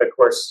point, the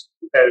course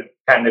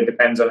kind of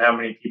depends on how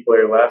many people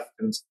are left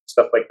and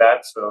stuff like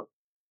that. So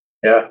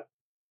yeah,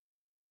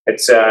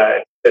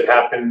 it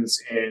happens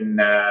in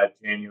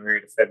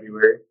January to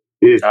February.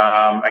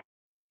 I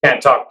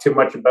can't talk too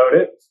much about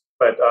it,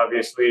 but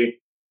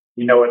obviously,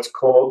 it's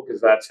cold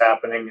because that's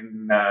happening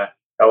in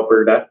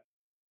Alberta.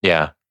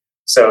 Yeah.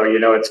 So,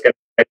 it's going to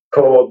be a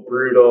cold,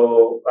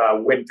 brutal,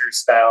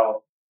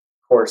 winter-style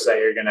course that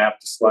you're going to have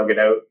to slug it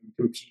out and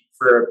compete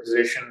for a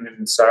position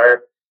in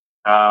SAR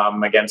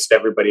against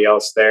everybody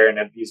else there.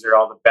 And these are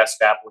all the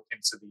best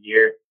applicants of the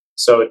year.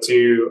 So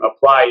to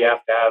apply, you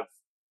have to have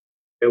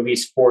at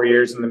least 4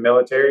 years in the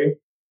military.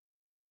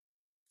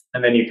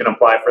 And then you can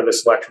apply for the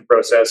selection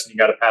process, and you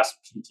got to pass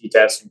a PT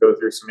test and go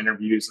through some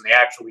interviews. And they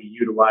actually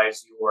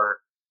utilize your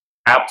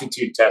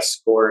aptitude test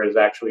score is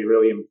actually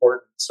really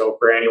important. So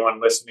for anyone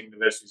listening to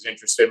this who's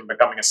interested in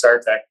becoming a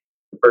SARTEC,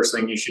 the first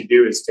thing you should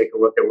do is take a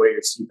look at what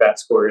your CPAT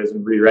score is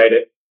and rewrite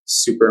it. It's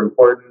super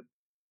important.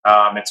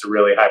 It's a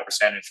really high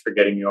percentage for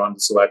getting you on to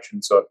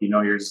selection. So if you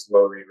know yours is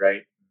low,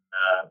 rewrite,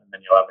 and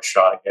then you'll have a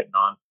shot at getting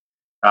on.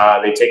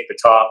 They take the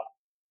top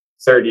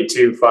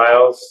 32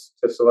 files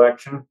to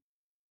selection,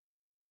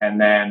 and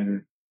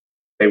then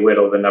they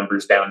whittle the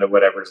numbers down to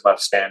whatever's left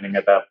standing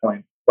at that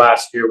point.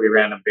 Last year, we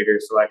ran a bigger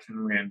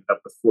selection. We ended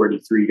up with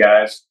 43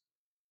 guys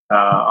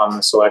on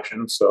the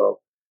selection. So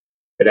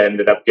it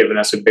ended up giving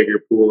us a bigger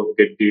pool of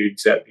good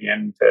dudes at the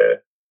end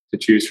to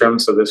choose from.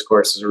 So this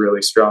course is a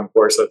really strong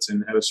course that's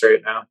in-house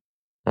right now.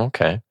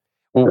 Okay.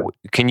 Well,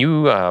 can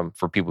you,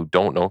 for people who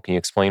don't know, can you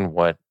explain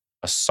what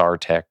a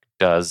SARTEC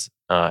does?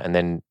 And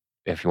then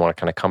if you want to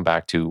kind of come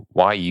back to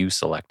why you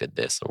selected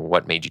this or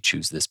what made you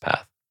choose this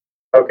path?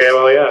 Okay,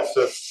 well, yeah.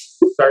 So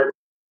SART,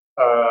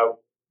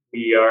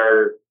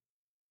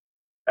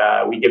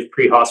 we give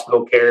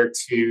pre-hospital care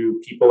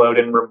to people out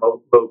in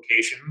remote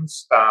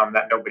locations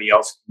that nobody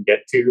else can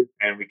get to,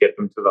 and we get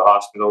them to the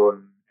hospital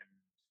and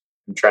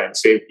try and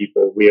save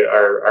people.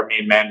 Our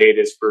main mandate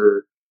is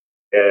for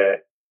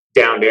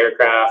downed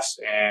aircrafts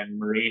and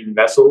marine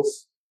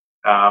vessels,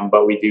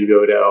 but we do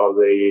go to all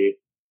the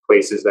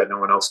places that no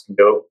one else can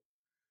go.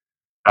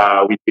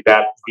 We do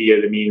that via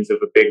the means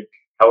of a big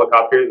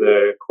helicopter,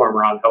 the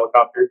Cormorant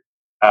helicopter,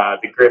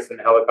 the Griffin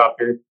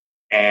helicopter,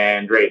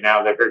 and right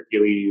now the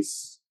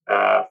Hercules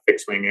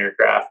fixed-wing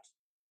aircraft.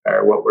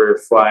 are what we're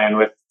flying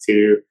with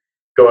to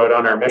go out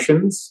on our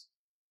missions.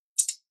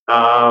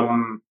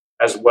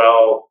 As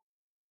well,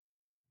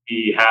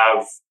 we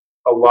have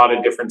a lot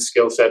of different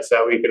skill sets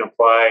that we can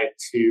apply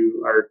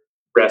to our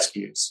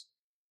rescues.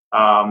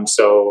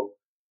 So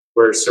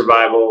we're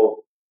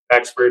survival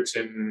experts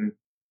in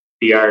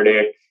the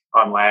Arctic,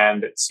 on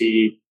land, at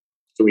sea.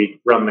 So we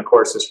run the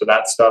courses for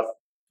that stuff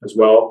as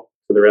well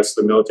for the rest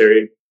of the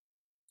military.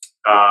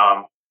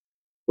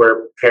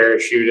 We're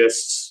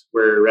parachutists,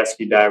 we're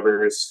rescue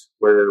divers,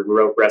 we're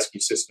rope rescue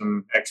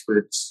system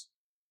experts.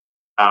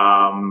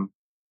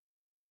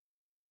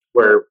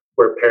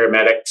 We're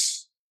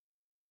paramedics.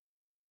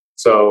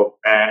 So,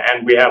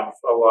 and we have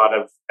a lot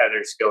of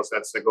other skill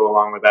sets that go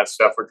along with that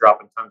stuff. We're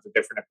dropping tons of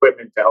different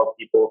equipment to help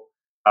people.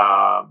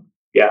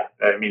 Yeah,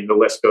 I mean, the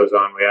list goes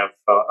on. We have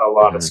a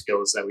lot of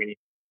skills that we need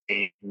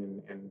to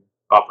gain and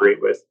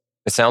operate with.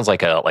 It sounds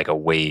like a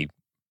way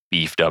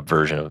beefed up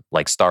version of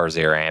like Stars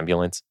Air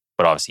Ambulance,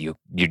 but obviously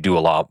you do a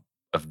lot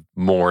of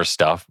more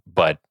stuff.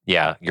 But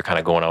yeah, you're kind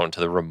of going out into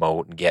the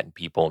remote and getting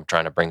people and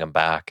trying to bring them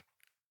back.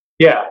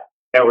 Yeah,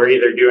 and we're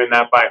either doing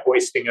that by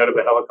hoisting out of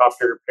a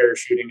helicopter or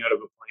parachuting out of a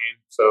plane.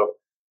 So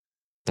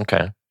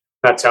okay,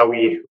 that's how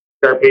we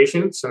our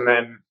patients, and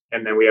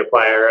then we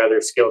apply our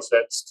other skill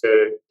sets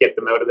to get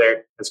them out of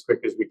there as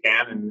quick as we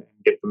can and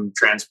get them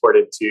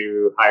transported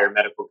to higher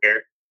medical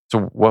care.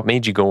 So what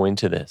made you go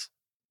into this?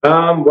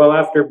 Well,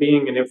 after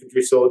being an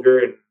infantry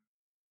soldier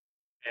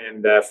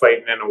and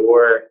fighting in a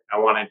war, I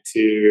wanted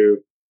to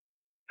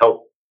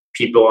help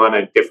people on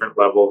a different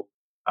level.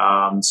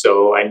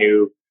 So I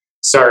knew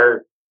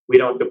SAR, we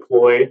don't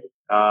deploy,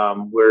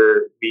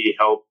 we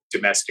help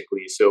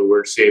domestically. So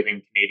we're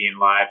saving Canadian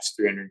lives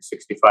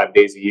 365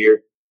 days a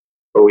year,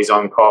 always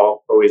on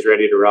call, always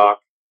ready to rock.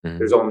 Mm-hmm.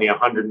 There's only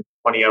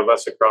 120 of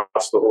us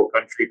across the whole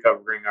country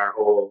covering our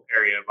whole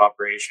area of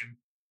operation.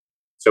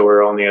 So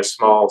we're only a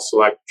small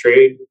select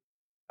trade.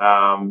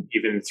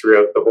 Even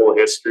throughout the whole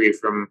history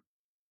from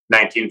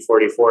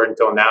 1944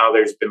 until now,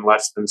 there's been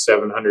less than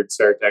 700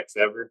 SAR techs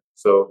ever.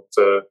 So it's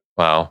a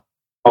small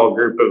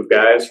group of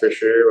guys for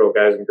sure, well,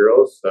 guys and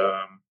girls.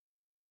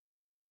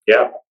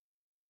 Yeah,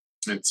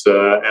 it's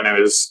and it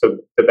was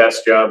the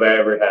best job I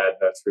ever had.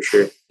 That's for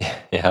sure.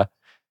 Yeah.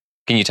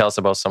 Can you tell us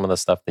about some of the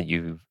stuff that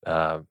you've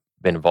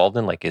been involved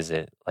in? Like, is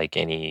it like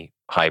any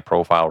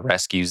high-profile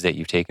rescues that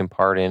you've taken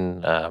part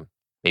in?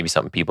 Maybe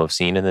something people have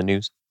seen in the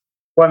news?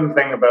 One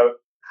thing about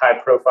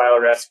high-profile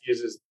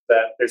rescues is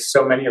that there's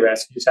so many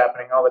rescues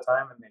happening all the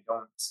time, and they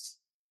don't.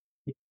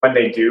 When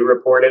they do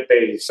report it,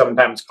 they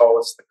sometimes call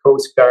us the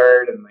Coast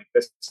Guard and like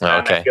this. And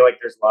I feel like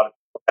there's a lot of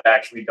people that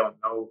actually don't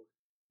know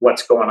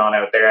what's going on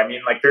out there. I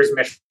mean, like there's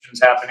missions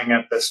happening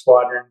at the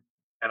squadron,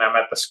 and I'm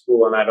at the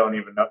school, and I don't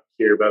even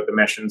hear about the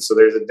missions. So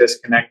there's a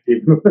disconnect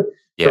even from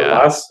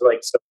us. Like,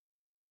 so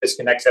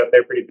disconnects out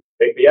there pretty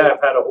big. But yeah,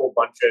 I've had a whole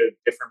bunch of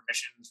different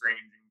missions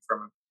ranging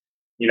from,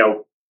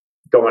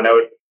 going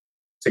out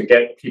to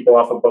get people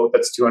off a boat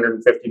that's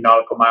 250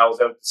 nautical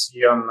miles out to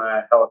sea on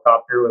the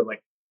helicopter with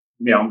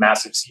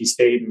massive sea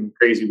state and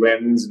crazy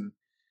winds, and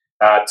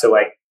to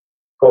like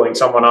pulling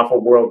someone off a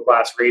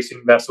world-class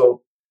racing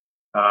vessel.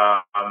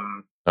 Oh,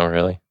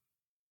 really?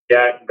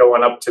 Yeah,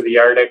 going up to the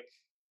Arctic,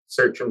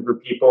 searching for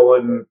people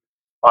and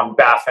on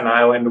Baffin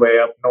Island, way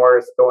up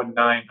north, going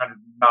 900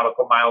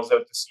 nautical miles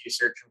out to sea,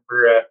 searching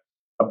for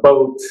a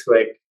boat.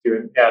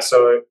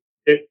 So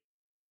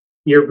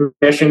your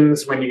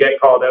missions when you get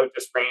called out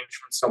just range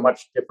from so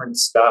much different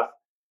stuff.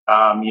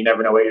 You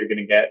never know what you're going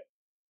to get.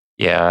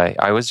 Yeah,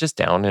 I was just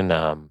down in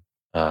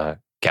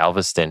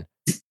Galveston.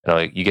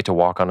 You get to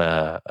walk on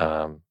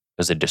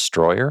there's a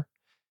destroyer,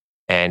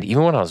 and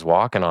even when I was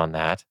walking on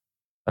that,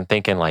 I'm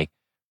thinking like,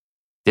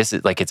 this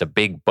is like it's a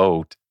big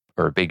boat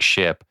or a big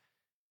ship,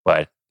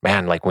 but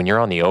man, like when you're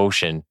on the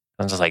ocean,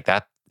 I'm just like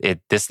that.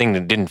 This thing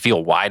didn't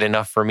feel wide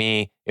enough for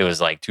me. It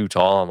was like too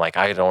tall. I'm like,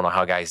 I don't know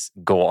how guys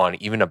go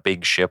on even a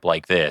big ship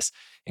like this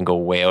and go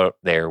way out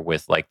there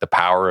with like the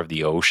power of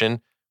the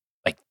ocean.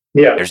 Like,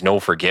 there's no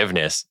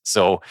forgiveness.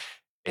 So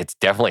it's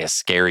definitely a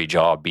scary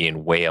job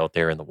being way out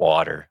there in the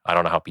water. I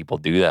don't know how people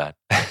do that.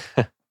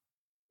 Yeah,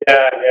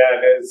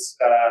 it is.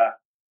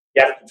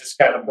 You have to just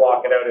kind of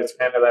block it out. It's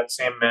kind of that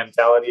same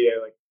mentality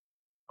I like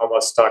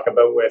almost talk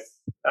about with,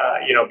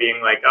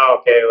 being like, oh,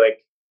 okay,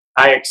 like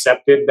I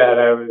accepted that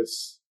I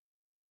was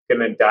going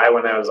to die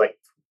when I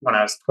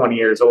was 20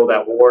 years old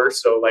at war.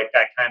 So like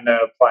I kind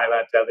of apply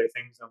that to other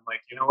things. I'm like,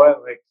 you know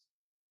what, like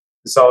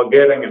it's all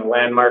good. I'm going to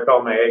landmark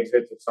all my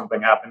exits. If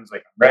something happens,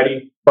 like I'm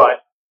ready, but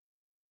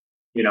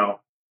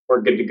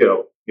we're good to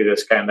go. You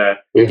just kind of,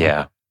 you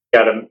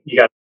gotta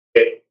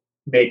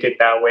make it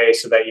that way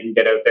so that you can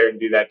get out there and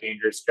do that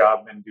dangerous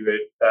job and do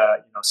it,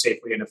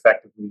 safely and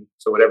effectively.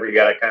 So whatever you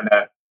got to kind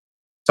of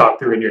talk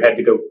through in your head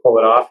to go pull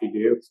it off, you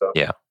do. So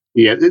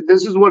yeah,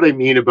 this is what I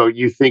mean about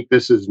you think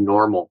this is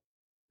normal.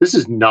 This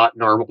is not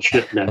normal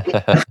shit, man.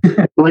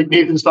 Like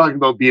Nathan's talking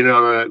about being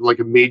on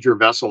a major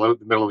vessel out in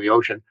the middle of the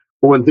ocean.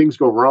 But when things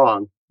go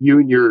wrong, you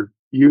and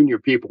your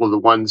people are the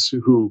ones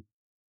who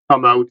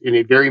come out in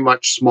a very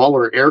much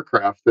smaller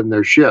aircraft than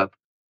their ship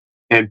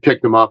and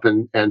pick them up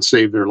and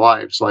save their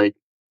lives. Like,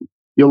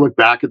 you'll look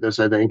back at this,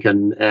 I think,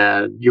 and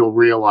you'll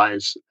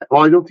realize.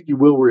 Well, I don't think you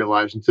will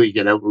realize until you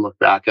get out and look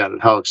back at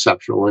it how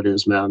exceptional it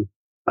is, man.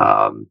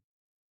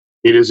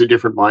 It is a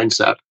different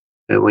mindset,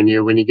 and when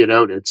you get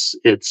out, it's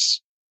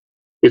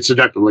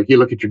seductive. Like, you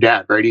look at your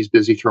dad, right? He's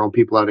busy throwing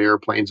people out of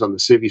airplanes on the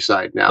civvy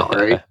side now,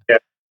 right? Yeah.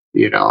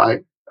 You know,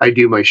 I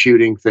do my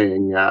shooting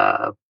thing.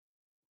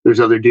 There's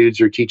other dudes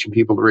who are teaching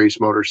people to race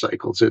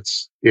motorcycles.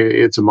 It's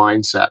a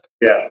mindset.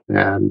 Yeah.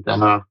 And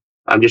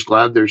I'm just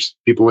glad there's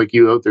people like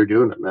you out there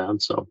doing it, man.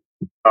 So,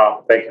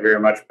 thank you very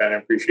much, Ben. I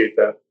appreciate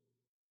that.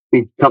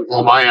 You can come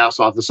pull my ass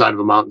off the side of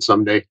a mountain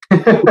someday.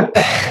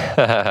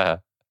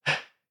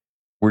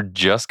 We're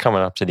just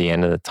coming up to the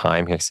end of the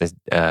time here. It says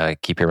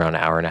keep it around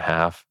an hour and a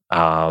half.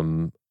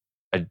 I'm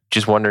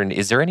just wondering,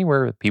 is there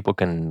anywhere people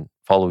can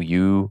follow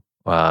you,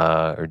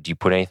 or do you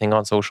put anything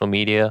on social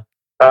media?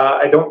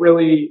 I don't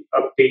really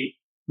update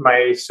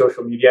my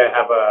social media. I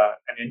have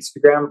an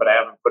Instagram, but I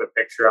haven't put a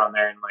picture on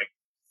there in like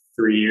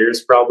 3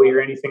 years, probably, or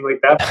anything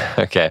like that.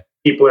 Okay.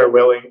 People are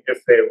willing,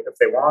 if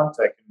they want,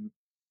 I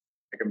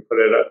can put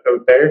it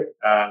out there.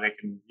 They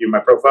can view my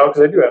profile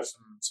because I do have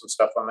some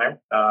stuff on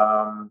there.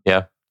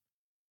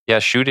 Yeah,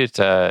 shoot it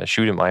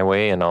my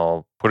way, and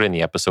I'll put it in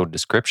the episode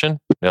description.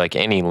 Like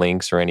any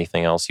links or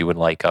anything else you would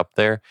like up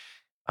there.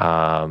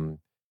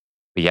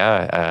 But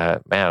yeah,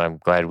 man, I'm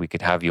glad we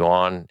could have you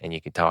on, and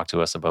you could talk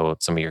to us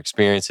about some of your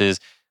experiences,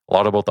 a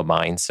lot about the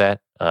mindset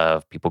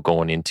of people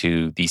going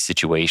into these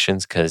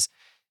situations, because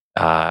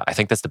I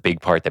think that's the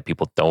big part that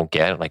people don't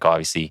get. Like,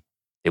 obviously,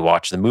 they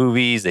watch the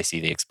movies, they see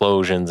the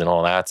explosions and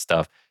all that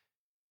stuff,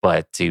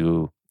 but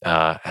to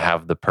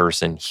have the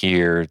person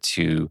here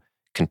to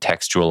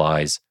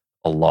contextualize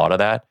a lot of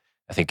that,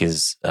 I think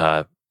is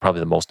probably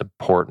the most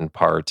important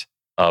part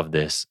of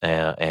this,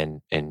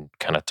 and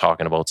kind of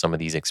talking about some of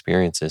these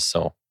experiences.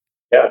 So,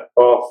 yeah,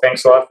 well,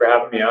 thanks a lot for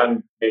having me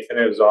on, Nathan.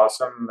 It was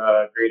awesome,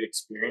 great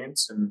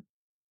experience, and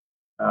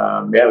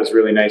it was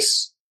really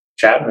nice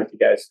chatting with you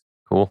guys.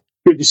 Cool.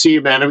 Good to see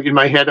you, man. In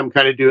my head, I'm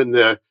kind of doing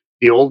the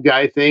old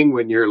guy thing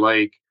when you're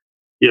like,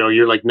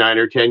 you're like 9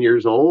 or 10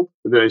 years old,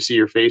 and then I see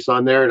your face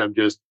on there, and I'm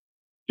just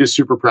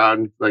super proud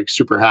and like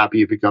super happy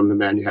you've become the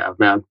man you have,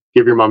 man.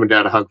 Give your mom and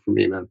dad a hug for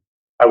me, man.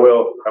 I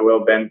will,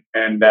 Ben.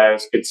 And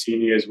it's good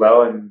seeing you as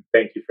well. And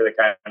thank you for the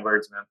kind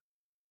words, man.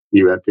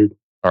 You bet, dude.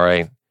 All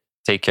right.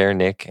 Take care,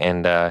 Nick.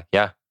 And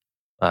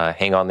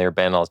hang on there,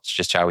 Ben. I'll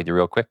just chat with you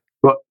real quick.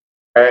 Well,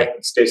 all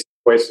right. Stay safe,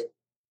 boys.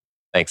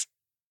 Thanks.